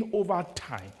hidden over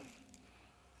time.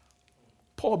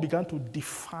 Paul began to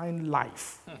define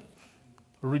life,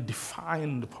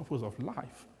 redefine the purpose of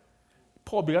life.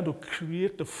 Paul began to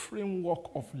create the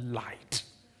framework of light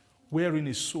wherein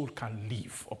a soul can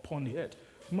live upon the earth.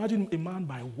 Imagine a man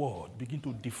by word begin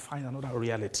to define another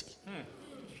reality.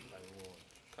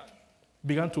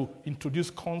 Began to introduce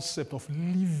concept of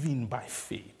living by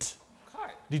faith.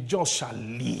 The just shall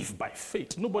live by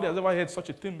faith. Nobody has ever heard such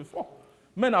a thing before.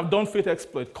 Men have done faith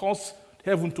exploit, caused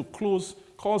heaven to close,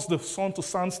 caused the sun to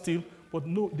stand still, but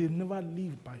no, they never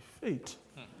lived by faith.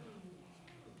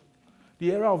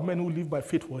 The era of men who lived by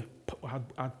faith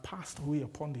had passed away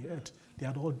upon the earth. They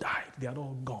had all died. They had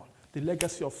all gone. The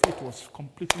legacy of faith was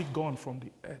completely gone from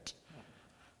the earth.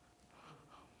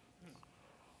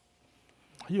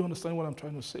 Are you understanding what I'm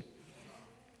trying to say?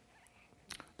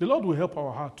 The Lord will help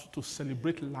our heart to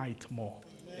celebrate light more.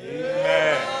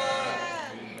 Amen.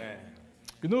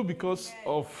 Amen. Because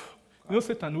of,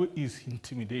 Satan is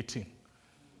intimidating.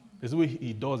 There's the way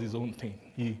he does his own thing.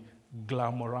 He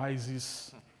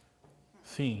glamorizes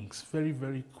things very,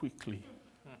 very quickly.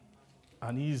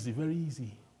 And very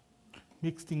easy.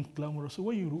 Makes things glamorous. So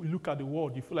when you look at the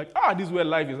world, you feel like, this is where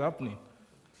life is happening.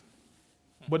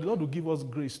 But the Lord will give us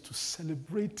grace to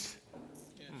celebrate,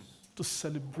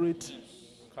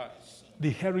 the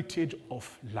heritage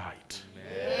of light.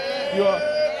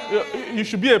 You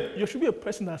should be a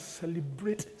person that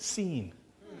celebrates seeing,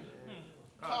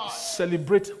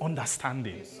 celebrate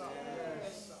understanding.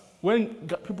 When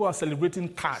people are celebrating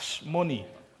cash, money,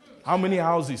 how many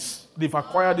houses they've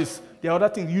acquired, there are other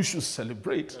things you should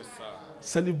celebrate.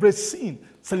 Celebrate seeing,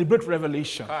 celebrate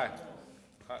revelation.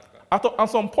 At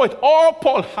some point, all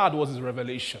Paul had was his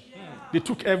revelation. They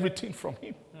took everything from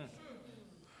him.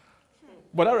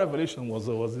 But that revelation was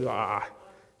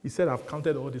he said, I've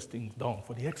counted all these things down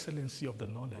for the excellency of the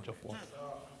knowledge of God,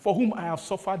 for whom I have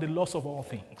suffered the loss of all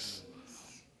things.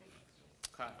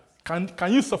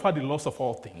 Can you suffer the loss of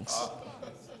all things?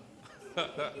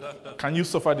 Can you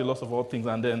suffer the loss of all things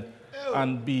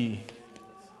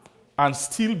and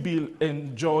still be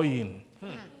enjoying?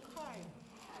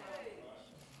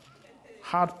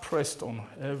 Hard pressed on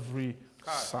every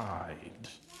side.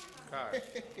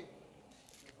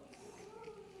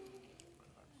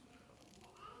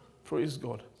 Praise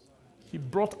God. He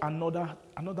brought another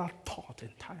thought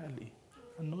entirely.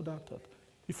 Another thought.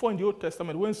 Before in the Old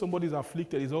Testament, when somebody is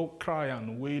afflicted, it's all cry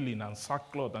and wailing and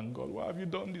sackcloth and God, why have you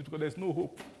done this? Because there's no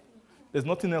hope. There's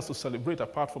nothing else to celebrate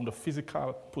apart from the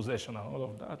physical possession and all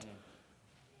of that.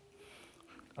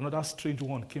 Another strange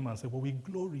one came and said, well, we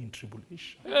glory in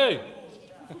tribulation. Hey!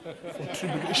 For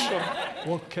tribulation,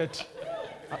 worketh.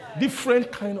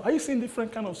 Different kind of, are you seeing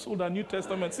different kind of soul than New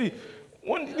Testament? See,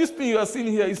 this thing you are seeing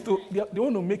here is they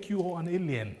want to make you all an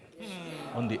alien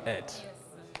on the earth.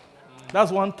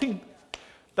 That's one thing.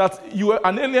 That you are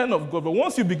an alien of God, but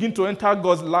once you begin to enter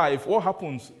God's life, what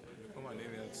happens?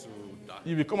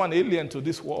 You become an alien to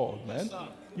this world, man.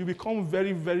 You become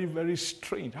very, very, very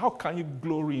strange. How can you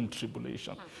glory in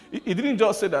tribulation? He didn't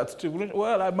just say that tribulation.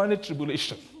 Well, I manage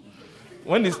tribulation.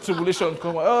 When this tribulation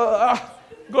comes,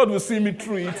 God will see me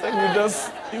through it, and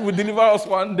He will deliver us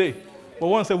one day. But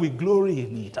one said we glory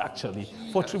in it, actually.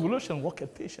 For tribulation, work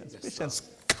at patience. Patience,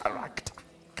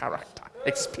 character,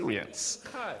 experience.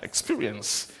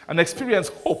 And experience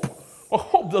hope. But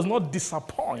hope does not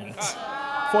disappoint.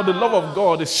 For the love of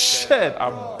God is shed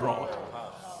abroad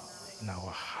in our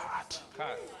heart.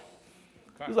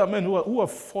 These are men who are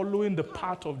following the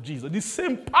path of Jesus. The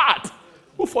same path,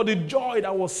 who for the joy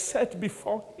that was set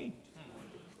before Him.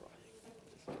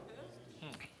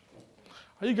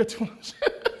 Are you getting what I'm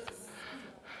saying?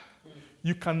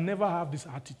 You can never have this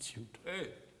attitude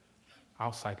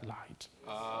outside light.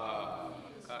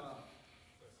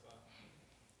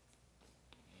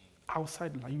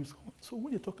 Outside light. So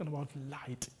when you're talking about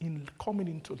light, in coming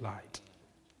into light,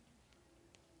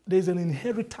 there's an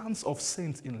inheritance of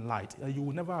saints in light that you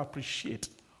will never appreciate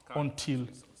until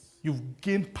you've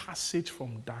gained passage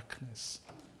from darkness.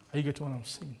 Are you getting what I'm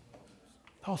saying?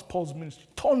 That was Paul's ministry.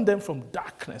 Turn them from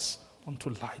darkness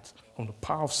unto light, from the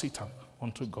power of Satan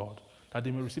unto God, that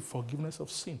they may receive forgiveness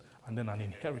of sin and then an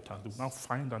inheritance. They will now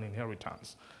find an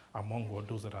inheritance among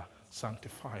those that are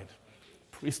sanctified.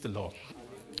 Praise the Lord.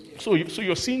 So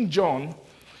you're seeing John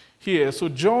here. So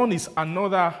John is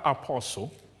another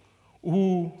apostle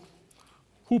who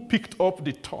picked up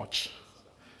the torch,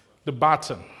 the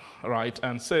baton, right,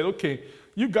 and said, okay,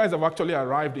 you guys have actually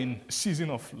arrived in season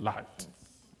of light.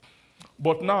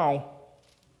 But now,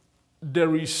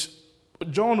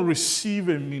 John received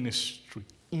a ministry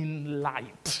in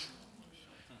light.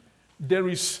 There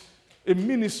is a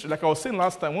ministry, like I was saying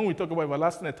last time, when we talk about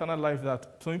everlasting eternal life,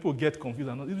 that some people get confused.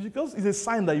 It's because it's a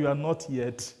sign that you are not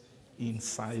yet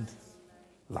inside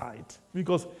light.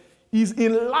 Because it's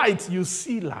in light you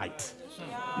see light.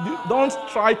 Don't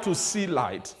try to see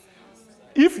light.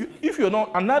 If you're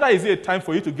not, and neither is it a time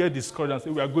for you to get discouraged and say,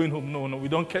 we are going home. No, we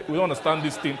don't care, we don't understand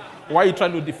this thing. Why are you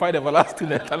trying to defy the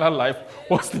everlasting eternal life?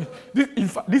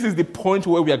 This is the point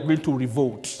where we are going to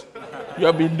revolt. You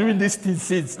have been doing this thing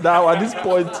since. Now, at this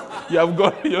point, you have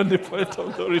gone beyond the point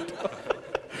of no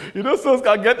return. Souls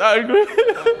can get angry.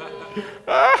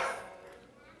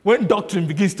 When doctrine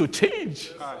begins to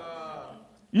change.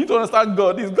 You need to understand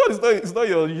God. God is not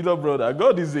your brother.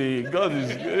 God is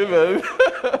amen.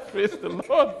 Praise the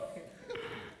Lord.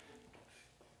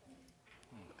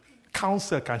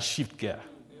 Counsel can shift gear.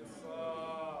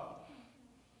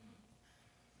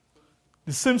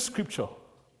 The same scripture,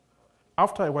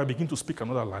 after a while, begin to speak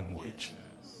another language.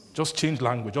 Just change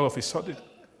language all of a sudden.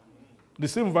 The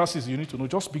same verses you need to know,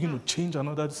 just begin to change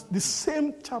another. The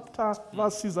same chapter,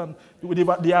 verses, and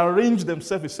they arrange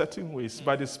themselves in certain ways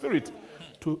by the Spirit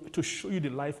to show you the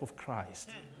life of Christ.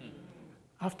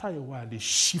 After a while, they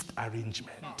shift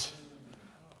arrangement.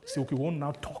 So we won't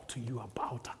now talk to you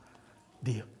about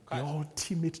the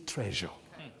ultimate treasure.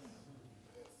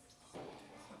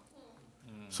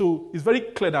 So it's very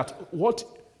clear that what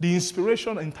the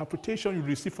inspiration and interpretation you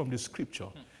receive from the scripture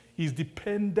is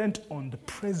dependent on the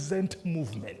present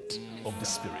movement of the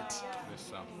Spirit.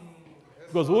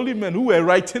 Because holy men who were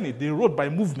writing it, they wrote by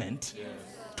movement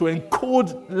to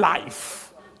encode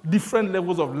life, different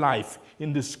levels of life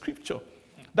in the scripture.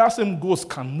 That same ghost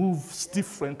can move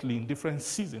differently in different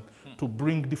seasons to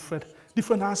bring different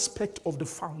aspects of the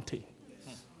fountain.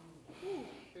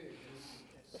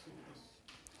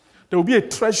 There will be a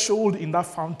threshold in that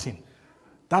fountain,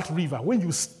 that river. When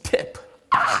you step,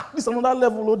 this is another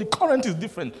level. The current is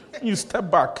different. When you step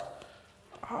back,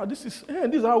 this is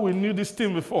how we knew this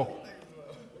thing before.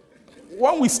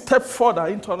 When we step further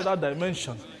into another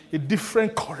dimension, a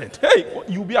different current. Hey,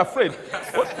 you'll be afraid.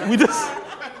 We just.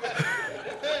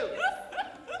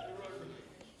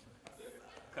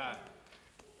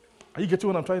 Are you getting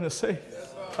what I'm trying to say?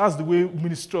 That's the way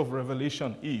ministry of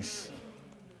revelation is.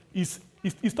 He's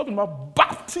talking about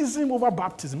baptism over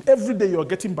baptism. Every day you're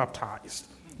getting baptized.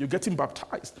 You're getting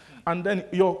baptized. And then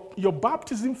your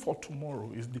baptism for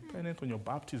tomorrow is dependent on your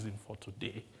baptism for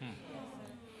today.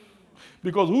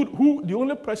 Because the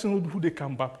only person who they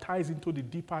can baptize into the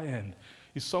deeper end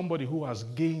is somebody who has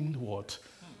gained what?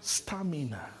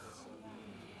 stamina.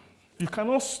 You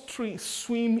cannot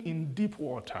swim in deep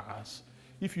waters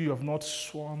if you have not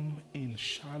swum in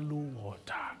shallow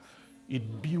water.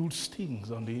 It builds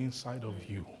things on the inside of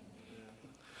you.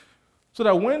 So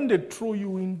that when they throw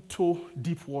you into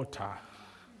deep water,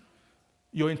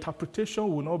 your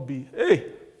interpretation will not be,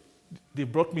 hey, they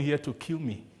brought me here to kill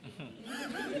me.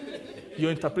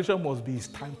 Your interpretation must be, it's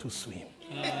time to swim.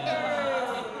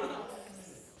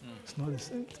 It's not the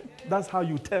same thing. That's how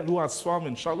you tell who has swum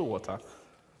in shallow water.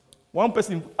 One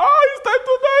person, it's time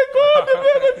to die, God, they're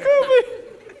going to kill me.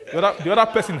 The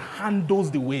other person handles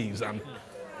the waves, and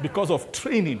because of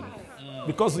training,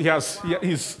 because he has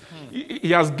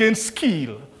gained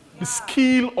skill, the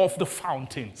skill of the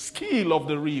fountain, skill of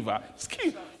the river,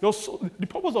 skill. The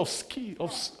purpose of skill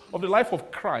of the life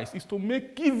of Christ is to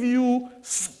give you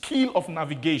skill of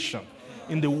navigation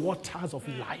in the waters of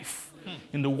life,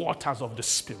 in the waters of the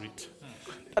Spirit.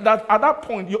 That at that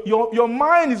point, your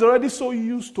mind is already so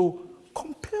used to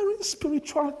comparing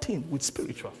spiritual thing with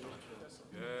spiritual.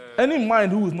 Any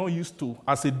mind who is not used to,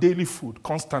 as a daily food,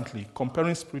 constantly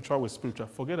comparing spiritual with spiritual,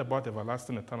 forget about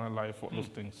everlasting eternal life or those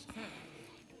things.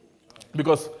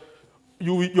 Because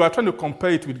you are trying to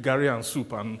compare it with Gary and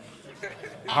soup and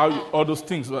all those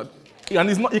things. And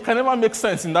it can never make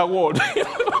sense in that world.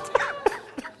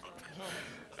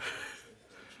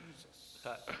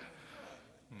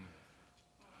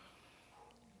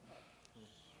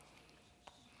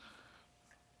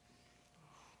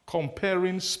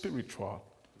 Comparing spiritual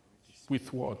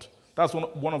with what? That's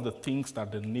one of the things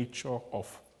that the nature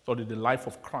of, or the life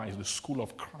of Christ, the school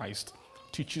of Christ,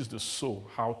 teaches the soul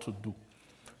how to do.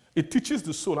 It teaches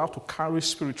the soul how to carry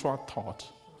spiritual thought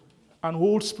and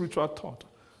hold spiritual thought.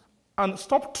 And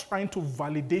stop trying to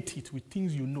validate it with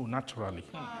things you know naturally.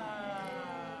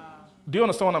 Do you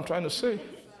understand what I'm trying to say?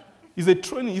 It's a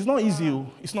training. It's not easy.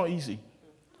 It's not easy.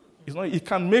 It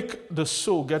can make the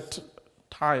soul get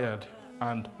tired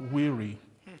and weary,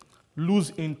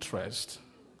 lose interest,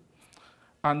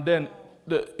 and then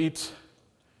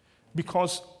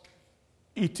because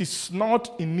it is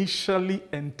not initially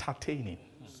entertaining.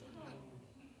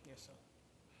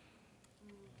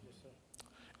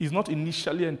 It's not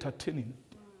initially entertaining.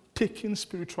 Taking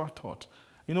spiritual thought.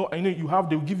 I know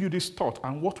they'll give you this thought,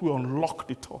 and what will unlock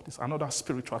the thought is another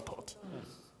spiritual thought.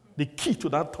 The key to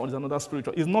that thought is another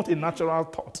spiritual. It's not a natural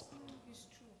thought.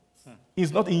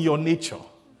 It's not in your nature,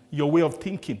 your way of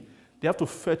thinking. They have to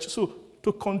fetch. So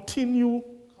to continue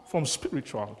from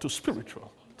spiritual to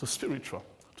spiritual to spiritual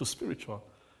to spiritual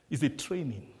is a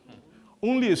training.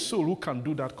 Only a soul who can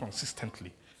do that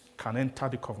consistently can enter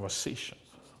the conversation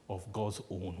of God's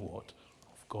own word,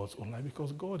 of God's own life.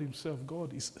 Because God himself,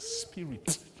 God is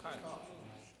spirit.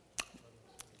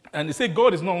 And they say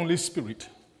God is not only spirit.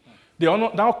 They are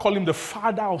now call him the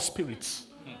Father of spirits.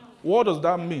 What does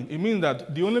that mean? It means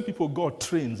that the only people God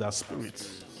trains are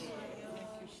spirits.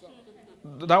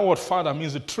 That word Father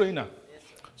means a trainer.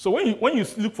 So when you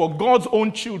look for God's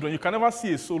own children, you can never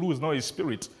see a soul who is not a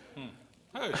spirit.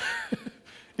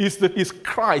 It's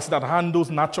Christ that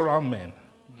handles natural men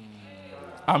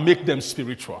and make them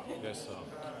spiritual. Yes, sir.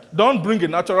 Don't bring a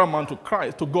natural man to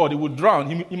Christ, to God. He will drown.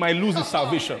 He might lose his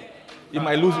salvation. He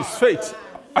might lose his faith.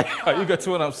 Are you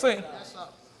getting what I'm saying?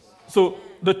 So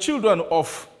the children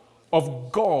of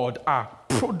God are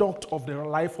product of the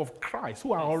life of Christ,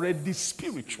 who are already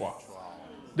spiritual.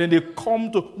 Then they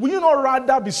come to, will you not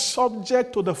rather be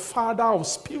subject to the Father of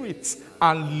spirits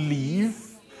and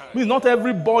live? I mean, not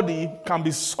everybody can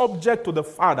be subject to the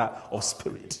Father of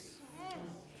spirit.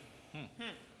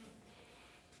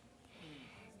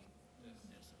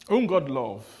 Whom God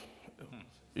loves,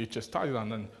 he chastises and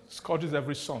then scourges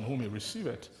every son whom he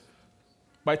receiveth.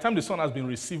 By the time the son has been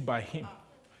received by him,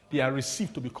 they are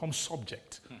received to become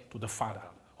subject to the Father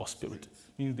or Spirit.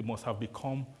 Means they must have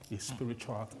become a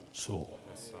spiritual soul.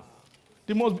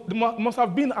 They must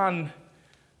have been an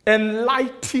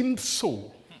enlightened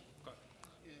soul.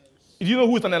 Do you know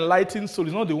who is an enlightened soul?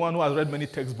 It's not the one who has read many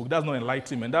textbooks. That's not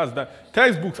enlightenment. That's that.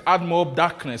 Textbooks add more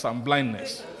darkness and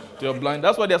blindness to your blind.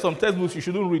 That's why there are some textbooks you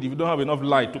shouldn't read if you don't have enough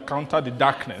light to counter the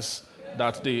darkness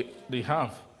that they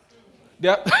have.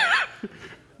 There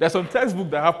are some textbooks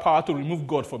that have power to remove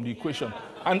God from the equation.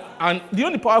 And the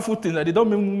only powerful thing is that they don't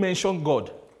even mention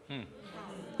God.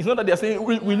 It's not that they're saying,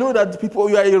 we know that people,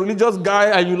 you are a religious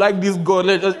guy and you like this God.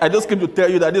 I just came to tell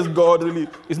you that this God really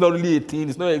is not really a thing.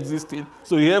 It's not existing.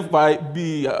 So you hereby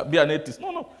be an atheist.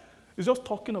 No. It's just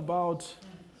talking about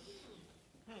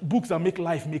books that make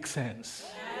life make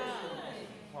sense.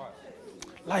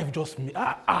 Life just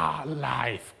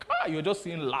life. You're just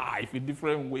seeing life in a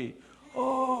different way.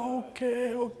 Oh,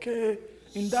 okay.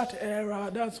 In that era,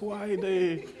 that's why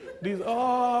this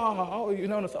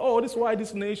is why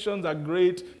these nations are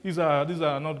great. These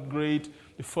are not great.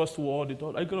 The first world, I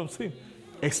get what I'm saying.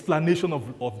 Explanation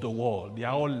of the world. They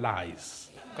are all lies.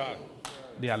 God.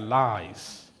 They are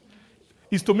lies.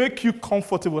 It's to make you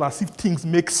comfortable as if things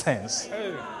make sense.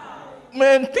 Hey.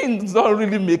 Man, things don't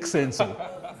really make sense.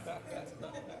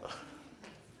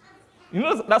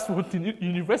 That's one thing.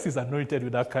 University is anointed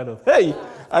with that kind of, hey,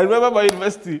 I remember my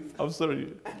university. I'm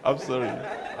sorry.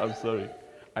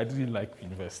 I didn't like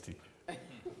university.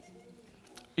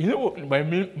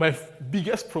 My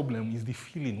biggest problem is the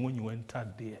feeling when you enter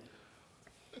there.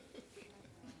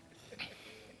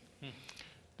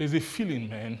 There's a feeling,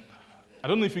 man. I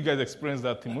don't know if you guys experience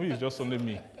that thing. Maybe it's just only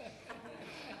me.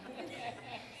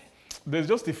 There's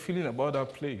just a feeling about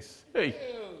that place. Hey.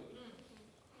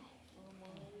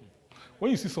 When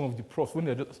you see some of the profs,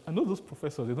 I know those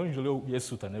professors, they don't usually wear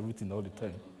suit and everything all the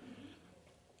time.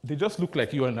 They just look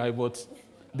like you and I, but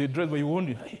they dress, but you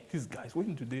wonder, hey, these guys,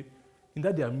 what do they, in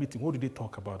that their meeting, what do they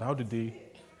talk about? How do they,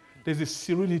 there's a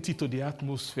serenity to the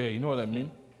atmosphere, you know what I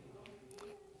mean?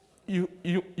 You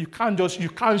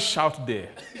can't shout there.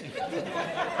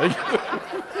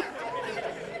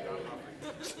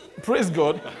 Praise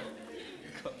God.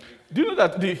 Do you know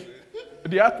that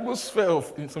the atmosphere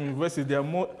of in some universities, they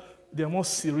are more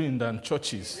serene than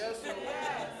churches? Yes.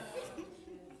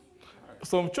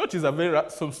 Some churches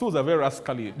some schools are very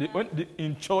rascally.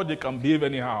 In church, they can behave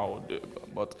anyhow.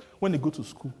 But when they go to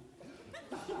school,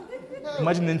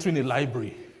 imagine entering a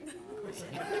library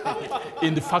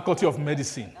in the faculty of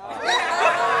medicine.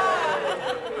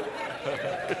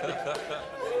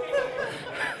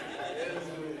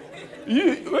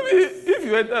 If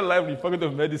you enter a library in the faculty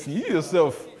of medicine, you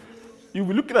yourself, you'll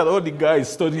be looking at all the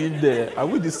guys studying there. Are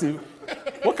we the same?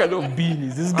 What kind of being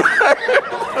is this guy?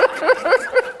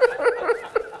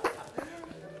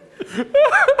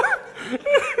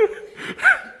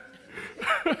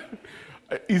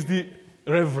 Is the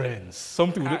reverence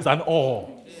something with an awe?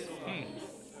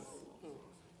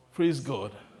 Praise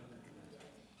God.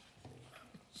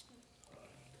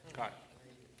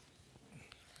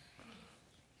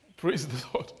 Praise the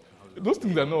Lord. Those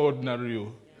things are not ordinary.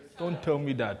 Don't tell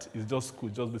me that it's just cool,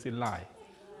 just basically lie.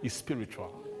 It's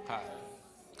spiritual.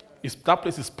 That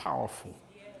place is powerful.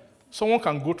 Someone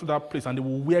can go to that place and they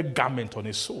will wear garment on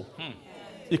his soul.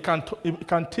 It can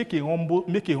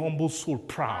make a humble soul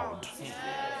proud.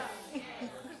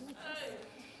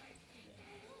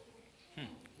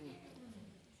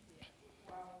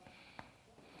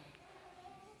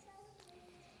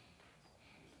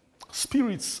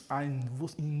 Spirits are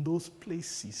in those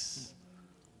places.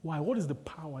 Why? What is the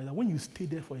power? That when you stay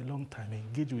there for a long time,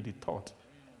 engage with the thought,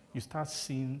 you start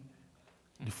seeing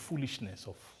the foolishness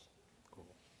of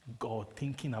God,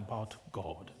 thinking about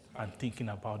God and thinking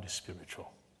about the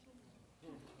spiritual.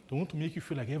 They want to make you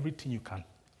feel like everything you can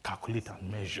calculate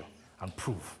and measure and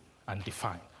prove and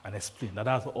define and explain,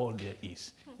 that's all there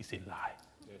is. It's a lie.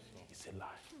 It's a lie.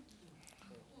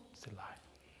 It's a lie.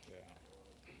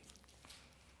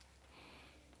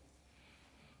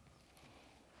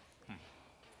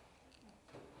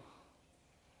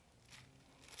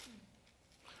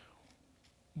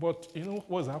 But you know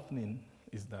what's happening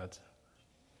is that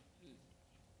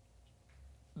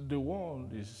the world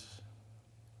is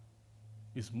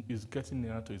getting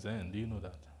near to its end. Do you know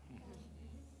that?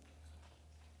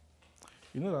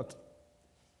 You know that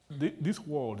this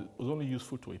world was only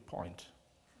useful to a point.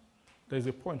 There is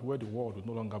a point where the world will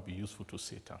no longer be useful to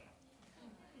Satan.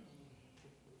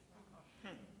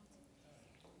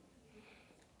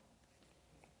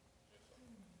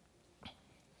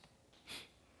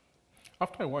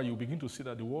 After a while, you begin to see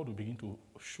that the world will begin to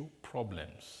show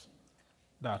problems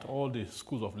that all the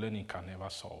schools of learning can never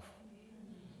solve.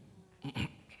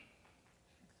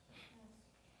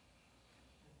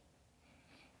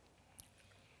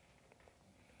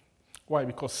 Why?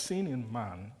 Because sin in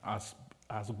man has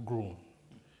grown.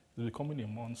 It's becoming a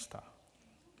monster.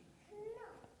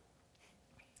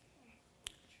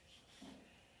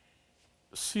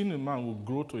 Sin in man will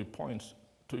grow to a point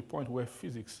where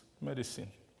physics, medicine,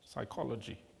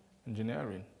 psychology,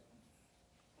 engineering,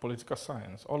 political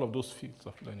science, all of those fields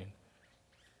of learning,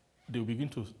 they will begin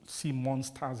to see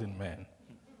monsters in men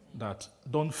that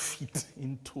don't fit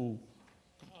into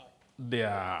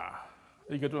their...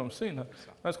 You get what I'm saying?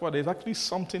 That's why there's actually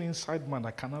something inside man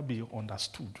that cannot be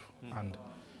understood and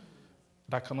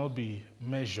that cannot be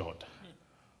measured.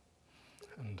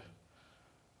 And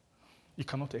you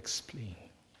cannot explain.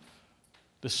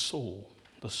 The soul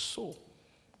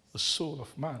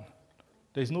of man.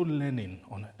 There is no learning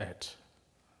on earth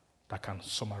that can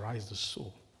summarize the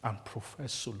soul and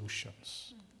profess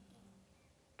solutions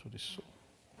to the soul.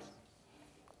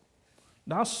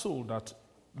 That soul that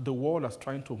the world is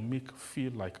trying to make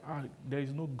feel like, there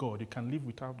is no God, you can live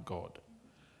without God.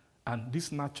 And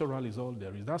this natural is all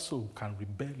there is. That soul can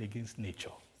rebel against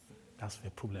nature. That's where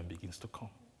the problem begins to come.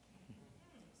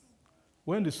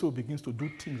 When the soul begins to do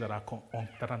things that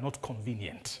are not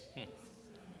convenient.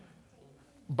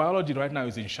 Biology right now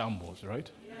is in shambles, right?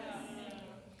 Yes.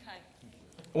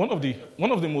 Okay.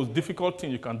 One of the most difficult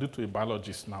things you can do to a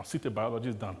biologist now, sit a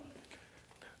biologist down,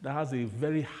 that has a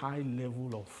very high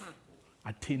level of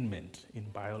attainment in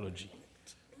biology,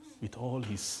 with all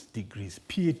his degrees,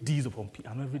 PhDs upon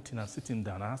PhD and everything, and sit him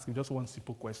down and ask him just one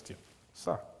simple question.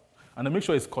 Sir. And then make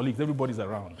sure his colleagues, everybody's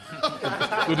around.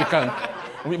 So they can,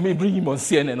 we may bring him on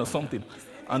CNN or something,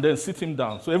 and then sit him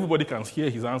down so everybody can hear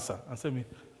his answer and say me,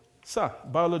 sir,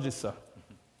 biologist, sir,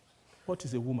 what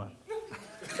is a woman?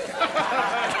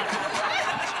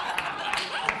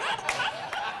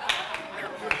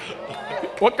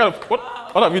 What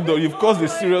have you done? You've caused a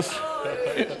serious...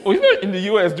 In the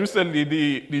US recently,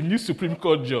 the new Supreme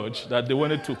Court judge that they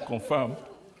wanted to confirm,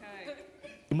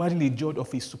 imagine a judge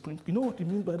of a Supreme Court. You know what it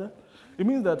means by that? It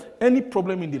means that any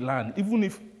problem in the land, even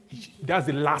if that's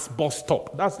the last bus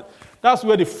stop, that's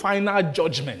where the final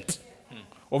judgment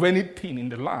of anything in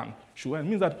the land should end. It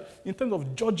means that in terms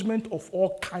of judgment of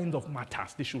all kinds of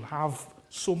matters, they should have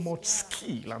so much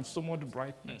skill and so much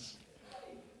brightness.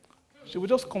 She will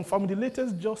just confirm the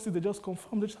latest justice, they just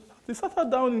confirmed. They sat her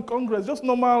down in Congress, just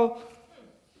normal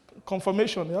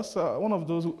confirmation. Yes, one of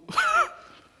those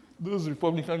those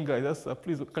Republican guys, yes,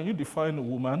 please, can you define a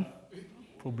woman?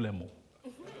 Problemo.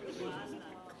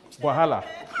 Wahala.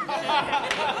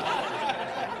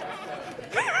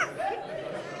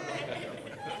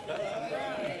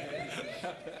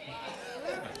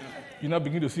 You now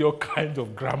begin to see all kinds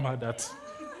of grammar that...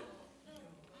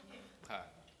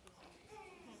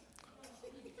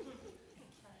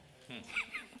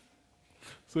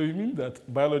 So you mean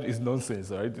that biology is nonsense,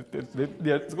 right?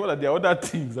 There are other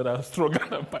things that are stronger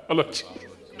than biology.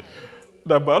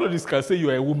 The biologist can say you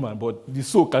are a woman, but the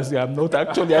soul can say I'm not.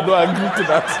 Actually, I don't agree to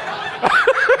that.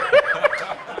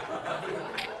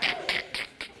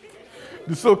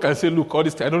 The soul can say, look, all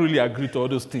this, I don't really agree to all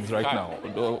those things right now.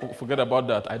 Forget about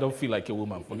that. I don't feel like a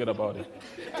woman. Forget about it.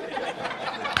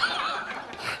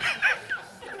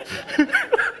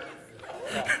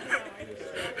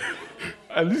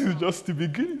 And this is just the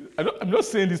beginning. I'm not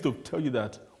saying this to tell you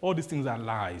that all these things are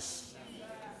lies.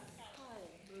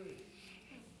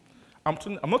 I'm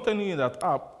not telling you that,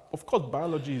 of course,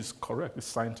 biology is correct, it's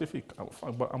scientific,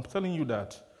 but I'm telling you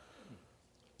that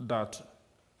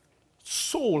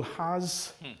soul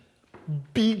has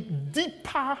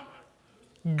deeper,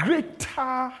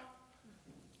 greater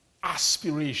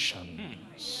aspirations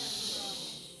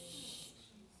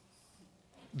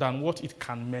than what it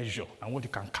can measure and what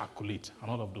it can calculate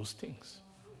and all of those things.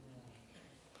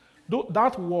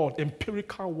 That world,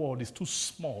 empirical world, is too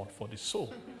small for the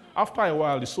soul. After a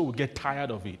while, the soul will get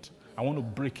tired of it. I want to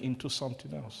break into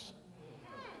something else.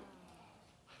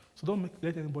 So don't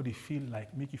let anybody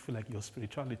make you feel like your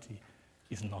spirituality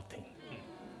is nothing.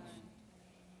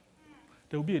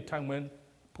 There will be a time when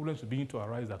problems will begin to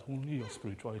arise that only your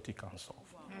spirituality can solve.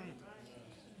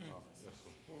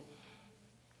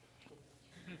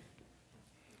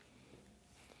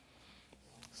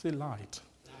 Say light.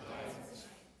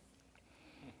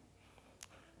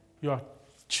 You are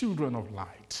children of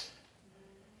light.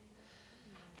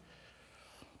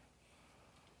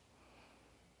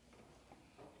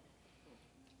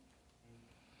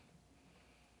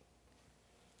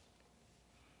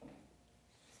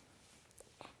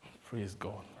 Praise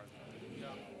God.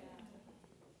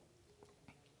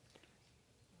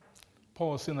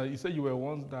 Paul was saying that he said you were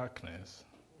once darkness,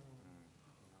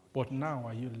 but now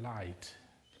are you light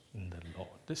in the Lord.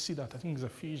 Let's see that. I think it's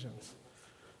Ephesians.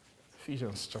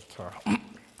 Ephesians chapter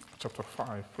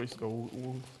 5. Praise God.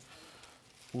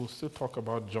 We'll still talk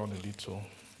about John a little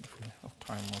if we have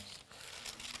time.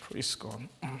 Praise God.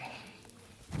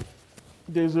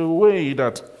 There's a way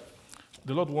that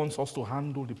the Lord wants us to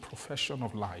handle the profession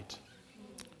of light.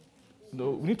 We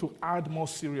need to add more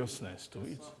seriousness to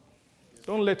it.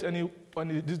 Don't let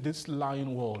this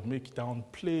lying world make you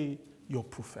downplay your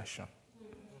profession.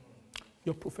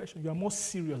 Your profession, you are more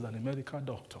serious than a medical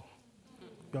doctor.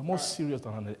 You are more serious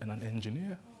than an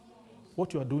engineer.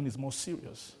 What you are doing is more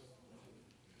serious.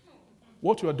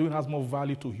 What you are doing has more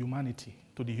value to humanity,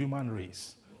 to the human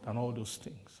race, than all those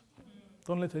things.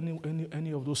 Don't let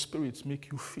any of those spirits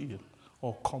make you feel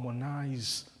or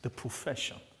commonize the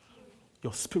profession,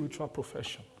 your spiritual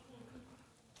profession.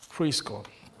 Praise God.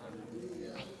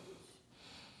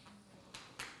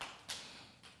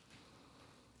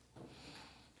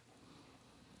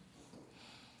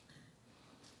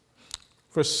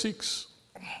 Verse 6,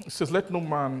 it says, let no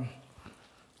man,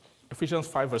 Ephesians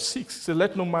 5 verse 6, it says,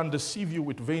 let no man deceive you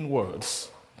with vain words,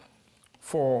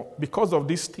 for because of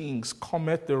these things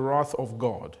cometh the wrath of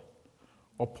God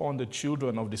upon the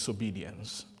children of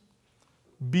disobedience.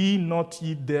 Be not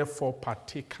ye therefore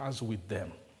partakers with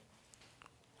them.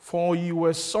 For ye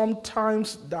were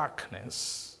sometimes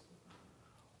darkness,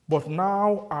 but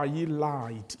now are ye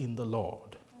light in the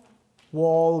Lord.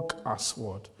 Walk as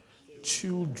what?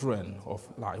 Children of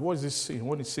light. What is this saying?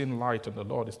 When it's saying light in the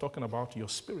Lord, it's talking about your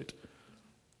spirit.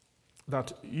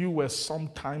 That you were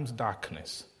sometimes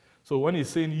darkness. So when he's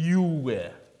saying you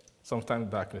were sometimes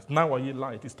darkness, now are ye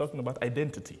light, it's talking about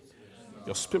identity.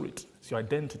 Your spirit, it's your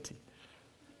identity.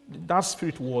 That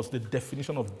spirit was the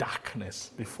definition of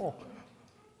darkness before.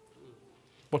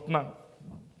 But now,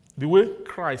 the way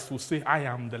Christ will say, I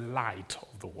am the light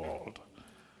of the world.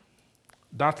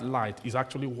 That light is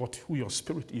actually who your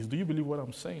spirit is. Do you believe what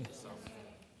I'm saying?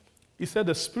 He said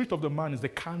the spirit of the man is the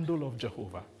candle of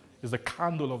Jehovah, is the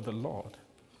candle of the Lord.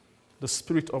 The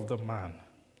spirit of the man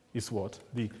is what?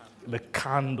 The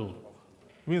candle.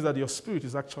 It means that your spirit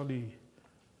is actually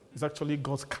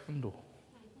God's candle.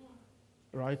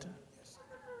 Right?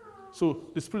 So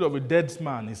the spirit of a dead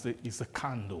man is the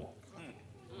candle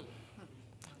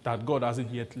that God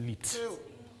hasn't yet lit.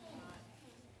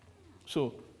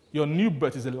 So your new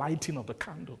birth is the lighting of the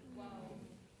candle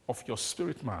of your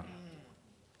spirit man.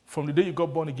 From the day you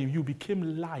got born again, you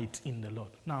became light in the Lord.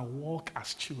 Now walk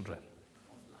as children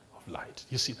of light.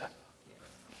 You see that?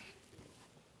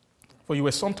 For you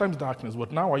were sometimes darkness,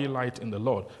 but now are you light in the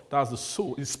Lord. That's the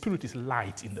soul. The spirit is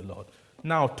light in the Lord.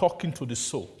 Now talking to the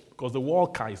soul, because the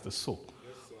walker is the soul.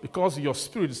 Because your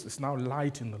spirit is now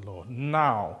light in the Lord.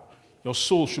 Now your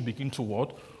soul should begin to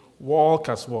what? Walk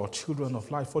as what? Children of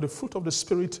light. For the fruit of the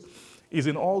Spirit is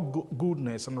in all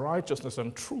goodness and righteousness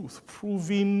and truth,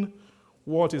 proving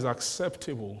what is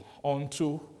acceptable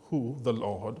unto who? The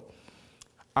Lord.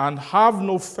 And have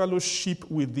no fellowship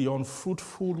with the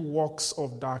unfruitful works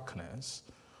of darkness,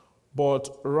 but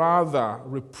rather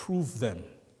reprove them.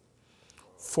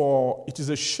 For it is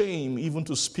a shame even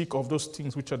to speak of those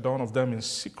things which are done of them in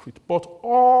secret. But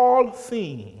all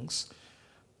things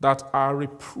that are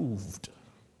reproved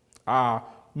are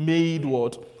made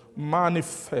what?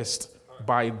 Manifest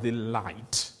by the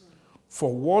light.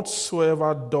 For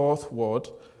whatsoever doth what?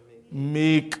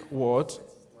 Make what?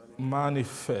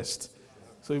 Manifest.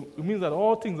 So it means that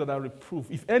all things that are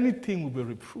reproved, if anything will be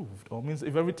reproved, or means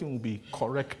if everything will be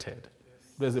corrected,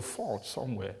 there's a fault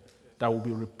somewhere that will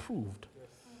be reproved.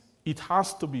 It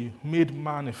has to be made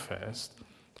manifest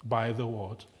by the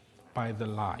what? By the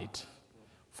light.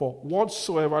 For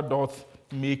whatsoever doth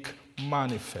make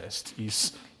manifest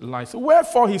is light.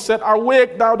 Wherefore he said,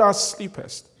 awake thou that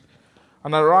sleepest,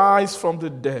 and arise from the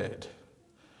dead,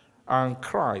 and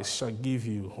Christ shall give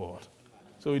you what?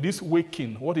 So this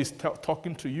waking, what he's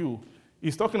talking to you,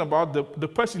 he's talking about the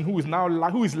person who is now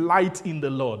who is light in the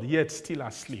Lord, yet still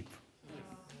asleep.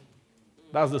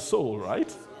 That's the soul,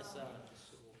 right?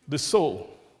 The soul.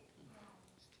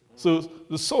 So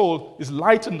the soul is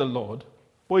light in the Lord,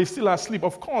 but he's still asleep.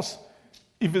 Of course,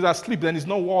 if he's asleep, then he's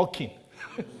not walking.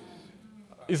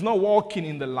 He's not walking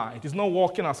in the light. He's not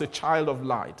walking as a child of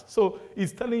light. So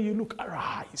he's telling you, look,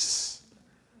 arise.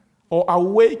 Or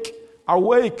awake,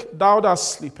 thou that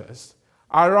sleepest.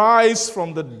 Arise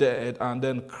from the dead, and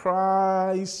then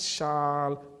Christ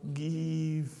shall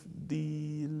give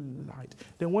thee light.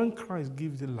 Then when Christ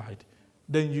gives thee light,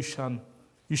 then you shall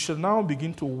now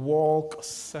begin to walk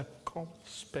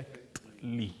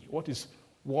circumspectly. What is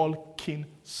walking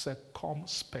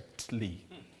circumspectly?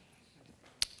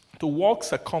 To walk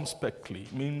circumspectly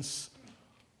means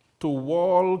to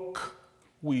walk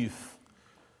with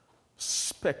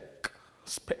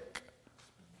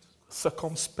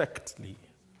circumspectly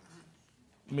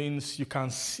means you can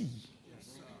see.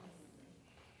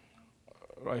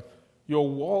 Right? You're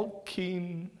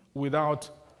walking without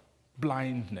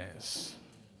blindness.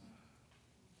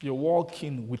 You're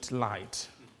walking with light.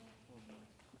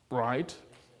 Right?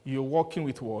 You're walking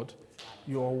with what?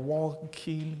 You are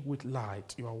walking with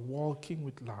light. You are walking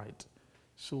with light.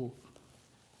 So,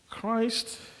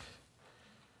 Christ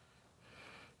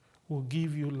will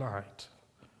give you light.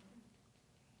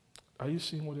 Are you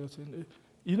seeing what they're saying?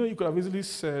 You know, you could have easily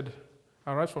said,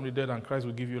 arise from the dead and Christ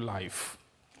will give you life.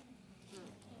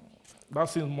 That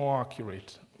seems more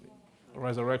accurate.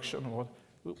 Resurrection.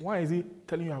 Why is he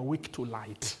telling you awake to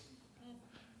light?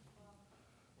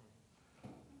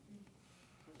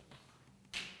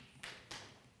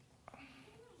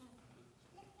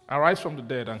 Arise from the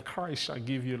dead, and Christ shall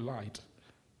give you light.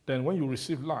 Then when you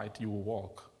receive light, you will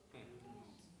walk.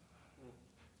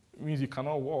 It means you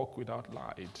cannot walk without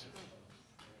light.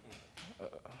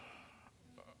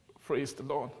 Praise the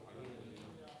Lord.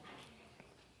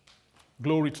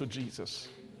 Glory to Jesus.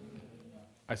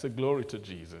 I say glory to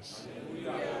Jesus.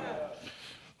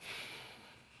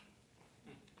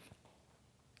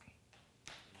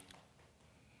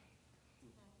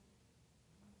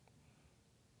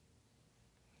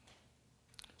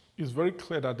 It's very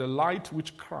clear that the light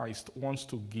which Christ wants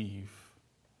to give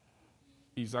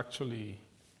is actually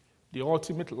the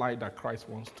ultimate light that Christ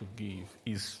wants to give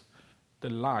is the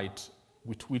light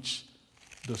with which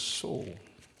the soul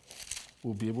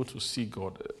will be able to see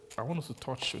God. I want us to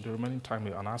touch the remaining time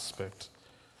an aspect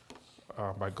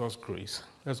by God's grace.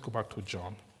 Let's go back to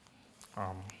John.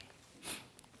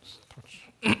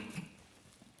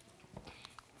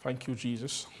 Thank you,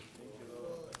 Jesus.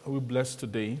 Are we blessed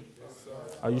today?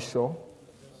 Are you sure?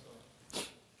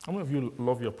 How many of you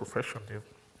love your profession?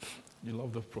 You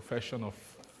love the profession of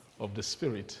the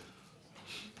Spirit.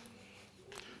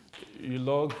 You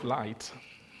love light.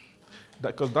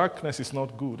 Because darkness is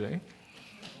not good, eh?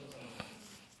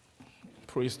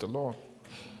 Praise the Lord.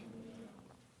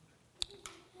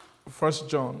 1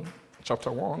 John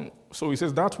chapter 1. So he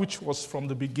says, that which was from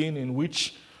the beginning,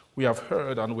 which we have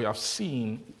heard and we have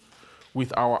seen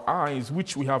with our eyes,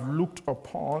 which we have looked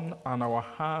upon, and our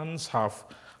hands have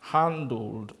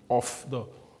handled of the.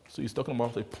 So he's talking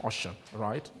about a portion,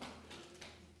 right?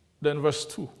 Then verse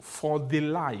 2, for the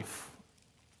life.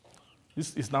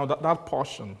 This is now that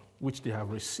portion which they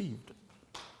have received.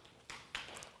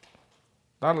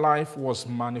 That life was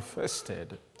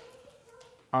manifested,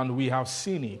 and we have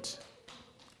seen it,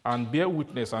 and bear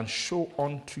witness and show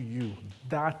unto you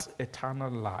that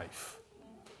eternal life,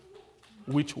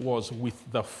 which was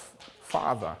with the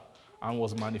Father and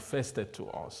was manifested to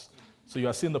us. So you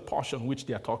are seeing the portion which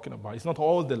they are talking about. It's not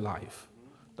all the life.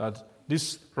 That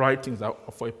these writings are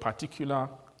for a particular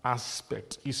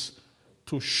aspect. Is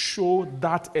to show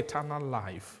that eternal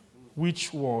life,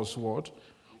 which was what?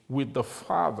 With the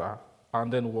Father,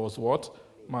 and then was what?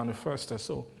 Manifested.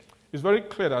 So it's very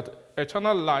clear that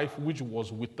eternal life, which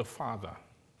was with the Father,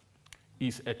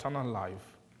 is eternal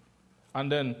life.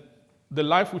 And then the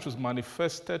life which was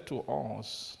manifested to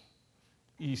us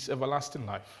is everlasting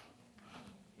life.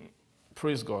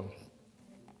 Praise God.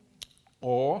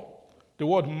 Or the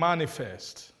word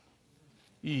manifest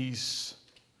is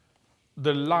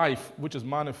the life which is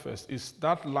manifest, is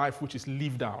that life which is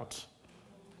lived out.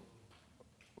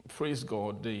 Praise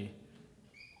God.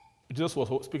 Jesus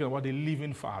was speaking about the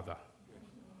living Father.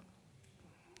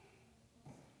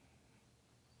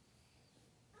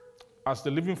 As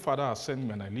the living Father has sent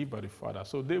me, and I live by the Father,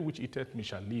 so they which eateth me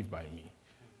shall live by me.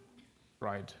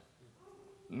 Right?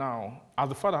 Now, as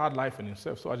the Father had life in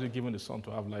himself, so has he given the Son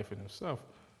to have life in himself.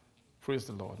 Praise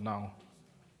the Lord. Now,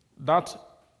 that,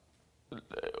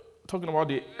 talking about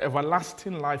the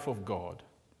everlasting life of God,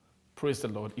 praise the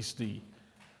Lord, is the,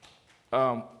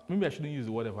 maybe I shouldn't use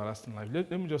the word everlasting life.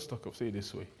 Let me just say it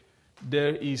this way.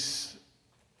 There is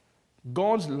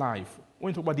God's life. When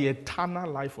you talk about the eternal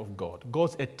life of God,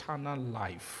 God's eternal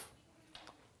life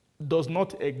does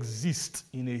not exist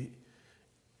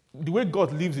the way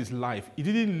God lives his life. He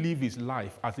didn't live his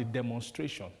life as a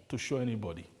demonstration to show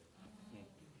anybody.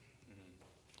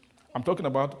 I'm talking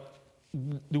about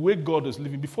the way God was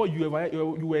living before you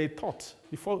were a thought,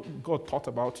 before God thought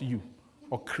about you,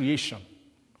 or creation,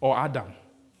 or Adam,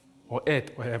 or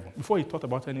earth, or heaven. Before he thought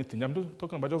about anything. I'm just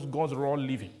talking about just God's raw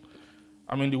living.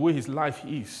 I mean, the way his life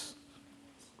is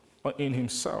in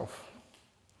himself.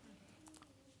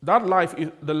 That life is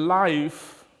the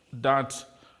life that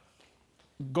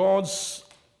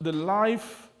the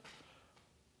life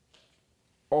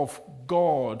of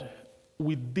God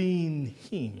within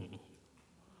him.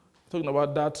 Talking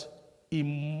about that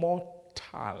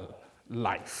immortal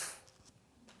life.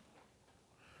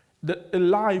 A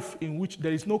life in which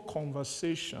there is no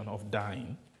conversation of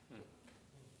dying.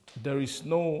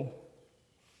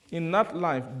 In that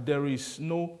life, there is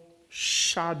no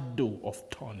shadow of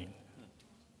turning.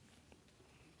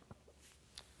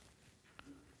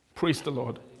 Praise the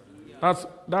Lord.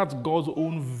 That's God's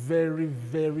own very,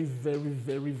 very, very,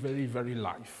 very, very, very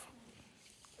life.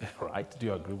 Right? Do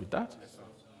you agree with that?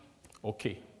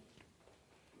 Okay.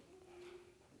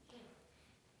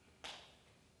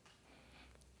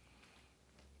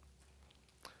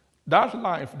 That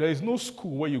life, there is no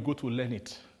school where you go to learn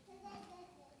it.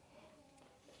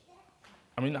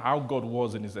 I mean, how God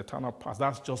was in his eternal past,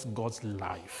 that's just God's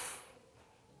life.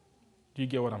 Do you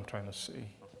get what I'm trying to say?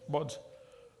 But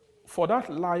for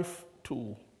that life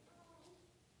to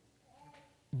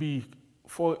be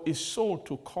for a soul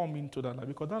to come into that life,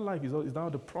 because that life is now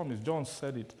the promise. John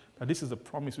said it, that this is the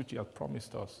promise which he has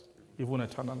promised us, even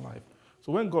eternal life.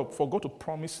 So when God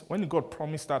promised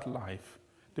that life,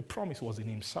 the promise was in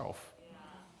himself.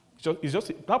 It's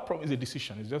just that promise is a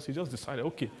decision. He just decided,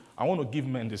 okay, I want to give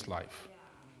men this life.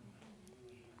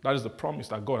 That is the promise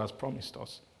that God has promised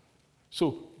us.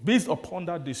 So based upon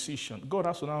that decision, God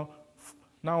has to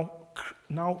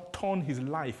now turn his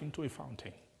life into a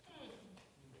fountain.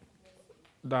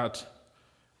 That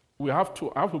I have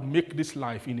to make this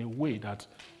life in a way that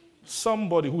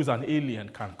somebody who is an alien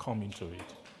can come into it.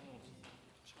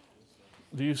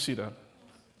 Do you see that?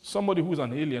 Somebody who is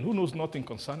an alien, who knows nothing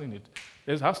concerning it,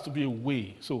 there has to be a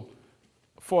way. So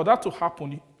for that to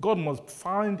happen, God must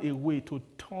find a way to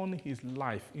turn his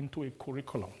life into a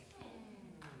curriculum.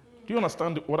 Do you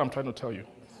understand what I'm trying to tell you?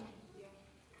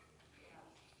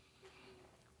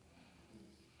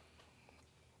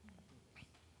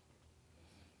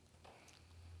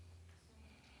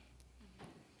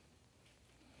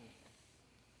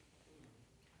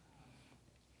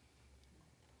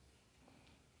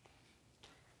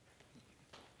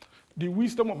 The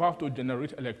wisdom of how to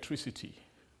generate electricity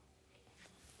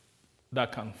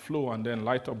that can flow and then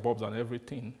light up bulbs and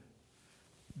everything,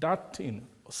 that thing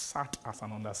sat as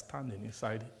an understanding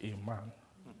inside a man.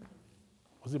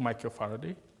 Was it Michael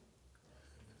Faraday?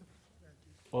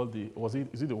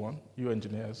 Is it the one? You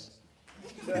engineers?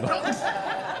 You're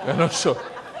not sure.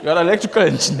 You're an electrical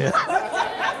engineer.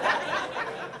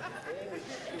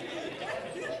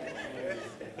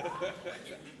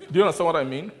 Do you understand what I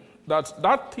mean?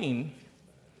 That thing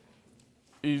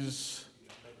is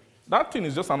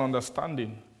just an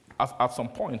understanding at some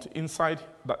point inside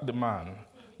the man.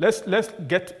 Let's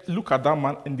look at that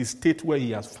man in the state where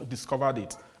he has discovered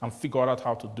it and figured out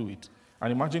how to do it.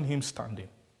 And imagine him standing.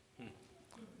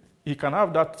 He can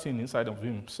have that thing inside of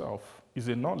himself. It's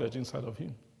a knowledge inside of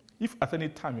him. If at any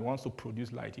time he wants to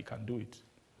produce light, he can do it.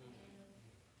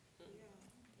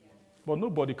 But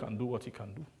nobody can do what he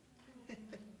can do.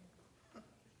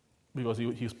 Because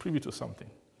he's privy to something.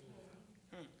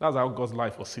 That's how God's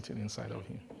life was sitting inside of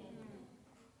him.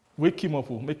 Wake him up,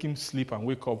 make him sleep and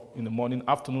wake up in the morning,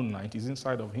 afternoon, night, is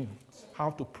inside of him. How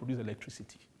to produce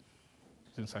electricity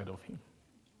is inside of him.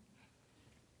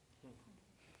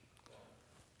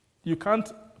 You can't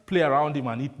play around him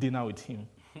and eat dinner with him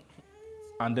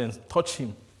and then touch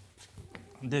him.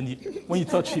 And then when you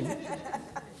touch him,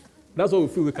 that's what we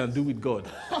feel we can do with God.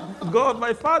 God,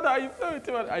 my Father,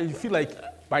 I feel like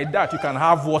by that, you can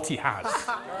have what he has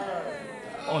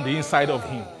on the inside of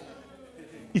him.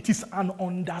 It is an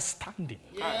understanding.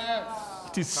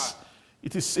 Yes.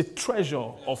 It is a treasure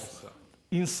of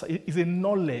inside. It is a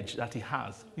knowledge that he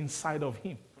has inside of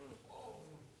him.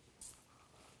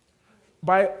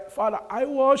 By Father, I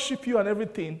worship you and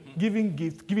everything, giving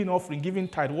gifts, giving offering, giving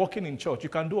tithe, walking in church. You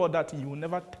can do all that, you will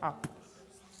never tap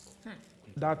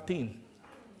that thing.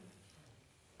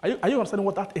 Are you understanding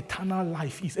what that eternal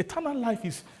life is? Eternal life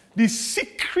is the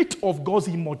secret of God's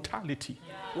immortality.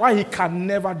 Yeah. Why he can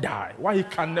never die. Why he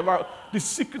can never... The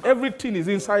secret, everything is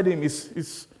inside him,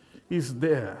 is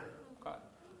there. Okay.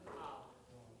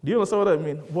 Do you understand what I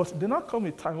mean? But there not come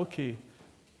a time, okay,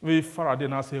 maybe Faraday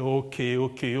now say,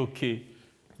 okay.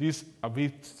 This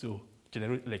ability to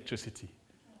generate electricity.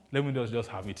 Let me just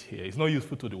have it here. It's not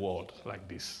useful to the world like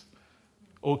this.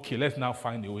 Okay, let's now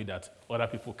find a way that other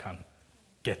people can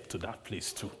get to that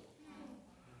place too.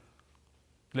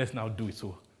 Let's now do it.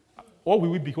 So what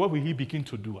will he begin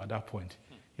to do at that point?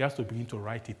 He has to begin to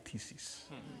write a thesis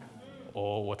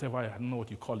or whatever, I don't know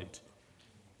what you call it.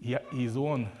 He's the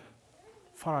one,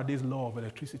 Faraday's law of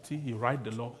electricity, he write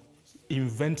the law,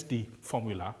 invent the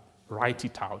formula, write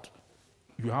it out.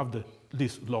 You have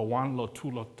this law 1, law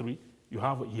 2, law 3.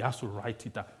 He has to write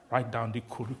it down, write down the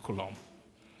curriculum.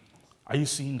 Are you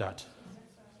seeing that?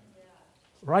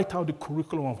 Write out the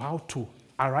curriculum of how to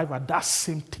arrive at that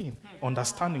same thing,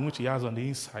 understanding which he has on the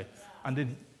inside, and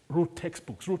then wrote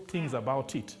textbooks, wrote things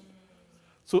about it.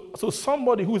 So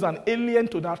somebody who is an alien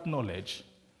to that knowledge,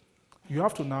 you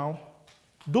have to now,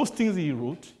 those things he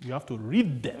wrote, you have to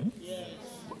read them. Yes.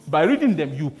 By reading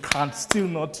them, you can still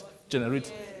not generate.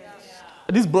 Yes.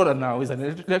 This brother now is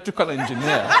an electrical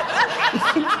engineer.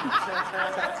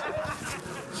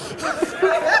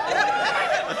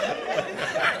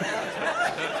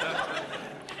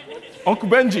 Uncle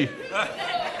Benji.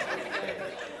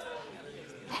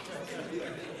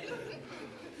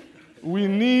 We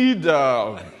need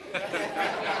how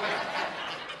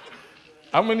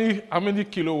many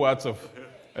kilowatts of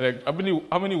how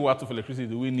many watts of electricity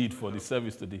do we need for the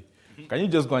service today? Can you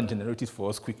just go and generate it for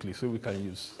us quickly so we can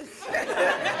use?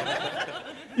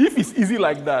 If it's easy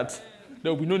like that,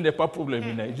 there will be no NEPA problem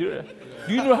in Nigeria.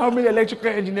 Do you know how many electrical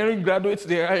engineering graduates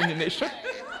there are in the nation?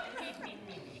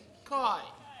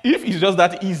 If it's just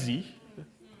that easy,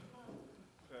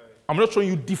 I'm not showing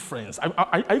you difference.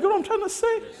 Are you get what I'm trying to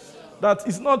say? That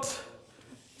it's not,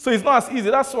 so it's not as easy.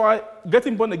 That's why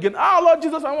getting born again, Lord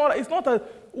Jesus, it's not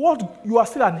you are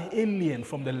still an alien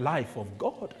from the life of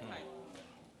God.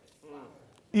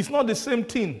 It's not the same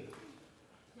thing.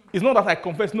 It's not that I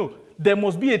confess. No, there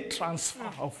must be a transfer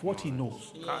of what he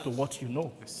knows to what you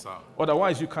know. Yes,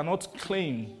 otherwise, you cannot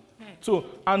claim. So,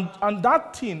 and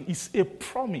that thing is a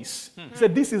promise. He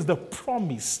said, this is the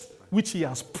promise which he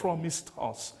has promised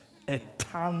us.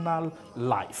 Eternal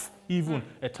life. Even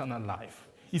eternal life.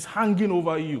 It's hanging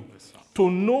over you. To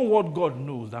know what God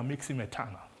knows that makes him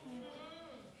eternal.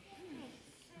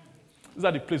 Is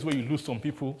that the place where you lose some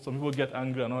people? Some people get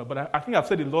angry and all. But I think I've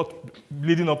said a lot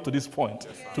leading up to this point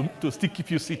to still keep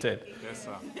you seated. Yes,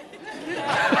 sir.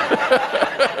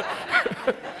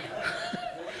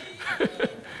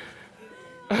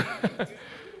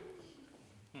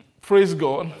 Praise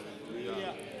God.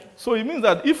 So it means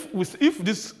that if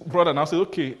this brother now says,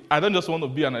 okay, I don't just want to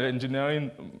be an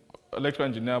electrical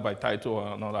engineer by title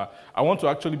or another. I want to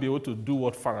actually be able to do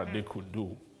what Faraday could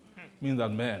do. It means that,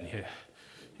 man,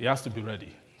 he has to be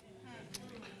ready.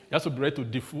 He has to be ready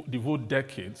to devote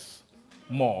decades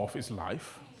more of his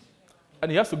life.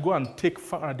 And he has to go and take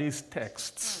Faraday's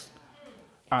texts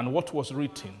and what was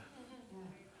written.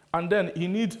 And then he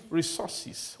needs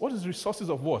resources. What is resources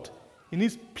of what? He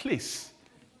needs place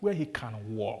where he can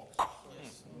walk.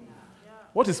 Yes.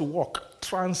 What is walk?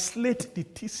 Translate the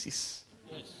thesis,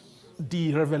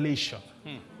 the revelation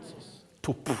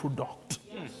to product.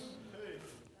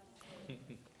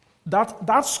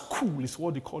 That school is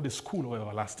what they call the school of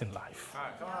everlasting life.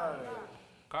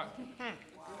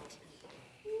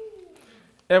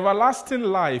 Everlasting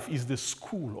life is the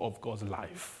school of God's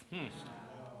life.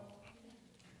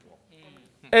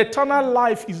 Eternal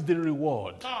life is the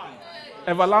reward.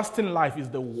 Everlasting life is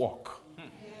the work.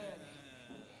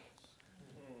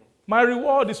 My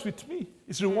reward is with me.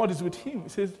 His reward is with him. He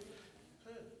says,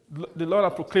 the Lord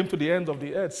hath proclaimed to the ends of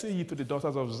the earth, say ye to the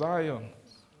daughters of Zion,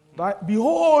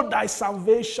 behold, thy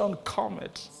salvation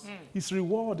cometh. His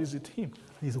reward is with him.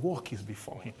 His work is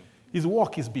before him. His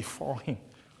work is before him.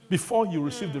 Before you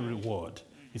receive the reward,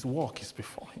 his work is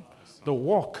before him. The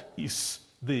work is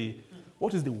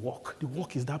what is the work? The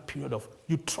work is that period of,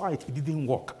 you try it didn't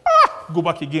work. Go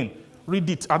back again. Read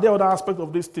it. Are there other aspects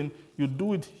of this thing? You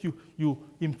do it, you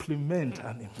implement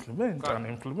and implement and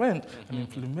implement and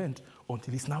implement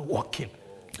until it's now working.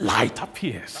 Light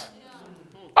appears.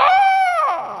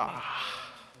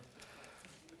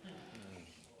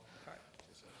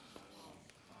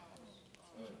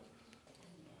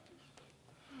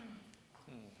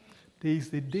 There is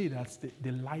the day that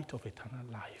the light of eternal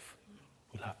life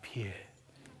will appear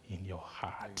in your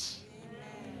heart.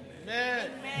 Amen.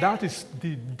 That is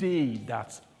the day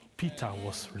that Peter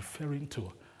was referring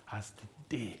to as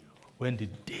the day when the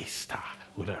day star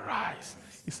will arise.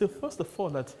 He said, first of all,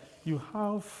 that you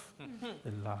have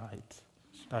the light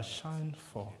that shines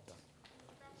forth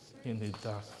in the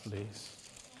dark place.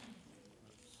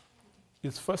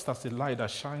 It's first as the light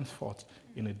that shines forth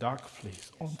in a dark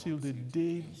place until the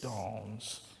day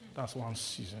dawns. That's one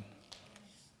season.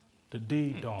 The day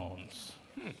dawns.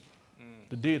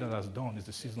 The day that has dawned is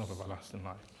the season of everlasting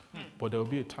life. But there will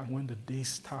be a time when the day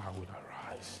star will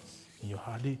arise in your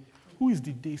heart. Who is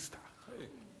the day star?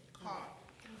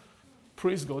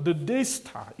 Praise God. The day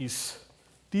star is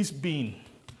this being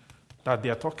that they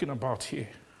are talking about here.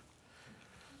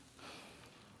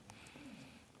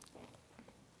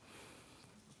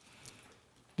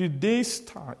 The day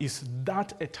star is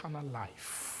that eternal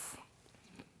life.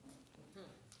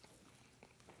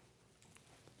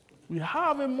 We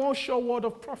have a more sure word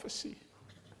of prophecy,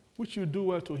 which you do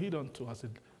well to heed unto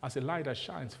as a light that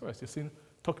shines first. You're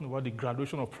talking about the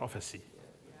graduation of prophecy.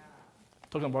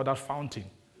 Talking about that fountain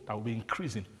that will be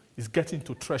increasing. It's getting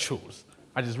to thresholds.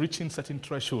 As it's reaching certain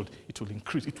threshold, it will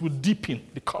increase. It will deepen.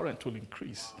 The current will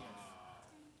increase.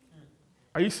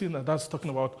 Are you seeing that that's talking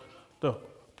about the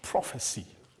prophecy?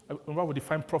 Remember, we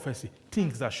define prophecy,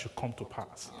 things that should come to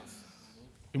pass.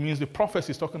 It means the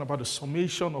prophecy is talking about the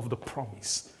summation of the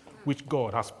promise which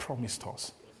God has promised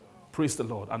us. Praise the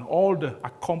Lord. And all the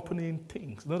accompanying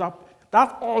things.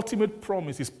 That ultimate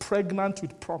promise is pregnant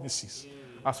with promises,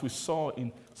 as we saw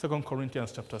in 2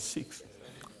 Corinthians chapter 6.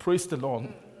 Praise the Lord.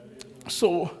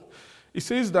 So, it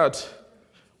says that,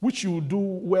 which you do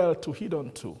well to heed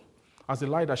unto, as the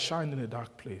light that shines in a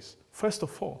dark place. First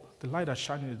of all, the light that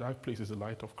shines in the dark place is the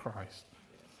light of Christ.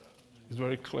 It's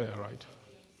very clear, right?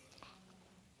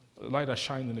 The light that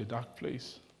shines in a dark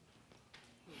place.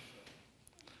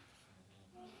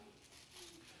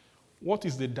 What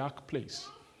is the dark place?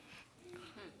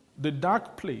 The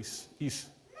dark place is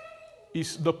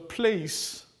the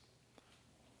place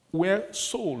where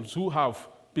souls who have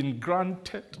been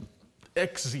granted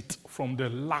exit from the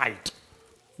light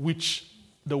which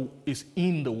is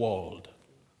in the world,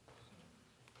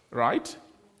 right?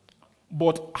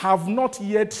 But have not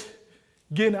yet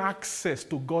gained access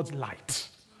to God's light.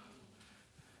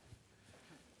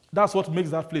 That's what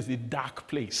makes that place a dark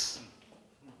place.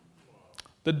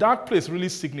 The dark place really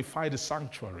signifies the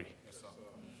sanctuary.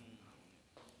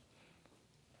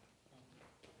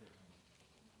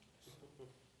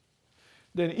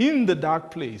 Then in the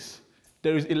dark place,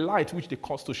 there is a light which they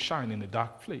cause to shine in the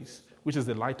dark place, which is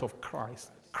the light of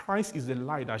Christ. Christ is the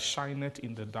light that shineth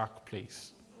in the dark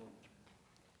place.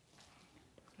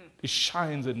 It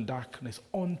shines in darkness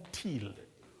until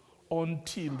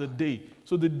the day.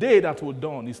 So the day that will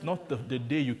dawn is not the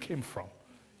day you came from.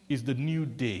 It's the new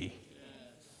day.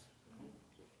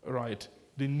 Right?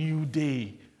 The new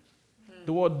day.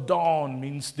 The word dawn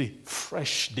means the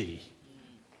fresh day.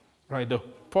 Right? The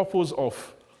purpose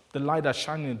of the light that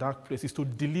shines in the dark place is to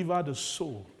deliver the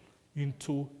soul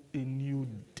into a new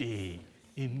day.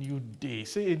 A new day.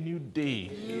 Say a new day.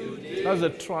 New day. That's a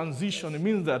transition. It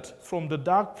means that from the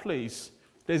dark place,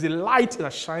 there's a light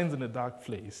that shines in the dark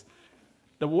place.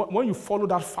 That when you follow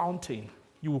that fountain,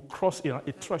 you will cross a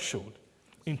threshold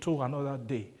into another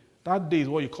day. That day is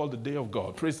what you call the day of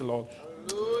God. Praise the Lord.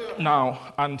 Hallelujah.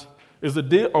 Now, and it's the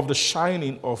day of the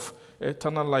shining of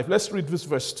eternal life. Let's read this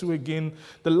verse 2 again.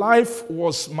 The life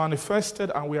was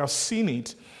manifested, and we have seen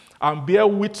it, and bear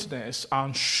witness,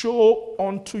 and show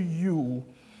unto you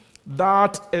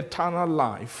that eternal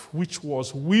life which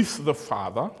was with the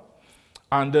Father,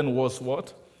 and then was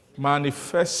what?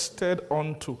 Manifested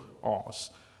unto us.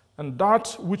 And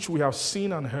that which we have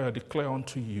seen and heard declare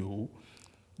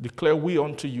we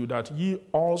unto you, that ye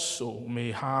also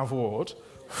may have what?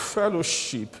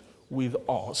 Fellowship with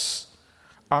us.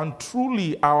 And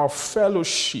truly our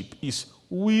fellowship is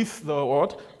with the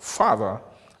what? Father,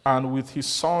 and with his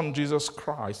Son, Jesus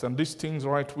Christ. And these things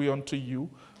write we unto you,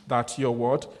 that your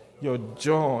what? Your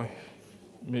joy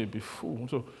may be full.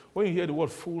 So when you hear the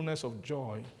word fullness of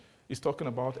joy, it's talking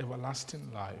about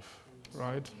everlasting life,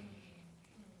 right?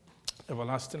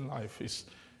 Everlasting life is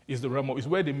the realm of, is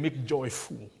where they make joy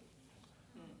full.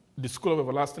 The school of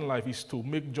everlasting life is to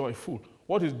make joy full.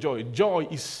 What is joy? Joy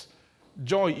is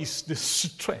the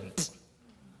strength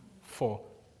for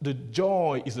the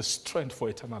strength for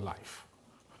eternal life.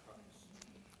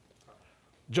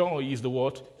 Joy is the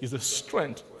what? Is the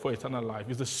strength for eternal life.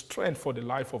 Is the strength for the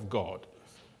life of God.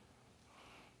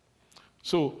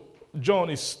 So John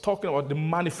is talking about the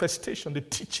manifestation, the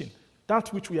teaching,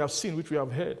 that which we have seen, which we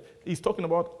have heard. He's talking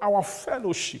about our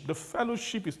fellowship. The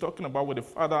fellowship he's talking about with the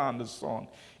Father and the Son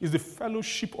is the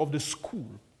fellowship of the school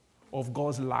of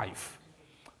God's life.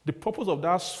 The purpose of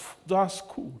that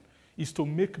school is to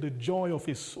make the joy of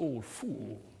a soul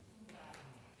full.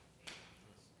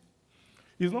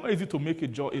 It's not easy to make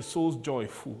a soul's joy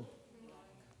full.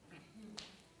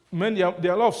 There are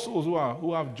a lot of souls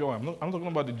who have joy. I'm not talking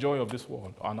about the joy of this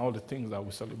world and all the things that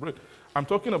we celebrate. I'm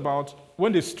talking about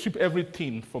when they strip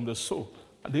everything from the soul.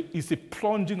 It's a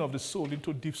plunging of the soul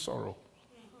into deep sorrow.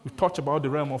 We talked about the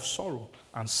realm of sorrow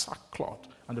and sackcloth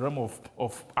and the realm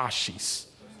of ashes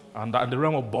and the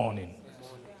realm of burning.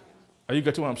 Are you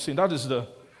getting what I'm saying? That is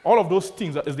all of those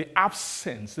things that is the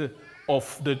absence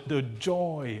of the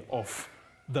joy of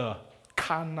the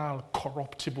carnal,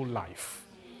 corruptible life.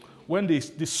 When the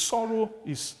sorrow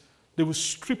is, they will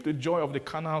strip the joy of the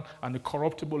carnal and the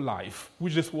corruptible life,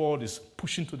 which this world is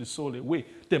pushing to the soul away,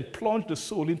 then plunge the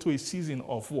soul into a season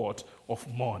of what? Of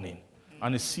mourning.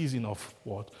 And a season of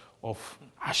what? Of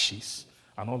ashes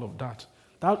and all of that.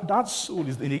 That soul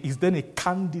is then a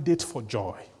candidate for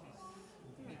joy.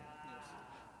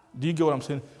 Do you get what I'm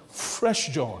saying? Fresh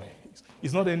joy.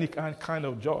 It's not any kind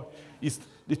of joy.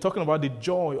 They're talking about the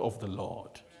joy of the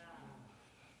Lord.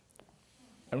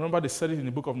 I remember they said it in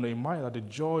the book of Nehemiah that the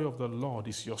joy of the Lord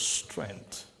is your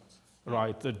strength.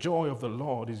 Right? The joy of the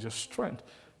Lord is your strength.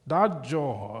 That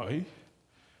joy,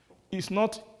 it's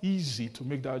not easy to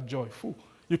make that joy full.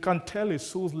 You can tell a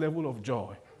soul's level of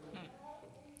joy.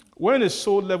 When a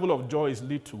soul level of joy is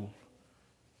little,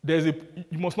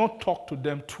 you must not talk to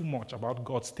them too much about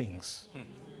God's things.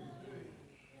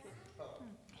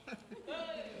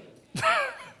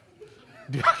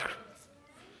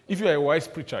 If you're a wise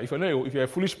preacher, if you're a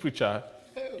foolish preacher,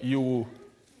 you will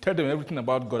tell them everything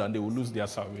about God and they will lose their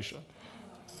salvation.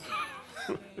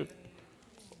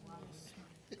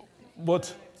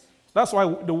 But That's why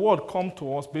the word comes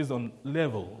to us based on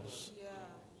levels. Yeah.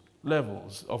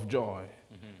 Levels of joy.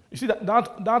 Mm-hmm. You see,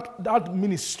 that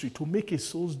ministry to make a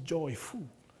soul's joy full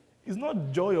is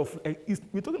not joy of,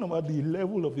 we're talking about the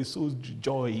level of a soul's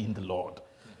joy in the Lord.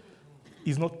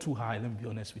 It's not too high, let me be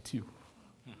honest with you.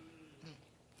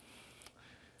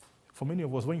 For many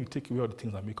of us, when you take away all the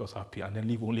things that make us happy and then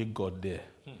leave only God there,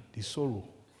 the sorrow.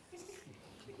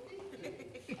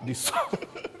 The sorrow.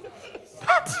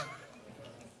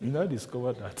 You now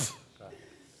discover that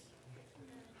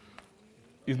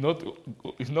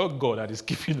it's not God that is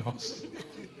keeping us.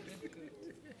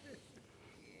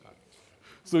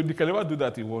 So they can never do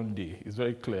that in one day. It's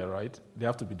very clear, right? They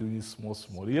have to be doing it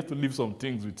small. They have to leave some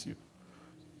things with you.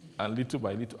 And little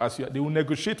by little, they will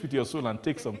negotiate with your soul and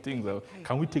take some things.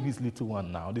 Can we take this little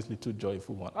one now, this little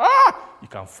joyful one? You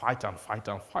can fight and fight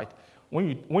and fight.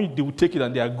 When they will take it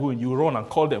and they are going, you run and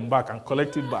call them back and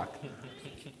collect it back.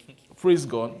 Praise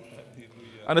God.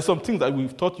 And there's some things that we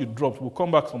thought you dropped. We'll come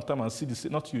back sometime and see this.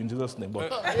 Not you in Jesus' name,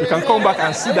 but you can come back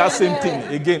and see that same thing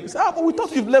again. Say, but we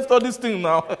thought you've left all these things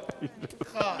now.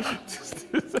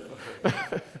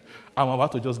 I'm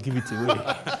about to just give it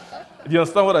away. Do you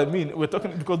understand what I mean? We're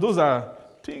talking because those are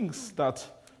things that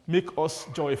make us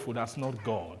joyful. That's not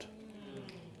God.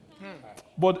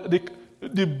 But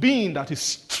the being that is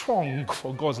strong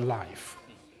for God's life,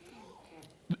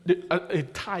 a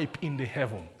type in the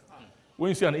heaven. When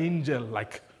you see an angel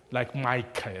like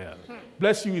Michael,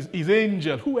 bless you, his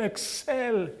angel who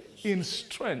excel in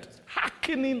strength,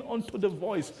 hearkening unto the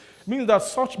voice, means that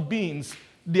such beings,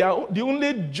 they are the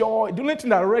only thing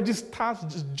that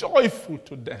registers joyful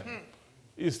to them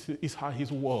is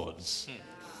his words.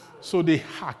 So they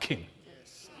hearken.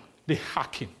 They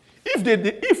hearken.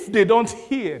 If they don't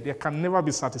hear, they can never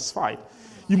be satisfied.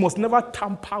 You must never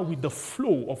tamper with the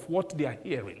flow of what they are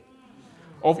hearing.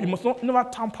 You must never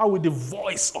tamper with the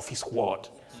voice of his word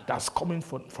that's coming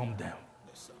from them.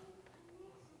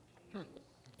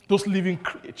 Those living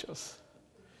creatures.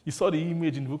 You saw the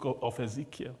image in the book of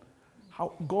Ezekiel.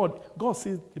 How God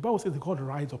says, the Bible says God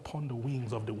rides upon the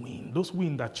wings of the wind. Those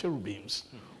wings are cherubims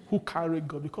who carry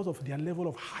God because of their level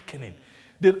of hearkening.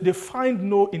 They find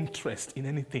no interest in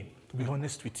anything, to be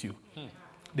honest with you.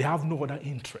 They have no other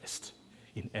interest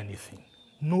in anything.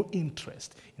 No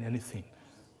interest in anything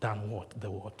than what? The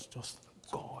word, just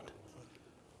God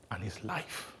and his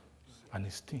life and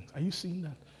his things. Are you seeing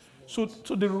that? So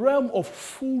the realm of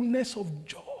fullness of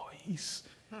joy is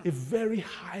a very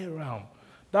high realm.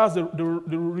 That's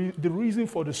the reason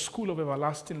for the school of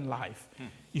everlasting life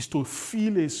is to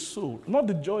feel a soul. Not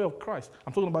the joy of Christ.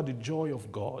 I'm talking about the joy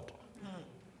of God.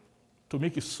 To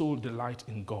make a soul delight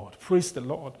in God. Praise the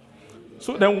Lord.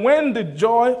 So then when the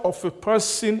joy of a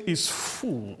person is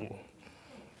full,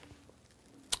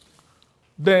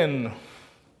 then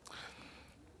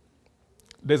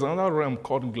there's another realm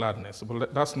called gladness.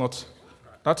 But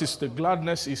the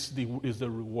gladness is the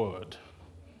reward.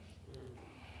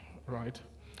 Right?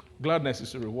 Gladness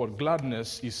is the reward.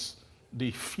 Gladness is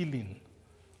the feeling.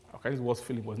 Okay, it was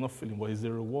feeling, but it's not feeling, but it's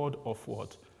the reward of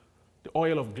what? The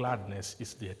oil of gladness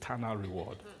is the eternal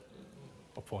reward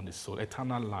upon the soul,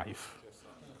 eternal life.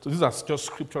 So these are just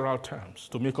scriptural terms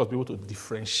to make us be able to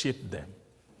differentiate them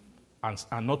and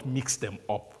not mix them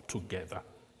up together.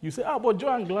 You say, but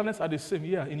joy and gladness are the same.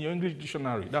 Yeah, in your English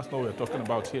dictionary. That's not what we're talking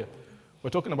about here. We're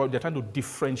talking about they're trying to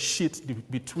differentiate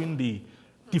between the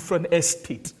different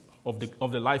estate of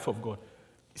the life of God.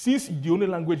 Since the only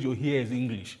language you hear is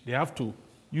English, they have to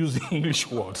use the English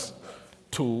words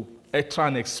to try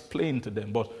and explain to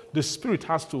them. But the Spirit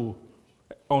has to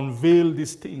unveil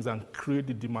these things and create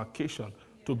the demarcation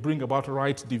to bring about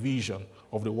right division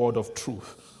of the word of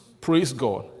truth. Praise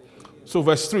God. So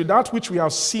verse 3, that which we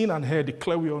have seen and heard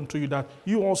declare we unto you, that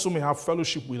you also may have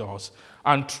fellowship with us.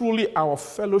 And truly our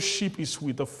fellowship is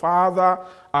with the Father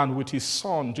and with his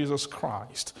Son, Jesus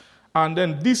Christ. And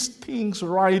then these things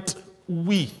write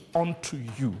we unto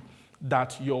you,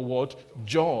 that your what?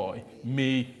 Joy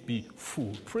may be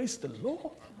full. Praise the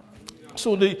Lord.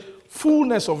 So the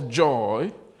fullness of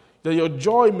joy, that your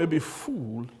joy may be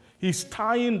full, he's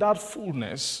tying that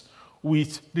fullness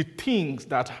with the things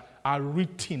that are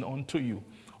written unto you.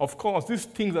 Of course, these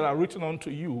things that are written unto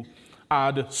you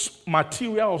are the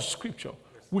material of Scripture,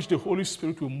 which the Holy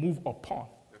Spirit will move upon,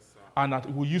 and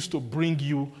that will use to bring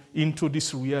you into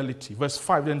this reality. Verse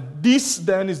 5, this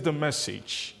then is the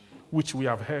message which we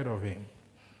have heard of him,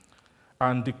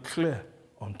 and declare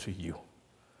unto you,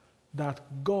 that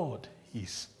God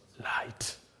is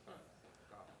light,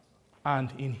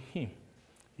 and in him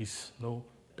is no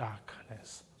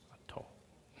darkness at all.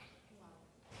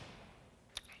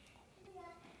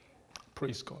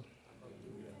 Praise God.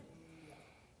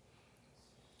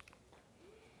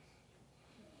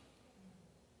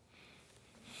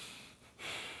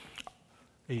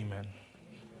 Amen.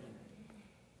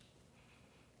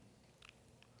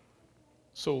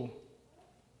 So,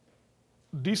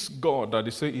 this God that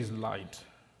they say is light,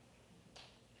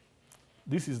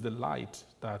 this is the light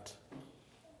that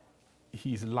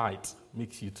His light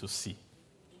makes you to see.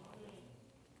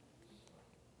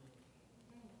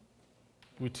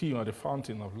 With Him are the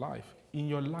fountain of life. In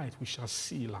your light, we shall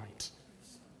see light.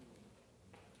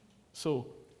 So,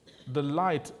 the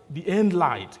light, the end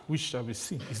light, which shall be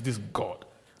seen, is this God.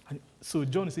 And so,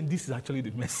 John is saying this is actually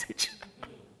the message.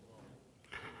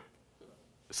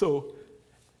 So,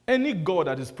 any God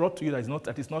that is brought to you that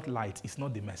is not light, is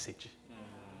not the message.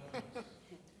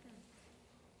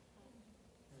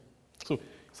 So,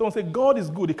 someone say, God is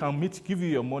good, He can give you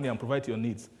your money and provide your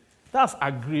needs. That's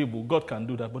agreeable. God can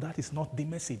do that, but that is not the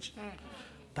message.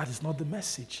 That is not the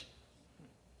message.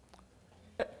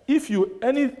 If you,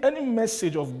 any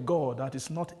message of God that is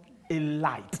not a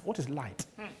light, what is light?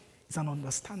 It's an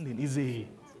understanding, is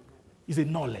a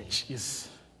knowledge.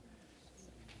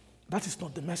 That is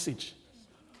not the message.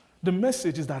 The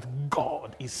message is that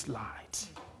God is light.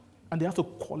 And they have to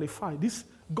qualify this.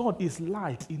 God is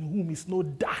light in whom is no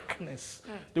darkness.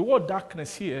 The word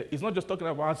darkness here is not just talking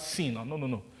about sin.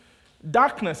 No.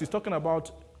 Darkness is talking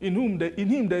about in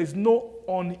Him there is no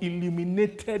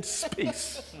unilluminated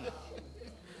space.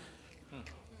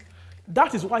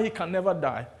 That is why He can never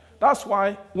die. That's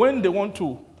why when they want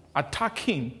to attack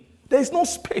Him, there is no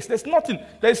space. There's nothing.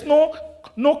 There's no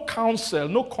counsel,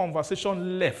 no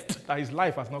conversation left that His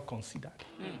life has not considered.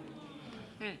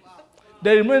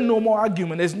 There remains no more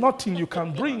argument. There's nothing you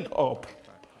can bring up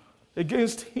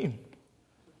against Him.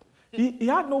 He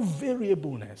had no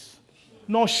variableness,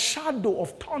 no shadow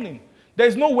of turning.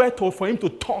 There's nowhere for Him to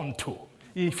turn to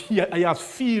if He has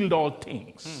filled all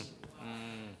things.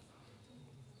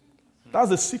 That's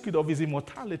the secret of His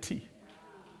immortality.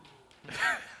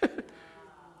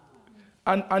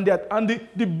 and the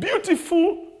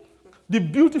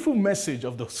beautiful message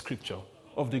of the scripture,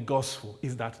 of the gospel,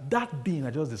 is that being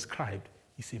I just described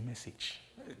is a message.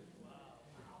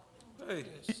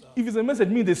 If it's a message,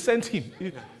 it means they sent Him.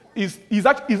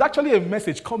 It's actually a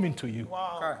message coming to you.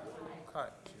 Wow.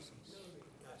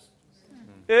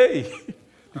 Hey,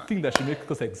 the thing that should make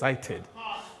us excited,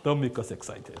 don't make us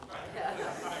excited.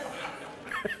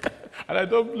 And I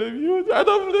don't blame you. I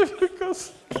don't blame you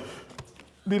because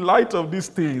the light of these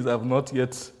things have not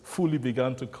yet fully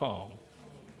begun to come.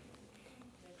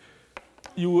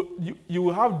 You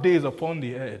will have days upon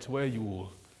the earth where you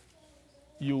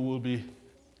will be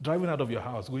driving out of your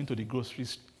house, going to the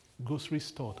grocery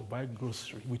store to buy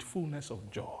grocery with fullness of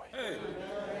joy.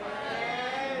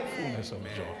 Fullness of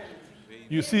joy.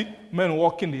 You see men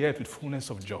walking the earth with fullness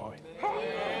of joy.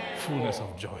 Fullness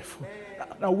of joy.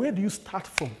 Now, where do you start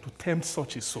from to tempt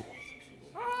such a soul?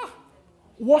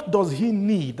 What does he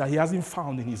need that he hasn't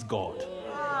found in his God?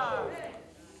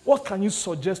 What can you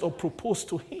suggest or propose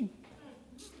to him?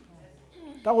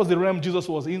 That was the realm Jesus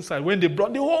was inside when they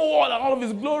brought the whole world and all of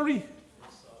his glory.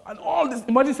 And all this,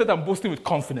 imagine Satan boasting with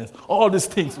confidence. All these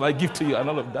things I give to you and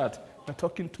all of that. You're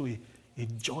talking to a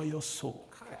joyous soul.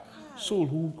 Soul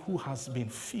who has been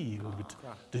filled with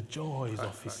the joys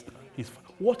of his.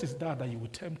 What is that you will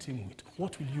tempt him with?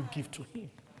 What will you give to him?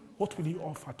 What will you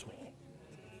offer to him?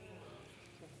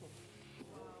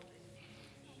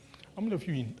 How many of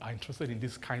you are interested in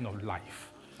this kind of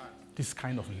life? This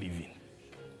kind of living?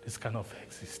 This kind of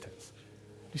existence?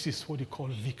 This is what you call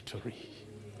victory.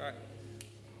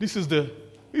 This is the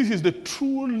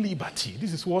true liberty.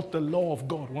 This is what the law of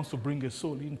God wants to bring a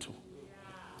soul into.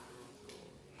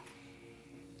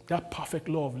 That perfect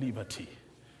law of liberty,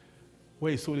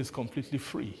 where a soul is completely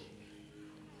free.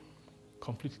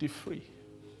 Completely free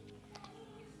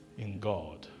in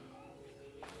God.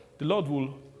 The Lord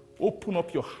will open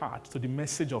up your heart to the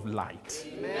message of light.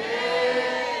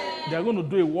 Amen. They are going to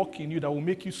do a work in you that will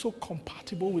make you so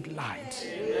compatible with light.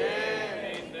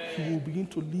 Amen. You will begin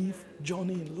to live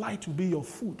journey in light. Will be your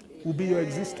food, will be your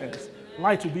existence.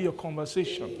 Light will be your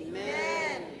conversation. Amen.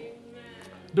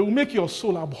 They will make your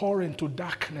soul abhorrent to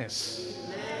darkness.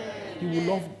 Amen. You will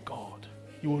love God.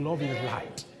 You will love his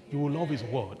light. You will love his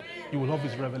word. You will love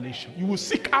his revelation. You will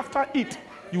seek after it.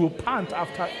 You will pant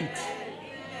after it.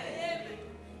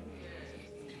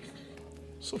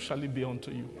 So shall it be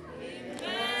unto you.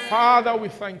 Father, we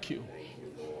thank you.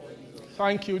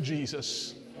 Thank you,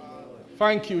 Jesus.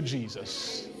 Thank you,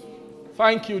 Jesus.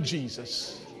 Thank you,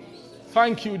 Jesus.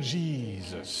 Thank you,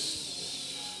 Jesus.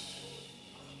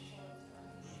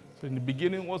 In the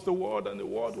beginning was the Word, and the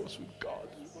Word was with God.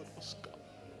 The Word was God.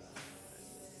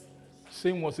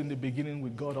 Same was in the beginning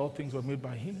with God. All things were made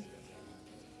by him.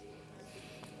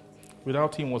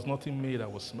 Without him was nothing made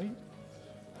that was made.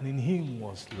 And in him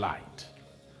was light.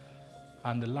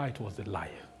 And the light was the life.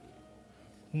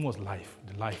 Whom was life?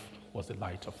 The life was the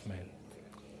light of men.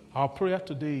 Our prayer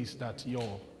today is that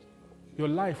your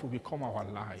life will become our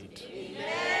light.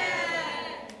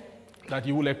 That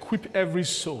you will equip every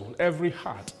soul, every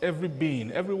heart, every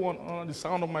being, everyone under the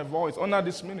sound of my voice, under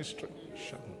this ministry,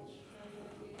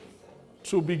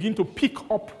 to begin to pick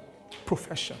up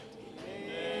profession,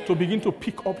 to begin to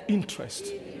pick up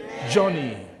interest,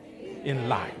 journey in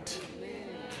light.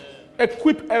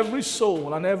 Equip every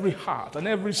soul and every heart and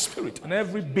every spirit and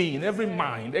every being, every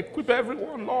mind. Equip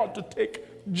everyone, Lord, to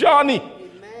take journey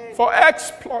for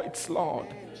exploits, Lord,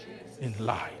 in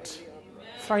light.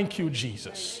 Thank you,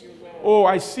 Jesus. Oh,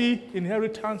 I see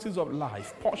inheritances of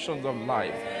life, portions of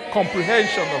life,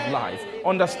 comprehension of life,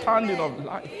 understanding of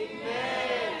life.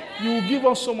 You will give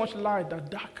us so much light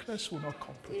that darkness will not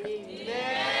comprehend.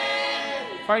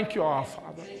 Thank you, our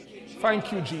Father.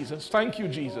 Thank you, Jesus. Thank you,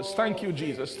 Jesus. Thank you,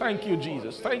 Jesus. Thank you,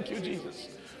 Jesus. Thank you, Jesus.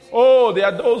 Oh, there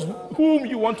are those whom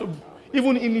you want to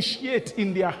even initiate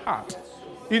in their heart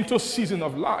into season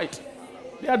of light.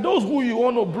 There are those who you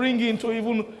want to bring in to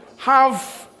even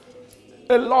have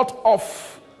a lot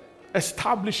of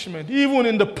establishment, even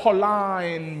in the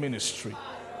Pauline ministry,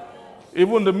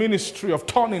 even the ministry of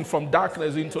turning from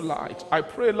darkness into light. I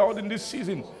pray, Lord, in this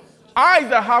season, eyes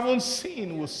that haven't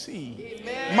seen will see.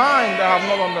 Amen. Mind that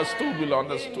have not understood will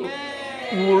understood.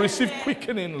 Amen. We will receive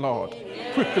quickening, Lord.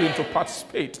 Quickening to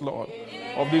participate, Lord,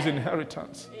 of this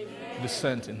inheritance,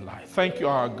 descent in life. Thank you,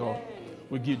 our God.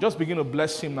 We give. Just begin to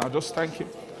bless him now. Just thank him.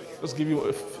 Just give you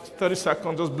 30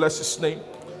 seconds. Just bless his name.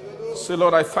 Say,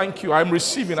 Lord, I thank you. I'm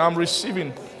receiving.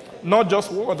 Not just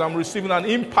words. I'm receiving an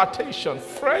impartation,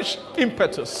 fresh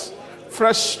impetus,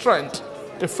 fresh strength,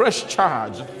 a fresh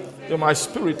charge in my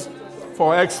spirit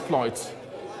for exploits.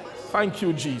 Thank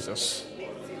you, Jesus.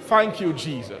 Thank you,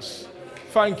 Jesus.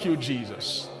 Thank you,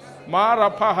 Jesus.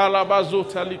 Mara pahalabazu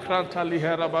talikranta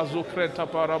liherabazu krenta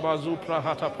parabazu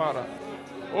prahatapara.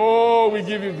 Oh, we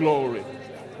give you glory.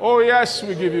 Oh, yes,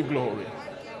 we give you glory.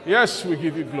 Yes, we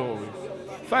give you glory.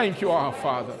 Thank you, our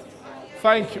Father.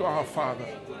 Thank you, our Father.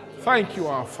 Thank you,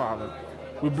 our Father.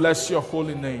 We bless your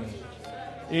holy name.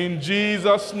 In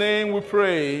Jesus' name we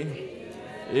pray.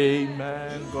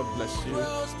 Amen. God bless you.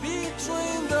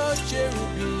 Between the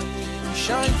cherubim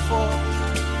shine forth.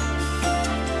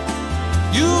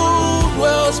 You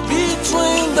dwells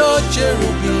between the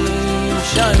cherubim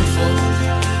shine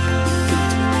forth.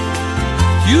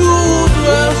 You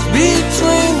dwells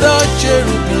between the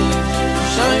cherubim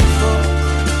shine forth.